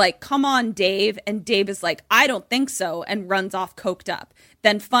Fun is like, come on, Dave. And Dave is like, I don't think so, and runs off coked up.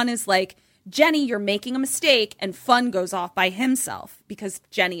 Then Fun is like, Jenny, you're making a mistake. And Fun goes off by himself because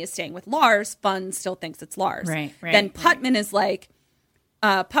Jenny is staying with Lars. Fun still thinks it's Lars. Right. Then Putman is like,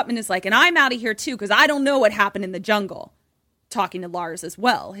 and I'm out of here too because I don't know what happened in the jungle. Talking to Lars as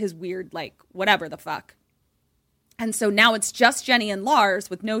well. His weird, like, whatever the fuck. And so now it's just Jenny and Lars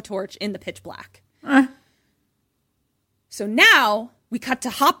with no torch in the pitch black. So now we cut to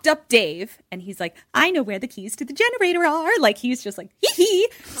hopped up Dave, and he's like, I know where the keys to the generator are. Like, he's just like, hee hee.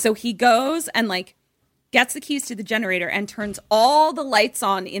 So he goes and, like, gets the keys to the generator and turns all the lights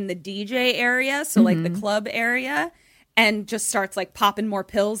on in the DJ area, so, like, the club area, and just starts, like, popping more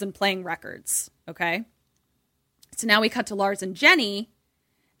pills and playing records, okay? So now we cut to Lars and Jenny,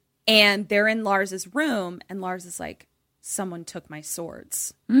 and they're in Lars's room, and Lars is like, someone took my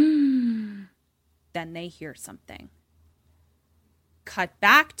swords. Then they hear something. Cut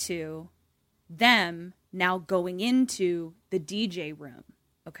back to them now going into the DJ room,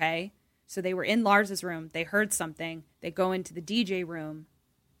 okay? So they were in Lars's room. They heard something. They go into the DJ room,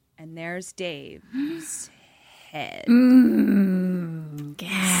 and there's Dave's head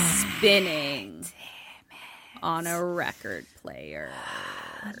spinning on a record player.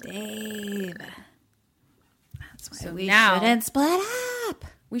 Dave. That's why So we now- shouldn't split up.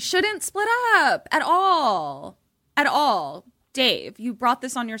 We shouldn't split up at all. At all. Dave, you brought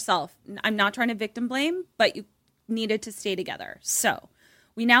this on yourself. I'm not trying to victim blame, but you needed to stay together. So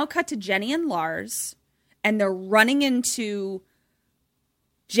we now cut to Jenny and Lars, and they're running into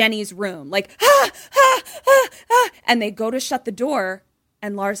Jenny's room, like, and they go to shut the door,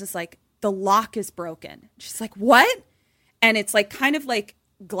 and Lars is like, the lock is broken. She's like, what? And it's like kind of like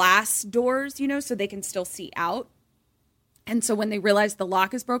glass doors, you know, so they can still see out. And so when they realize the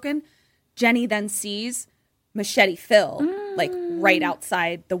lock is broken, Jenny then sees Machete Phil, like right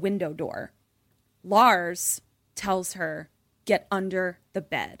outside the window door. Lars tells her, get under the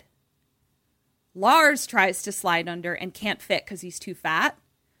bed. Lars tries to slide under and can't fit because he's too fat.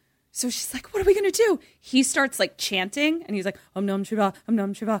 So she's like, what are we going to do? He starts like chanting and he's like, Om Nam Shiva, Om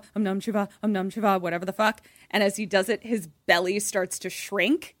Nam Shiva, Om Nam Shiva, Om Nam Shiva, whatever the fuck. And as he does it, his belly starts to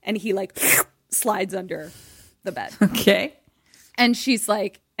shrink and he like slides under the bed. Okay. And she's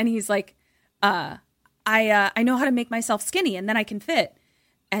like, and he's like, I know how to make myself skinny and then I can fit.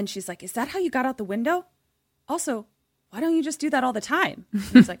 And she's like, is that how you got out the window? Also, why don't you just do that all the time? And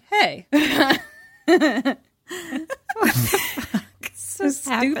he's like, hey. So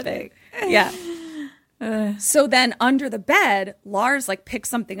stupid. Yeah. So then under the bed, Lars like picks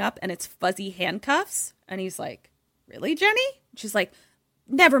something up and it's fuzzy handcuffs. And he's like, really, Jenny? She's like,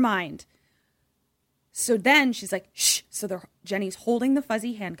 never mind. So then she's like, shh. So Jenny's holding the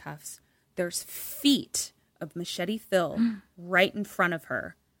fuzzy handcuffs. There's feet of Machete Phil right in front of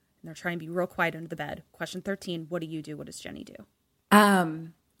her. And they're trying to be real quiet under the bed. Question 13, what do you do? What does Jenny do?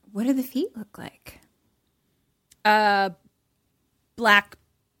 What do the feet look like? Black,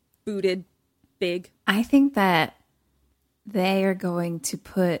 booted, big. I think that they are going to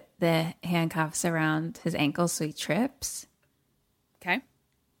put the handcuffs around his ankles so he trips. Okay.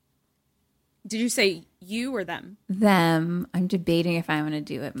 Did you say you or them? Them. I'm debating if I want to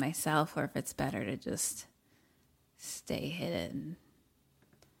do it myself or if it's better to just stay hidden.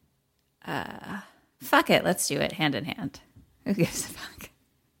 Fuck it. Let's do it hand in hand. Who gives a fuck?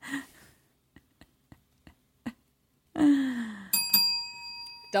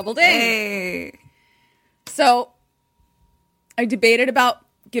 Double ding. Hey. So I debated about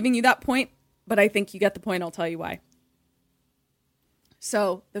giving you that point, but I think you get the point. I'll tell you why.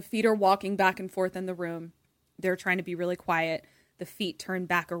 So the feet are walking back and forth in the room. They're trying to be really quiet. The feet turn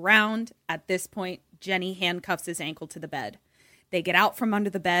back around. At this point, Jenny handcuffs his ankle to the bed. They get out from under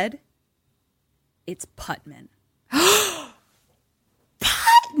the bed. It's Putman.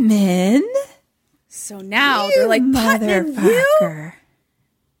 Putman? So now they're like, Putman, you?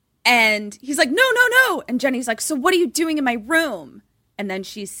 And he's like, no, no, no. And Jenny's like, so what are you doing in my room? And then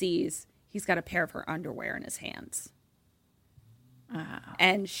she sees he's got a pair of her underwear in his hands. Oh.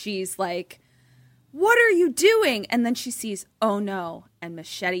 And she's like, what are you doing? And then she sees, oh no. And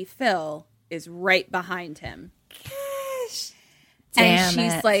Machete Phil is right behind him. Gosh. And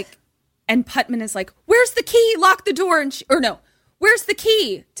she's like, and Putman is like, where's the key? Lock the door. And where's the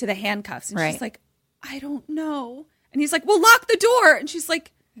key to the handcuffs? And she's like, I don't know. And he's like, well, lock the door. And she's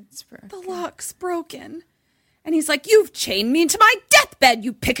like, the lock's broken. And he's like, you've chained me to my deathbed,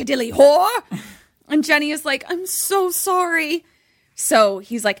 you Piccadilly whore. And Jenny is like, I'm so sorry. So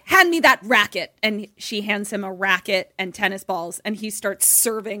he's like, hand me that racket. And she hands him a racket and tennis balls. And he starts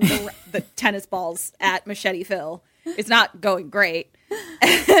serving the tennis balls at Machete Phil. It's not going great.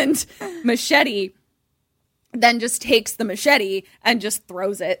 And Machete then just takes the machete and just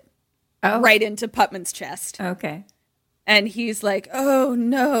throws it right into Putman's chest. Okay. And he's like, oh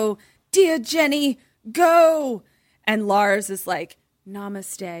no, dear Jenny, go. And Lars is like,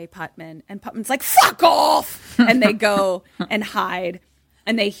 namaste, Putman. And Putman's like, fuck off. And they go and hide.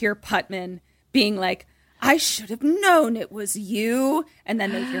 And they hear Putman being like, I should have known it was you. And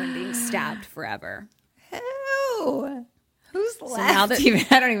then they hear him being stabbed forever. Ew. Who's So left? now that-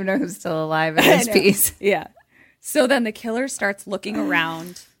 I don't even know who's still alive in this piece. Yeah. So then the killer starts looking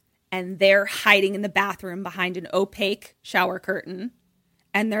around, and they're hiding in the bathroom behind an opaque shower curtain.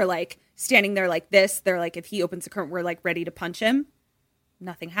 And they're like standing there like this. They're like, if he opens the curtain, we're like ready to punch him.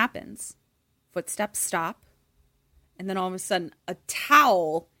 Nothing happens. Footsteps stop. And then all of a sudden, a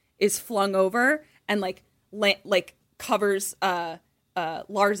towel is flung over and like covers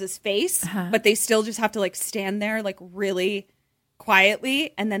Lars's face. But they still just have to like stand there like really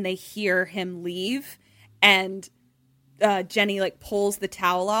quietly. And then they hear him leave. And Jenny like pulls the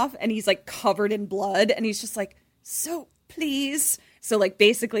towel off, and he's like covered in blood, and he's just like, so please. So like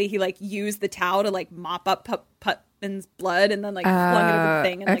basically he like used the towel to like mop up Putman's blood, and then like flung it over the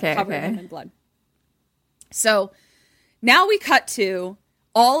thing and like covered him in blood. So now we cut to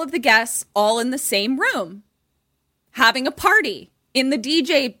all of the guests all in the same room having a party in the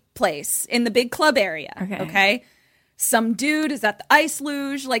DJ place in the big club area. Okay. Some dude is at the ice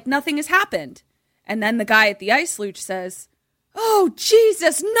luge, like nothing has happened. And then the guy at the ice luge says, oh,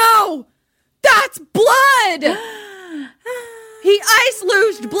 Jesus, no, that's blood. He ice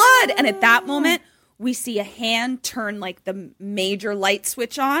luged blood. And at that moment, we see a hand turn like the major light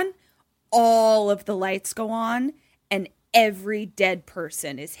switch on. All of the lights go on, and every dead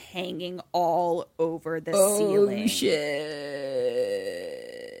person is hanging all over the ceiling. Shit.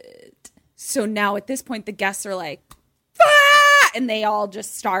 So now at this point, the guests are like, ah! And they all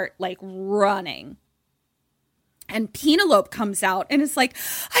just start like running. And Penelope comes out and is like,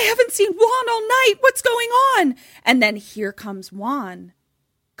 I haven't seen Juan all night. What's going on? And then here comes Juan,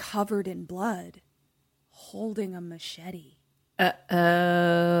 covered in blood, holding a machete.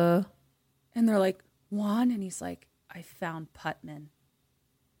 Uh-oh. And they're like, Juan? And he's like, I found Putman.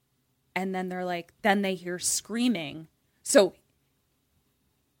 And then they're like, then they hear screaming. So,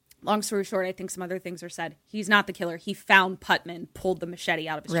 long story short, I think some other things are said. He's not the killer. He found Putman, pulled the machete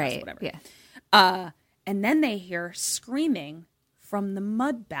out of his chest, whatever. Yeah. And then they hear screaming from the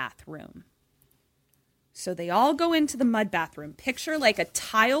mud bathroom. So they all go into the mud bathroom. Picture like a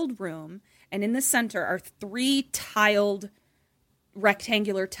tiled room, and in the center are 3 tiled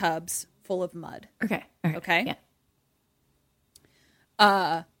rectangular tubs full of mud. Okay. Okay?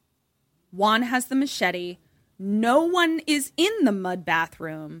 Yeah. Juan has the machete. No one is in the mud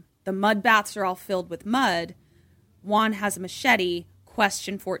bathroom. The mud baths are all filled with mud. Juan has a machete.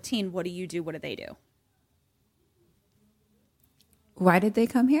 Question 14, what do you do? What do they do? Why did they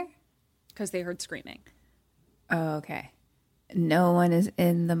come here? Because they heard screaming. Oh, okay. No one is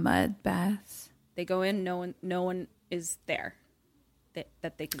in the mud baths. They go in. No one is there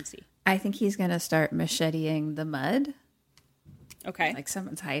that they can see. I think he's going to start macheteing the mud. Okay. Like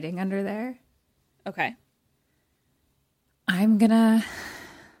someone's hiding under there. Okay. I'm gonna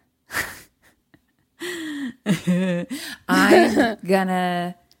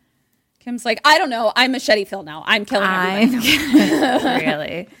Kim's like, I don't know. I'm Machete Phil now. I'm killing everybody.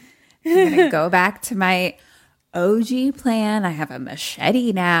 Really? I'm gonna go back to my OG plan. I have a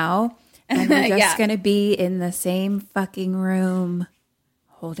machete now. And we're just gonna be in the same fucking room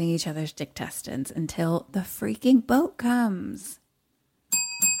holding each other's dick testines until the freaking boat comes.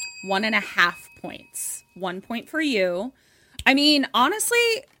 1.5 points. 1 point for you. I mean, honestly,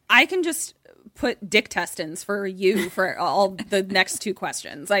 I can just put dick testins for you for all the next 2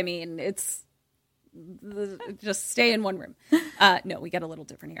 questions. I mean, it's just stay in one room. No, we get a little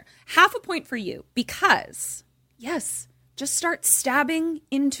different here. 0.5 point for you because, yes, just start stabbing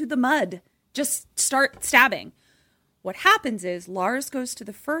into the mud. Just start stabbing. What happens is Lars goes to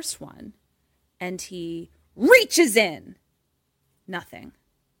the first one and he reaches in. Nothing.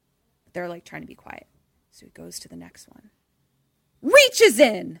 They're like trying to be quiet. So he goes to the next one. Reaches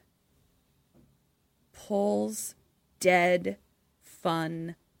in. Pulls dead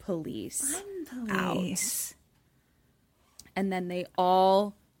fun police out. And then they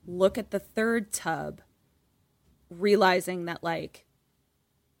all look at the third tub, realizing that like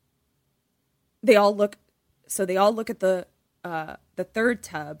they all look at the third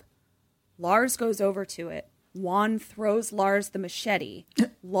tub. Lars goes over to it, Juan throws Lars the machete.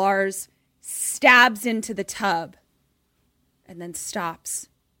 Lars stabs into the tub and then stops.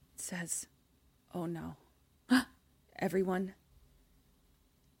 Says, "Oh no. Everyone,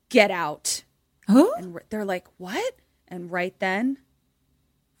 get out." Oh? And they're like, "What?" And right then,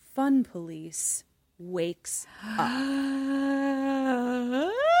 Fun Police wakes up.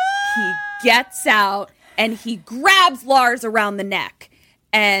 He gets out and he grabs Lars around the neck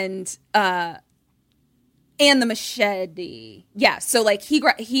and the machete. Yeah, so like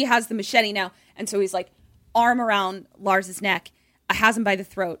he has the machete now, and so he's like arm around Lars's neck, has him by the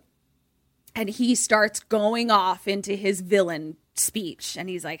throat, and he starts going off into his villain speech, and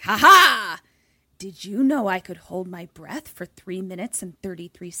he's like, "Ha ha! Did you know I could hold my breath for 3 minutes and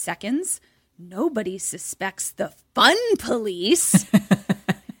 33 seconds? Nobody suspects the Fun Police."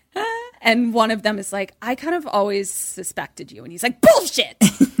 And one of them is like, "I kind of always suspected you." And he's like, "Bullshit."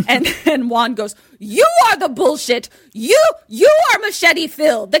 and Juan goes, "You are the bullshit. You are machete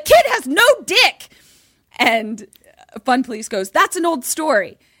Phil. The kid has no dick." And Fun Police goes, "That's an old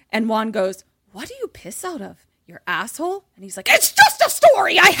story." And Juan goes, "What do you piss out of? Your asshole?" And he's like, "It's just a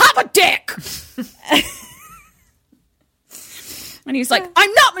story. I have a dick." And he's like,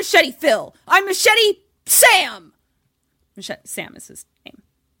 "I'm not Machete Phil. I'm Machete Sam." Sam is his name.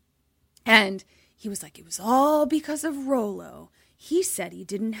 And he was like, "It was all because of Rolo. He said he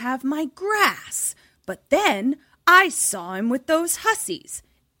didn't have my grass. But then I saw him with those hussies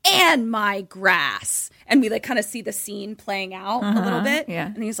and my grass." And we like kind of see the scene playing out a little bit. Yeah.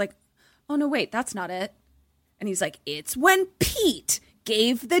 And he's like, "Oh, no, wait, that's not it." And he's like, "It's when Pete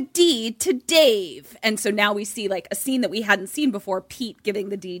gave the deed to Dave." And so now we see like a scene that we hadn't seen before, Pete giving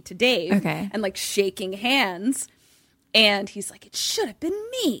the deed to Dave. Okay. And like shaking hands. And he's like, "It should have been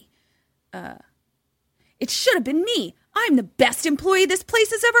me. It should have been me. I'm the best employee this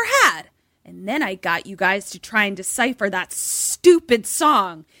place has ever had. And then I got you guys to try and decipher that stupid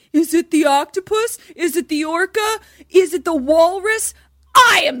song. Is it the octopus? Is it the orca? Is it the walrus?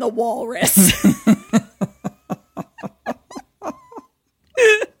 I am the walrus."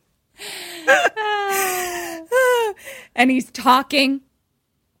 And he's talking.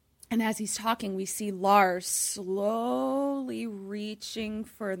 And as he's talking, we see Lars slowly reaching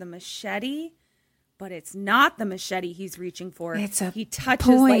for the machete. But it's not the machete he's reaching for. He touches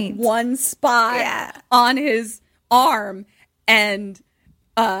like one spot on his arm, and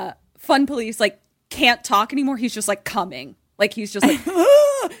Fun Police like can't talk anymore. He's just like coming, like he's just like,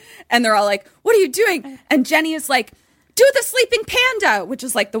 "Ah!" And they're all like, "What are you doing?" And Jenny is like, "Do the sleeping panda," which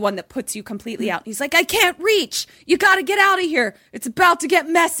is like the one that puts you completely out. He's like, "I can't reach. You got to get out of here. It's about to get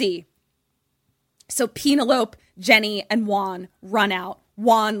messy." So Penelope, Jenny, and Juan run out.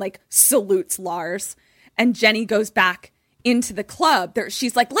 Juan like salutes Lars, and Jenny goes back into the club.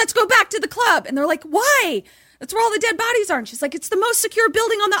 She's like, "Let's go back to the club." And they're like, "Why? That's where all the dead bodies are." And she's like, "It's the most secure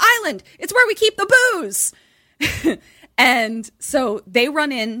building on the island. It's where we keep the booze." And so they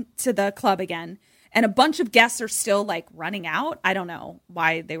run into the club again, and a bunch of guests are still like running out. I don't know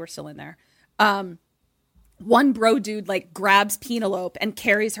why they were still in there. One bro dude like grabs Penelope and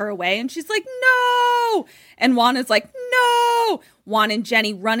carries her away, and she's like, "No!" And Juan is like, "No!" Juan and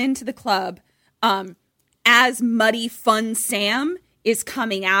Jenny run into the club as Muddy Fun Sam is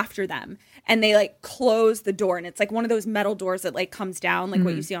coming after them, and they like close the door, and it's like one of those metal doors that like comes down, like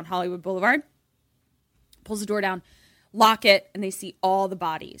what you see on Hollywood Boulevard. Pulls the door down, lock it, and they see all the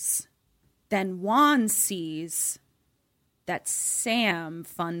bodies. Then Juan sees that Sam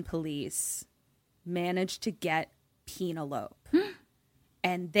Fun Police managed to get Penelope.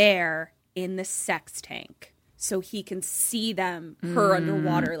 And they're in the sex tank. So he can see her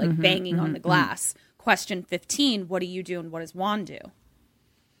underwater, like banging on the glass. Question 15, what do you do and what does Juan do?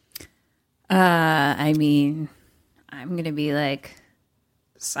 I mean, I'm going to be like,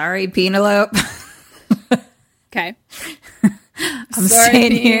 "Sorry, Penelope." Okay. I'm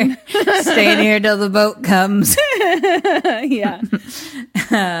staying here till the boat comes. Yeah.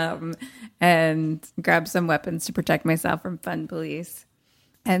 And grab some weapons to protect myself from Fun Police.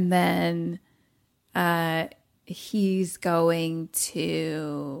 And then he's going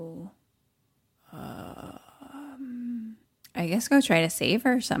to, I guess, go try to save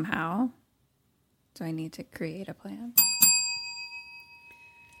her somehow. Do I need to create a plan?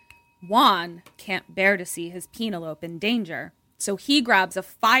 Juan can't bear to see his Penelope in danger. So he grabs a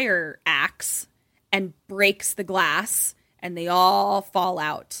fire axe and breaks the glass, and they all fall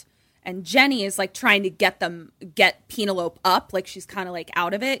out. And Jenny is like trying to get Penelope up, like she's kind of like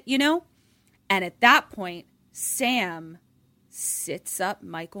out of it, you know? And at that point, Sam sits up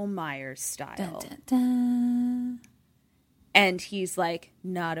Michael Myers style. Dun, dun, dun. And he's like,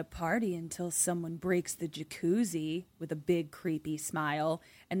 not a party until someone breaks the jacuzzi, with a big creepy smile.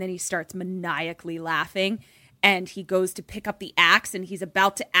 And then he starts maniacally laughing. And he goes to pick up the axe, and he's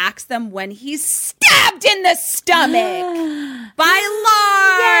about to axe them when he's stabbed in the stomach by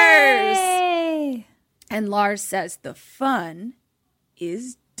Lars. Yay! And Lars says, the fun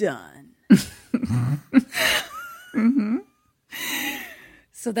is done.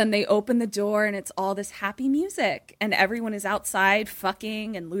 So then they open the door, and it's all this happy music, and everyone is outside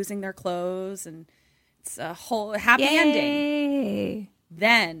fucking and losing their clothes, and it's a whole happy ending.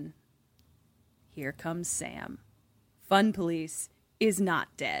 Then here comes Sam. Fun Police is not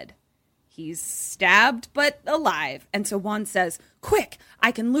dead. He's stabbed but alive. And so Juan says, quick,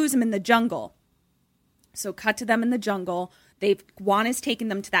 I can lose him in the jungle. So cut to them in the jungle. Juan is taking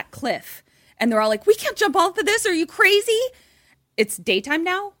them to that cliff. And they're all like, we can't jump off of this. Are you crazy? It's daytime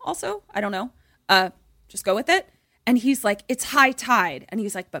now also. I don't know. Just go with it. And he's like, it's high tide. And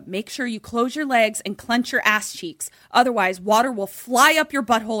he's like, but make sure you close your legs and clench your ass cheeks. Otherwise, water will fly up your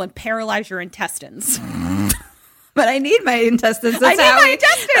butthole and paralyze your intestines. But I need my intestines.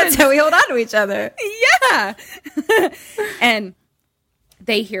 That's how we hold on to each other. Yeah. And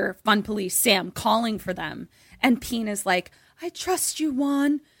they hear Fun Police Sam calling for them. And Pina's like, I trust you,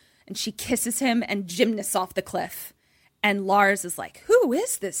 Juan. And she kisses him and gymnasts off the cliff. And Lars is like, who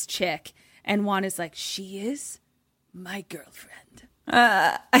is this chick? And Juan is like, she is my girlfriend.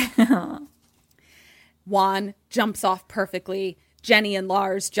 Juan jumps off perfectly. Jenny and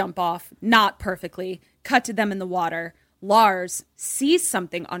Lars jump off not perfectly. Cut to them in the water. Lars sees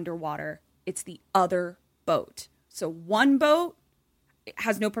something underwater. It's the other boat. So one boat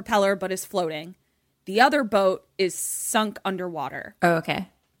has no propeller but is floating. The other boat is sunk underwater. Oh, okay.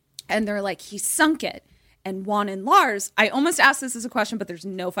 And they're like, he sunk it. And Juan and Lars, I almost asked this as a question, but there's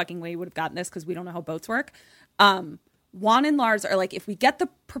no fucking way you would have gotten this because we don't know how boats work. Juan and Lars are like, if we get the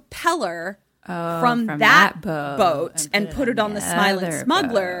propeller from that boat and put it on the Smiling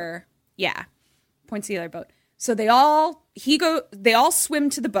Smuggler. Yeah. Points to the other boat. So they all swim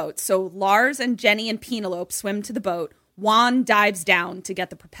to the boat. So Lars and Jenny and Penelope swim to the boat. Juan dives down to get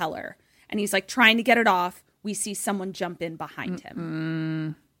the propeller. And he's like trying to get it off. We see someone jump in behind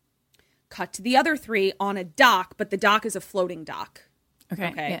him. Cut to the other three on a dock, but the dock is a floating dock.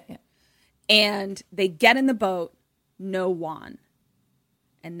 Okay. Yeah. And they get in the boat. No Juan.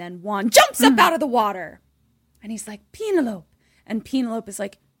 And then Juan jumps up out of the water. And he's like, Penelope. And Penelope is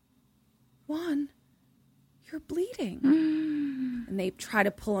like, Juan, you're bleeding. And they try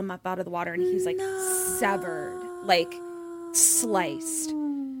to pull him up out of the water. And he's like severed, like sliced.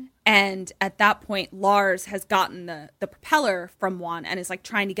 And at that point, Lars has gotten the propeller from Juan and is like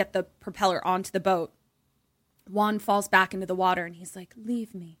trying to get the propeller onto the boat. Juan falls back into the water and he's like,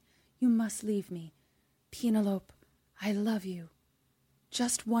 leave me. You must leave me. Penelope, I love you.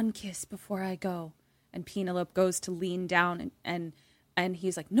 Just one kiss before I go. And Penelope goes to lean down and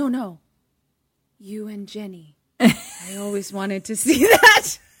he's like, no. You and Jenny. I always wanted to see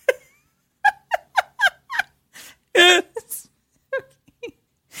that.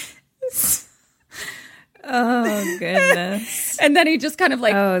 Oh, goodness. And then he just kind of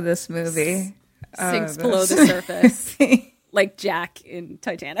like... this movie. Sinks below the surface. Like Jack in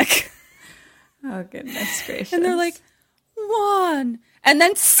Titanic. Oh, goodness gracious. And they're like, Juan. And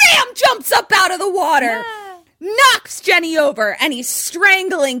then Sam jumps up out of the water. Knocks Jenny over. And he's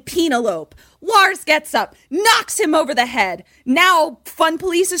strangling Penelope. Lars gets up. Knocks him over the head. Now Fun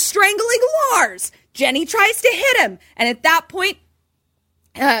Police is strangling Lars. Jenny tries to hit him. And at that point,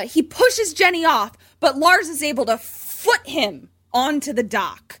 he pushes Jenny off. But Lars is able to foot him onto the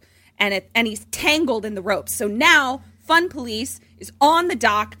dock. And he's tangled in the ropes. So now Fun Police is on the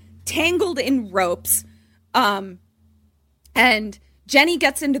dock, tangled in ropes. And Jenny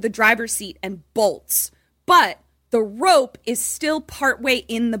gets into the driver's seat and bolts. But the rope is still partway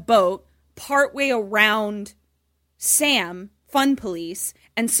in the boat, partway around Sam, Fun Police.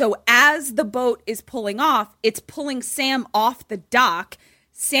 And so as the boat is pulling off, it's pulling Sam off the dock.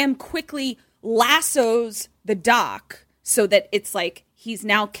 Sam quickly lassos the dock so that it's like he's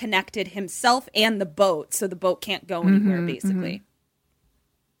now connected himself and the boat, so the boat can't go anywhere, basically.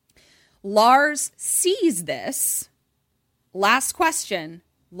 Lars sees this. Last question.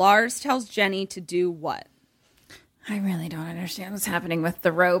 Lars tells Jenny to do what? I really don't understand what's happening with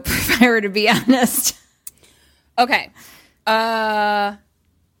the rope, if I were to be honest. Okay.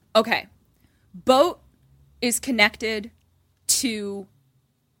 Okay. Boat is connected to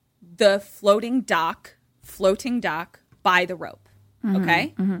the floating dock by the rope.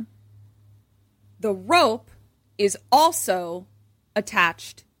 Okay? The rope is also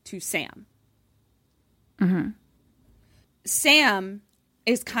attached to Sam. Sam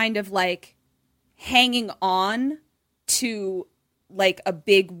is kind of like hanging on to like a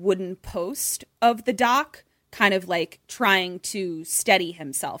big wooden post of the dock, kind of like trying to steady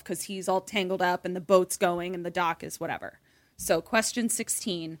himself because he's all tangled up and the boat's going and the dock is whatever. So question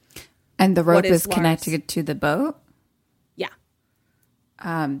 16. And the rope is Lars? connected to the boat? Yeah.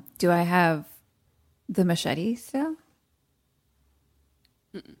 Do I have the machete still?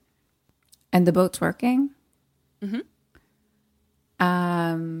 Mm-mm. And the boat's working? Mm-hmm.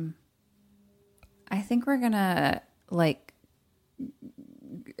 I think we're gonna like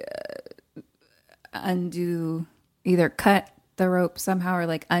undo, either cut the rope somehow or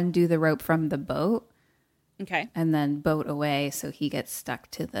like undo the rope from the boat. Okay. And then boat away so he gets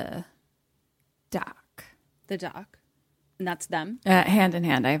stuck to the dock. The dock. And that's them. Hand in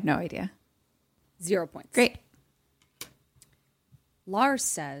hand. I have no idea. 0 points. Great. Lars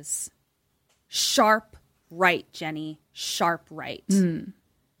says, sharp right, Jenny. Sharp right.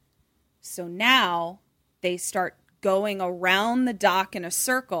 So now they start going around the dock in a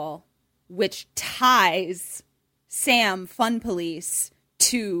circle, which ties Sam, Fun Police,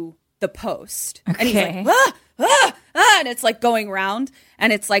 to the post. Okay. And he's like, and it's like going around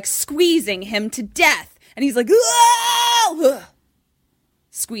and it's like squeezing him to death. And he's like,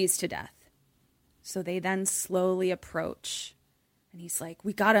 squeezed to death. So they then slowly approach. And he's like,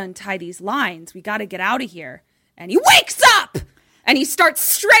 we got to untie these lines. We got to get out of here. And he wakes up and he starts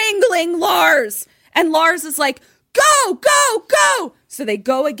strangling Lars. And Lars is like, go, go, go. So they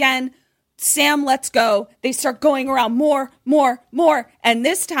go again. Sam lets go. They start going around more. And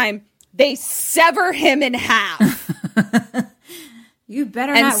this time they sever him in half. You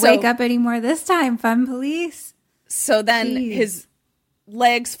better not wake up anymore this time, Fun Police. So then his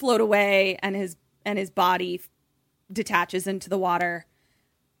legs float away and his body detaches into the water.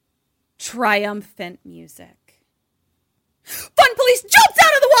 Triumphant music. Fun Police jumps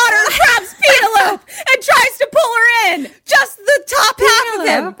out of the water and grabs Penelope and tries to pull her in. Just the top half of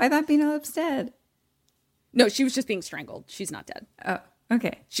him. I thought Penelope's dead. No, she was just being strangled. She's not dead. Oh,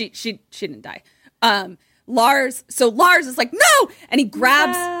 okay. She didn't die. Lars is like, no! And he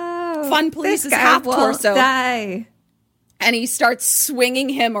grabs Fun Police's half torso. Die. And he starts swinging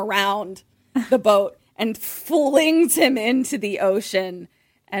him around the boat and flings him into the ocean.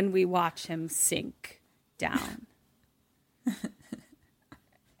 And we watch him sink down.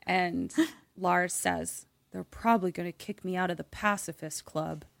 And Lars says, they're probably going to kick me out of the pacifist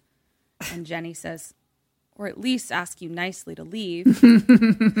club. And Jenny says, or at least ask you nicely to leave.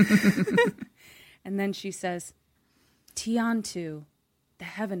 And then she says, Tiantu, the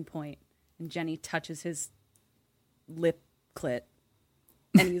heaven point. And Jenny touches his lip clit.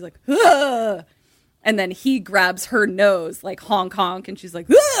 And he's like, ugh! And then he grabs her nose, like honk honk. And she's like,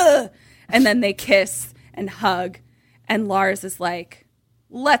 ugh! And then they kiss and hug. And Lars is like,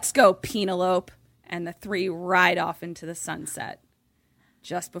 let's go, Penelope. And the three ride off into the sunset.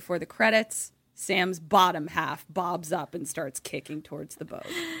 Just before the credits, Sam's bottom half bobs up and starts kicking towards the boat.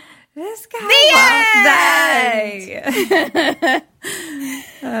 This guy won't die.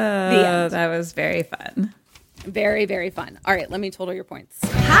 The end. That was very fun. Very, very fun. All right, let me total your points.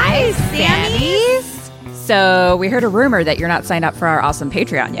 Hi, Sammys! So we heard a rumor that you're not signed up for our awesome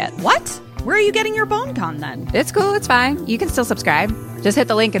Patreon yet. What? Where are you getting your bone con then? It's cool, it's fine. You can still subscribe. Just hit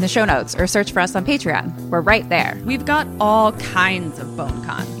the link in the show notes or search for us on Patreon. We're right there. We've got all kinds of bone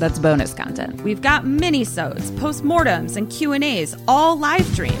con. That's bonus content. We've got mini-sodes, postmortems, and Q&As, all live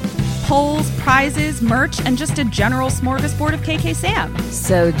streamed. Polls, prizes, merch, and just a general smorgasbord of KK Sam.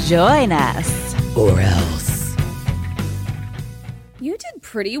 So join us. Or else. You did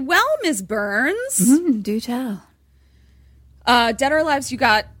pretty well, Ms. Burns. Do tell. Dead or Alive, you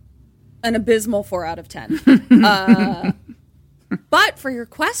got an abysmal 4 out of 10. But for your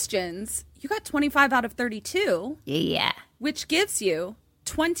questions, you got 25 out of 32. Yeah. Which gives you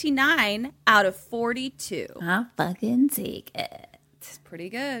 29 out of 42. I'll fucking take it. It's pretty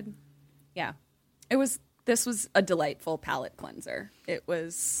good. Yeah. This was a delightful palate cleanser. It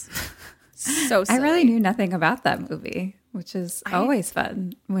was so silly. I really knew nothing about that movie, which is always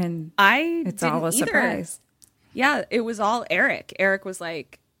fun when it's all a surprise. Yeah, it was all Eric. Eric was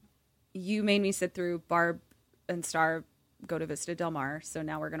like, you made me sit through Barb and Star go to Vista Del Mar, so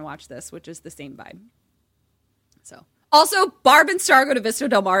now we're going to watch this, which is the same vibe. So, also, Barb and Star go to Vista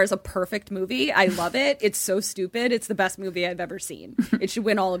Del Mar is a perfect movie. I love it. It's so stupid. It's the best movie I've ever seen. It should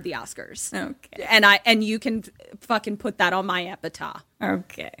win all of the Oscars. Okay. And you can fucking put that on my epitaph.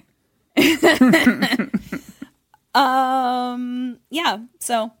 Okay. Yeah,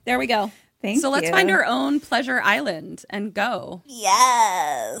 so there we go. So let's find our own pleasure island and go.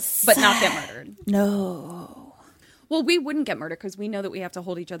 Yes. But not get murdered. No. Well, we wouldn't get murdered because we know that we have to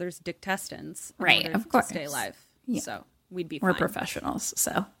hold each other's dick testines in Right, order of course. to stay alive. Yeah. So we'd be We're fine. professionals,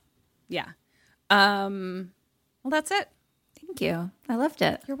 so Yeah. Well, that's it. thank you. I loved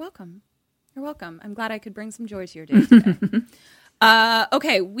it. You're welcome. You're welcome. I'm glad I could bring some joy to your day today.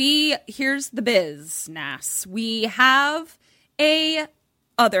 Okay, here's the business. We have a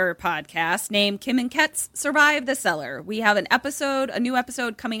other podcast named Kim and Ket's Survive the Cellar. We have a new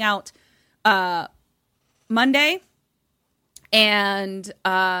episode coming out Monday. And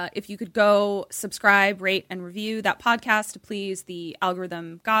if you could go subscribe, rate, and review that podcast to please the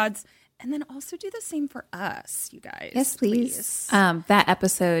algorithm gods. And then also do the same for us, you guys. Yes, please. That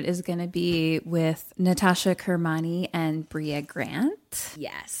episode is going to be with Natasha Kermani and Bria Grant.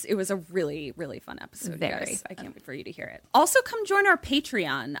 Yes, it was a really, really fun episode. Very guys. I fun. can't wait for you to hear it. Also, come join our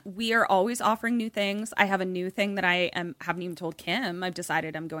Patreon. We are always offering new things. I have a new thing that I haven't even told Kim. I've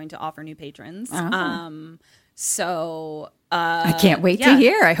decided I'm going to offer new patrons. Oh. I can't wait to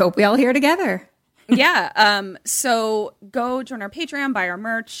hear. I hope we all hear together. Yeah. So go join our Patreon, buy our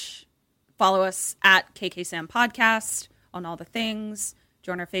merch. Follow us at KK Sam Podcast on all the things.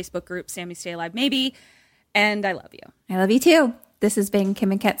 Join our Facebook group, Sammy Stay Alive Maybe. And I love you. I love you too. This has been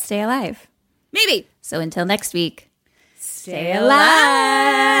Kim and Ket Stay Alive. Maybe. So until next week, Stay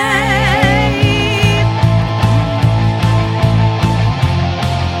alive.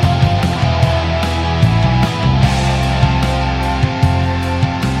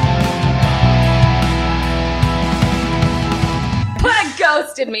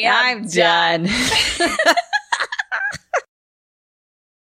 Ghosted me. I'm done.